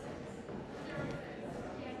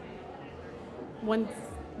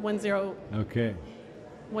 110. Okay.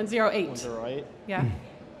 108. 108? Yeah.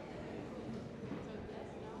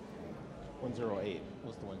 108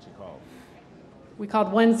 was the one she called. We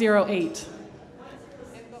called 108.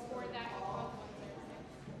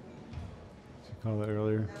 Call that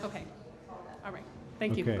earlier. Okay. All right.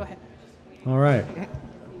 Thank you. Okay. Go ahead. All right.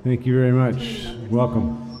 Thank you very much.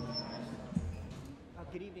 Welcome.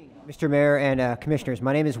 Good evening, Mr. Mayor and Commissioners.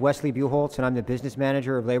 My name is Wesley Buchholz, and I'm the business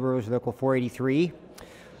manager of Laborers Local 483.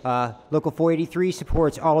 Local 483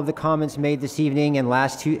 supports all of the comments made this evening and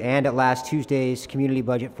at last Tuesday's Community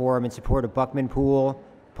Budget Forum in support of Buckman Pool,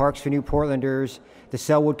 Parks for New Portlanders, the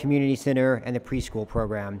Sellwood Community Center, and the preschool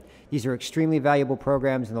program. These are extremely valuable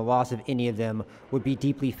programs, and the loss of any of them would be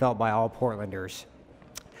deeply felt by all Portlanders.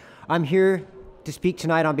 I'm here to speak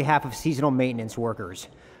tonight on behalf of seasonal maintenance workers,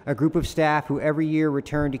 a group of staff who every year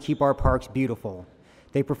return to keep our parks beautiful.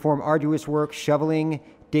 They perform arduous work shoveling,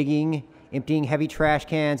 digging, emptying heavy trash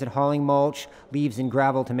cans, and hauling mulch, leaves, and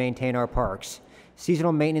gravel to maintain our parks.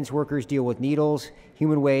 Seasonal maintenance workers deal with needles,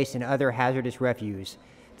 human waste, and other hazardous refuse.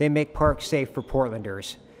 They make parks safe for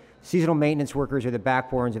Portlanders. Seasonal maintenance workers are the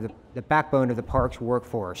backbone of the park's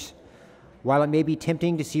workforce. While it may be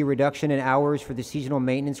tempting to see a reduction in hours for the seasonal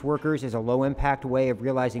maintenance workers as a low-impact way of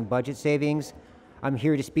realizing budget savings, I'm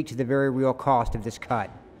here to speak to the very real cost of this cut.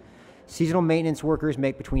 Seasonal maintenance workers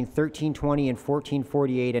make between $13.20 and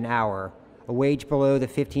 $14.48 an hour, a wage below the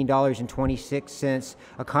 $15.26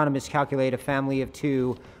 economists calculate a family of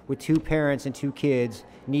 2 with 2 parents and 2 kids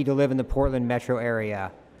need to live in the Portland metro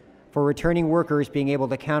area. For returning workers, being able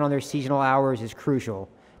to count on their seasonal hours is crucial.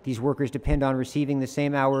 These workers depend on receiving the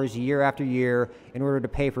same hours year after year in order to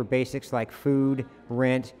pay for basics like food,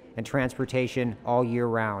 rent, and transportation all year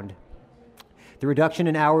round. The reduction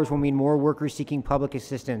in hours will mean more workers seeking public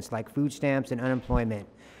assistance like food stamps and unemployment.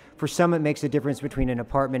 For some, it makes a difference between an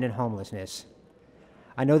apartment and homelessness.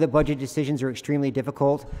 I know that budget decisions are extremely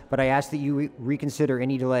difficult, but I ask that you reconsider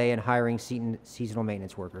any delay in hiring seasonal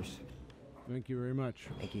maintenance workers. Thank you very much.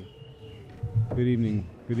 Thank you. Good evening.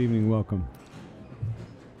 Good evening. Welcome.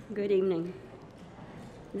 Good evening.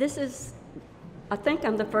 I think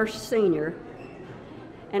I'm the first senior,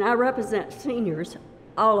 and I represent seniors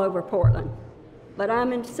all over Portland, but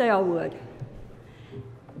I'm in Selwood.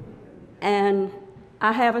 And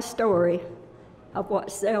I have a story of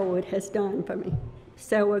what Selwood has done for me,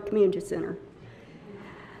 Selwood Community Center.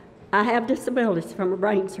 I have disabilities from a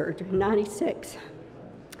brain surgery in '96.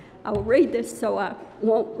 I will read this so I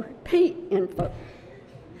won't repeat info.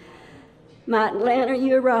 My Atlanta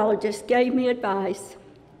urologist gave me advice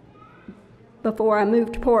before I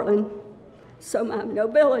moved to Portland so my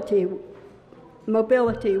mobility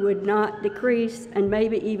would not decrease and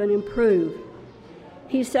maybe even improve.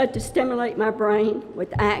 He said to stimulate my brain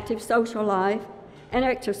with active social life and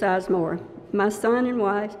exercise more. My son and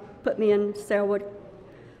wife put me in Selwood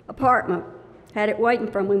apartment, had it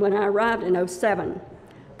waiting for me when I arrived in '07.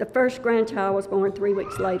 The first grandchild was born 3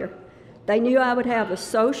 weeks later. They knew I would have the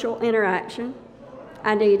social interaction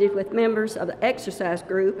I needed with members of the exercise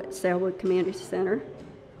group at Selwood Community Center.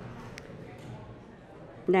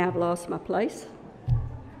 Now I've lost my place,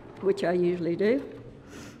 which I usually do,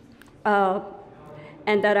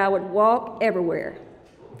 and that I would walk everywhere.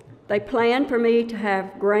 They planned for me to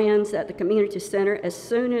have grands at the community center as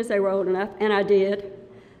soon as they were old enough, and I did.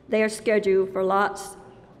 They are scheduled for lots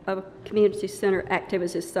of community center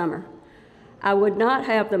activities this summer. I would not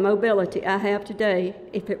have the mobility I have today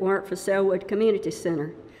if it weren't for Selwood Community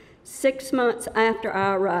Center. 6 months after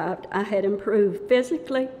I arrived, I had improved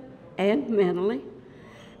physically and mentally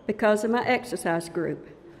because of my exercise group.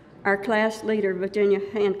 Our class leader, Virginia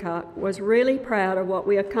Hancock, was really proud of what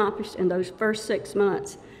we accomplished in those first 6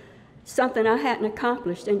 months, something I hadn't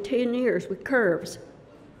accomplished in 10 years with curves.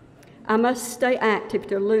 I must stay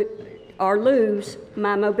active or lose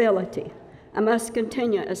my mobility. I must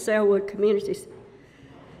continue a Selwood Community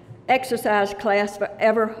exercise class for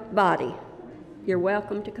everybody. You're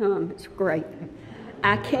welcome to come, it's great.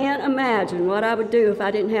 I can't imagine what I would do if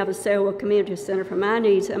I didn't have a Selwood Community Center for my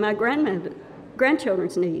needs and my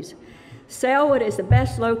grandchildren's needs. Selwood is the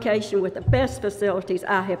best location with the best facilities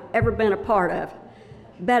I have ever been a part of,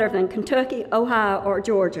 better than Kentucky, Ohio, or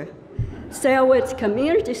Georgia. Selwood's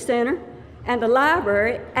Community Center and the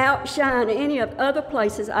library outshine any of other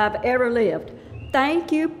places I've ever lived.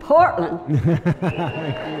 Thank you, Portland.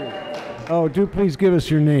 Oh, do please give us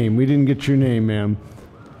your name. We didn't get your name, ma'am.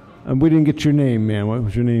 We didn't get your name, ma'am. What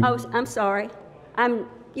was your name? Oh, I'm sorry. I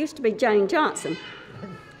used to be Jane Johnson.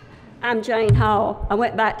 I'm Jane Hall. I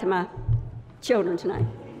went back to my children's name.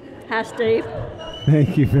 Hi, Steve.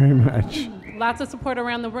 Thank you very much. Lots of support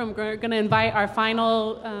around the room. We're going to invite our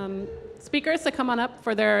final speakers to come on up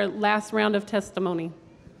for their last round of testimony.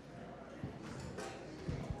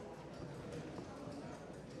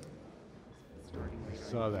 I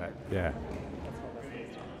saw that, yeah.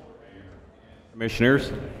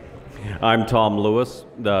 Commissioners, I'm Tom Lewis,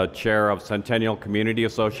 the chair of Centennial Community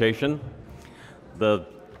Association, the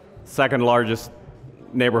second largest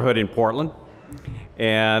neighborhood in Portland,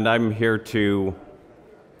 and I'm here to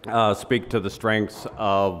speak to the strengths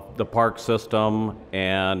of the park system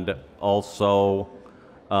and also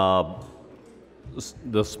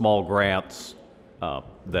the small grants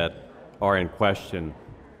that are in question.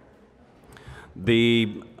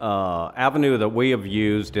 The avenue that we have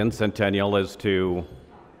used in Centennial is to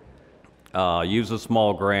use the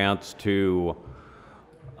small grants to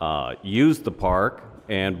use the park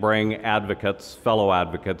and bring advocates, fellow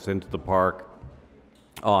advocates, into the park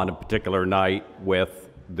on a particular night with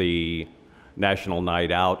the National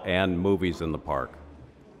Night Out and movies in the park.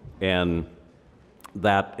 And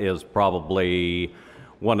that is probably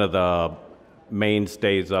one of the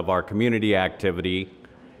mainstays of our community activity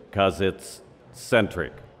because it's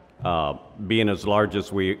centric. Being as large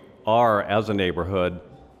as we are as a neighborhood,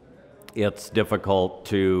 it's difficult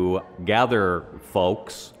to gather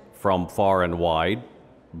folks from far and wide,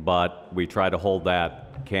 but we try to hold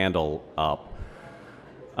that candle up.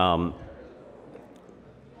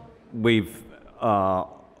 We've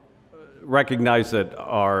recognized that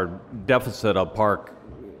our deficit of park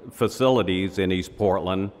facilities in East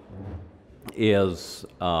Portland is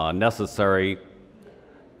necessary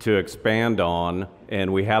to expand on,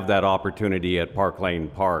 and we have that opportunity at Park Lane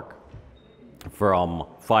Park from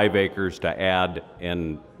 5 acres to add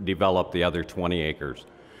and develop the other 20 acres.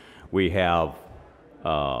 We have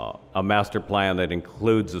a master plan that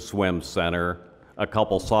includes a swim center, a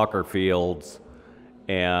couple soccer fields,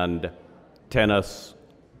 and tennis,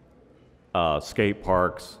 skate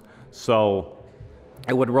parks. So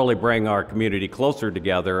it would really bring our community closer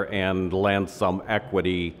together and lend some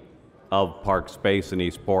equity of park space in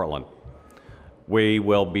East Portland. We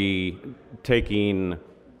will be taking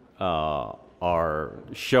our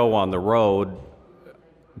show on the road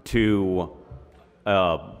to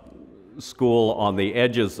school on the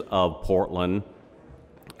edges of Portland,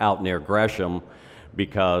 out near Gresham,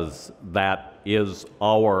 because that is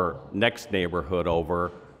our next neighborhood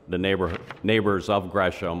over. The neighbors of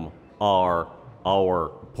Gresham are our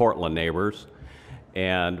Portland neighbors,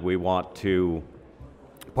 and we want to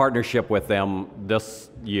partnership with them this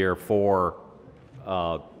year for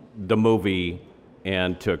the movie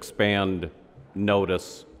and to expand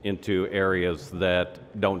notice into areas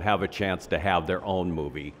that don't have a chance to have their own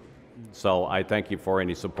movie. So I thank you for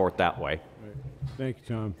any support that way. Thank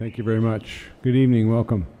you, Tom. Thank you very much. Good evening.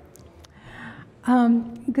 Welcome.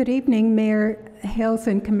 Good evening, Mayor Hales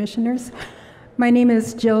and Commissioners. My name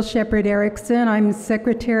is Jill Shepard Erickson. I'm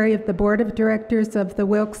Secretary of the Board of Directors of the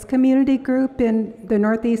Wilkes Community Group in the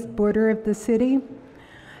northeast border of the city.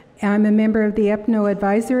 I'm a member of the EPNO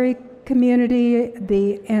Advisory Community,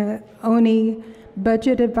 the ONI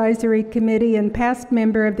Budget Advisory Committee, and past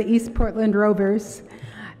member of the East Portland Rovers,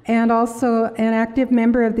 and also an active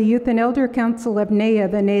member of the Youth and Elder Council of NAYA,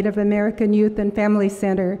 the Native American Youth and Family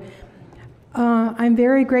Center. I'm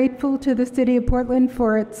very grateful to the City of Portland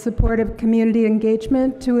for its support of community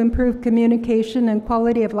engagement to improve communication and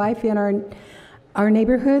quality of life in our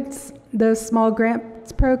neighborhoods. The Small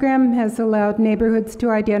Grants Program has allowed neighborhoods to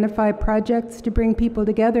identify projects to bring people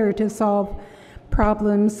together to solve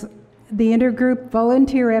problems. The intergroup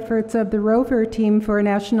volunteer efforts of the Rover team for a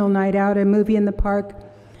National Night Out, a movie in the park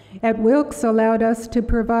at Wilkes, allowed us to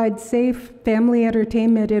provide safe family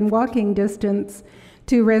entertainment in walking distance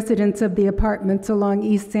to residents of the apartments along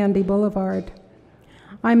East Sandy Boulevard.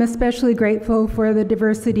 I'm especially grateful for the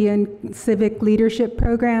diversity and civic leadership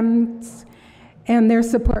programs and their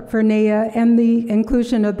support for NAYA and the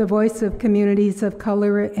inclusion of the voice of communities of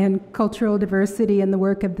color and cultural diversity in the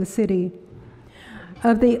work of the city.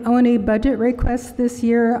 Of the ONI budget requests this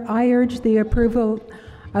year, I urge the approval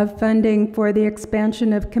of funding for the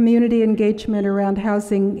expansion of community engagement around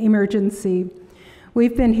housing emergency.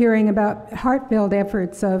 We've been hearing about heartfelt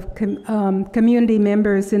efforts of community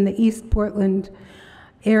members in the East Portland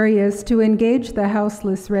areas to engage the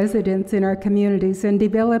houseless residents in our communities and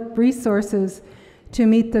develop resources to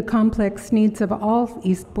meet the complex needs of all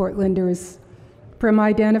East Portlanders, from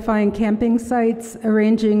identifying camping sites,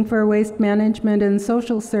 arranging for waste management and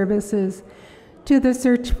social services, to the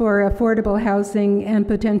search for affordable housing and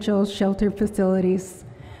potential shelter facilities.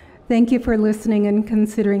 Thank you for listening and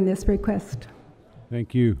considering this request.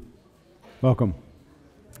 Thank you. Welcome.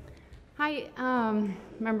 Hi,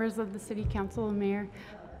 members of the City Council and Mayor.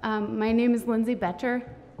 My name is Lindsay Betcher.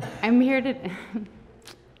 I'm here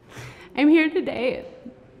today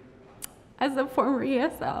as a former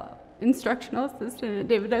ESL instructional assistant at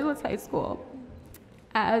David Douglas High School,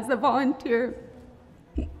 as a volunteer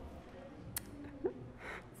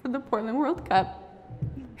for the Portland World Cup,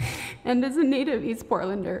 and as a native East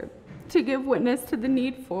Portlander, to give witness to the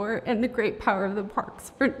need for and the great power of the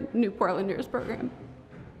Parks for New Portlanders program.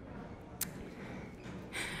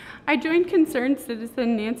 I joined concerned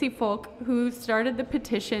citizen Nancy Folk, who started the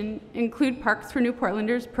petition Include Parks for New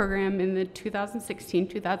Portlanders program in the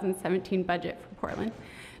 2016-2017 budget for Portland,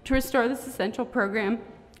 to restore this essential program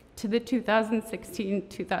to the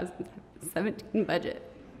 2016-2017 budget.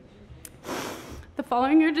 The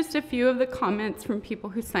following are just a few of the comments from people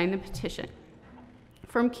who signed the petition.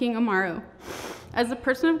 From King Amaro: as a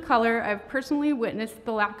person of color, I've personally witnessed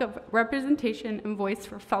the lack of representation and voice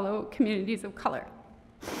for fellow communities of color.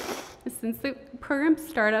 Since the program's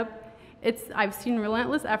startup, I've seen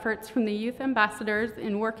relentless efforts from the youth ambassadors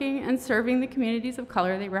in working and serving the communities of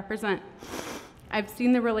color they represent. I've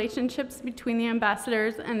seen the relationships between the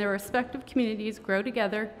ambassadors and their respective communities grow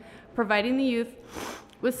together, providing the youth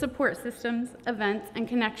with support systems, events, and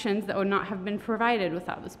connections that would not have been provided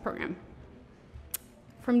without this program.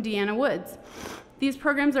 From Deanna Woods: these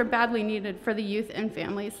programs are badly needed for the youth and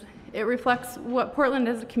families. It reflects what Portland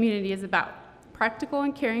as a community is about: practical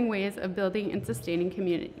and caring ways of building and sustaining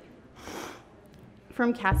community.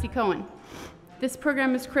 From Cassie Cohen: this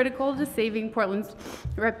program is critical to saving Portland's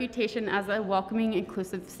reputation as a welcoming,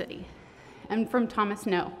 inclusive city. And from Thomas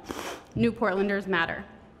No: New Portlanders matter.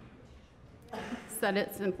 Said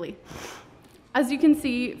it simply. As you can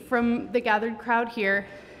see from the gathered crowd here,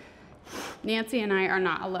 Nancy and I are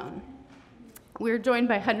not alone. We're joined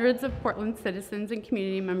by hundreds of Portland citizens and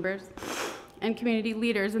community members and community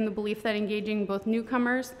leaders in the belief that engaging both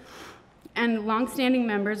newcomers and longstanding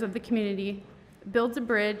members of the community builds a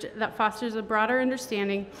bridge that fosters a broader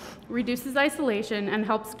understanding, reduces isolation, and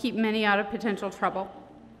helps keep many out of potential trouble.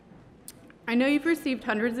 I know you've received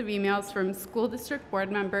hundreds of emails from school district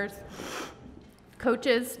board members,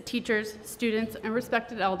 coaches, teachers, students, and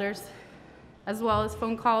respected elders as well as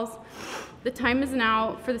phone calls. The time is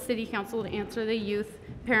now for the City Council to answer the youth,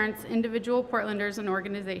 parents, individual Portlanders and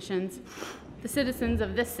organizations, the citizens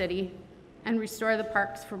of this city, and restore the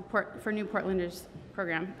parks for New Portlanders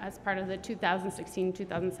program as part of the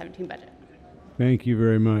 2016-2017 budget. Thank you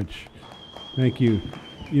very much. Thank you.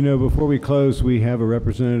 You know, before we close, we have a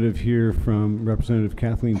representative here from Representative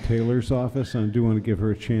Kathleen Taylor's office. I do want to give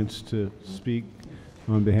her a chance to speak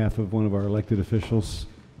on behalf of one of our elected officials.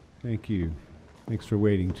 Thank you. Thanks for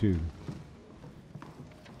waiting, too.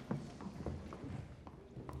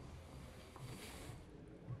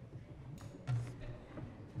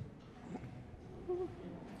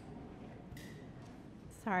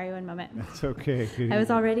 Sorry, one moment. That's okay. I was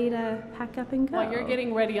all ready to pack up and go. While you're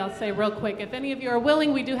getting ready, I'll say real quick, if any of you are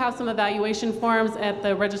willing, we do have some evaluation forms at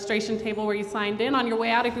the registration table where you signed in. On your way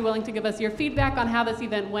out, if you're willing to give us your feedback on how this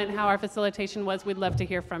event went, how our facilitation was, we'd love to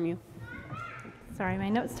hear from you. Sorry, my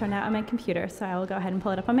notes turned out on my computer, so I will go ahead and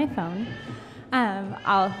pull it up on my phone.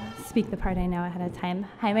 I'll speak the part I know ahead of time.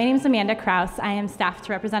 Hi, my name is Amanda Kraus. I am staff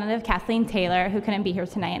to Representative Kathleen Taylor, who couldn't be here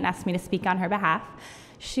tonight and asked me to speak on her behalf.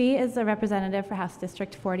 She is a representative for House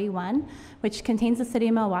District 41, which contains the city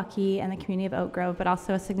of Milwaukee and the community of Oak Grove, but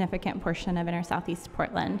also a significant portion of inner southeast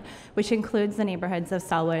Portland, which includes the neighborhoods of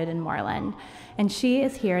Sellwood and Moreland. And she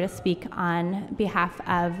is here to speak on behalf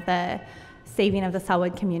of the saving of the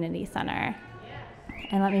Sellwood Community Center.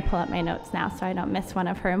 And let me pull up my notes now so I don't miss one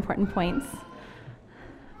of her important points.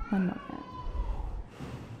 One moment.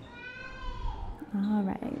 All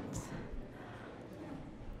right.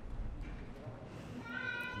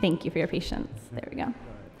 Thank you for your patience. There we go.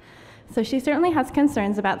 So she certainly has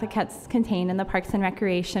concerns about the cuts contained in the Parks and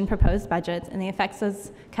Recreation proposed budgets and the effects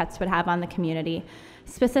those cuts would have on the community.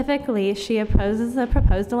 Specifically, she opposes the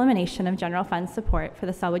proposed elimination of general fund support for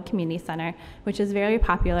the Sellwood Community Center, which is a very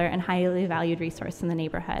popular and highly valued resource in the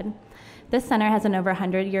neighborhood. This center has an over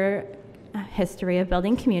 100-year history of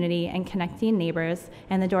building community and connecting neighbors,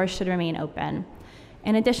 and the doors should remain open.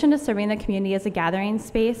 In addition to serving the community as a gathering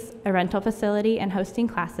space, a rental facility, and hosting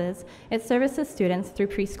classes, it services students through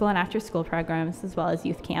preschool and after-school programs, as well as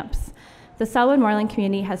youth camps. The Sellwood Moreland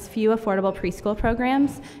community has few affordable preschool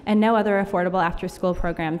programs and no other affordable after-school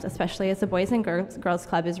programs, especially as the Boys and Girls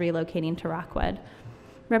Club is relocating to Rockwood.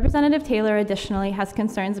 Representative Taylor additionally has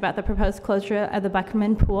concerns about the proposed closure of the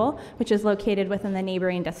Buckman Pool, which is located within the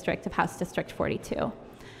neighboring district of House District 42.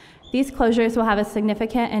 These closures will have a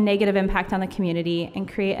significant and negative impact on the community and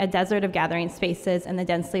create a desert of gathering spaces in the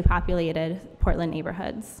densely populated Portland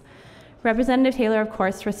neighborhoods. Representative Taylor, of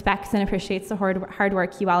course, respects and appreciates the hard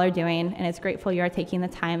work you all are doing and is grateful you are taking the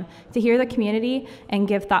time to hear the community and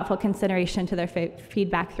give thoughtful consideration to their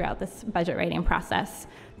feedback throughout this budget writing process.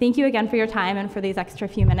 Thank you again for your time and for these extra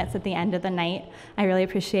few minutes at the end of the night. I really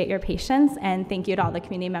appreciate your patience, and thank you to all the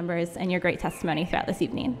community members and your great testimony throughout this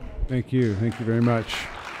evening. Thank you. Thank you very much.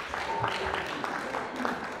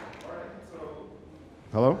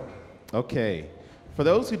 Hello? Okay. For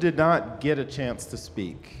those who did not get a chance to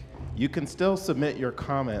speak, you can still submit your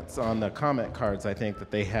comments on the comment cards, I think, that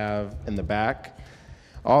they have in the back.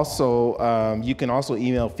 Also, you can also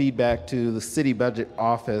email feedback to the city budget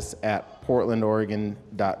office at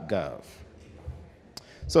portlandoregon.gov.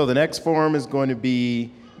 So the next forum is going to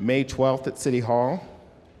be May 12th at City Hall.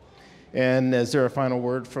 And is there a final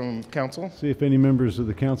word from council? See if any members of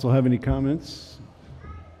the council have any comments.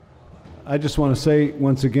 I just want to say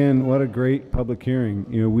once again, what a great public hearing.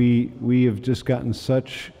 You know, we have just gotten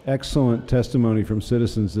such excellent testimony from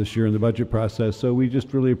citizens this year in the budget process. So we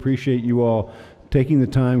just really appreciate you all taking the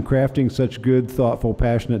time, crafting such good, thoughtful,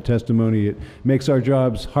 passionate testimony. It makes our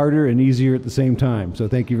jobs harder and easier at the same time. So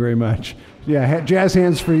thank you very much. Yeah, jazz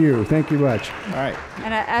hands for you. Thank you much. All right.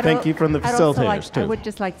 And thank you from the facilitators, too. I would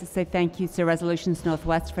just like to say thank you to Resolutions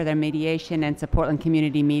Northwest for their mediation and to Portland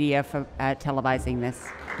Community Media for televising this.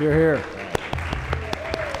 Hear, hear.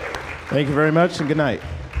 Thank you very much, and good night.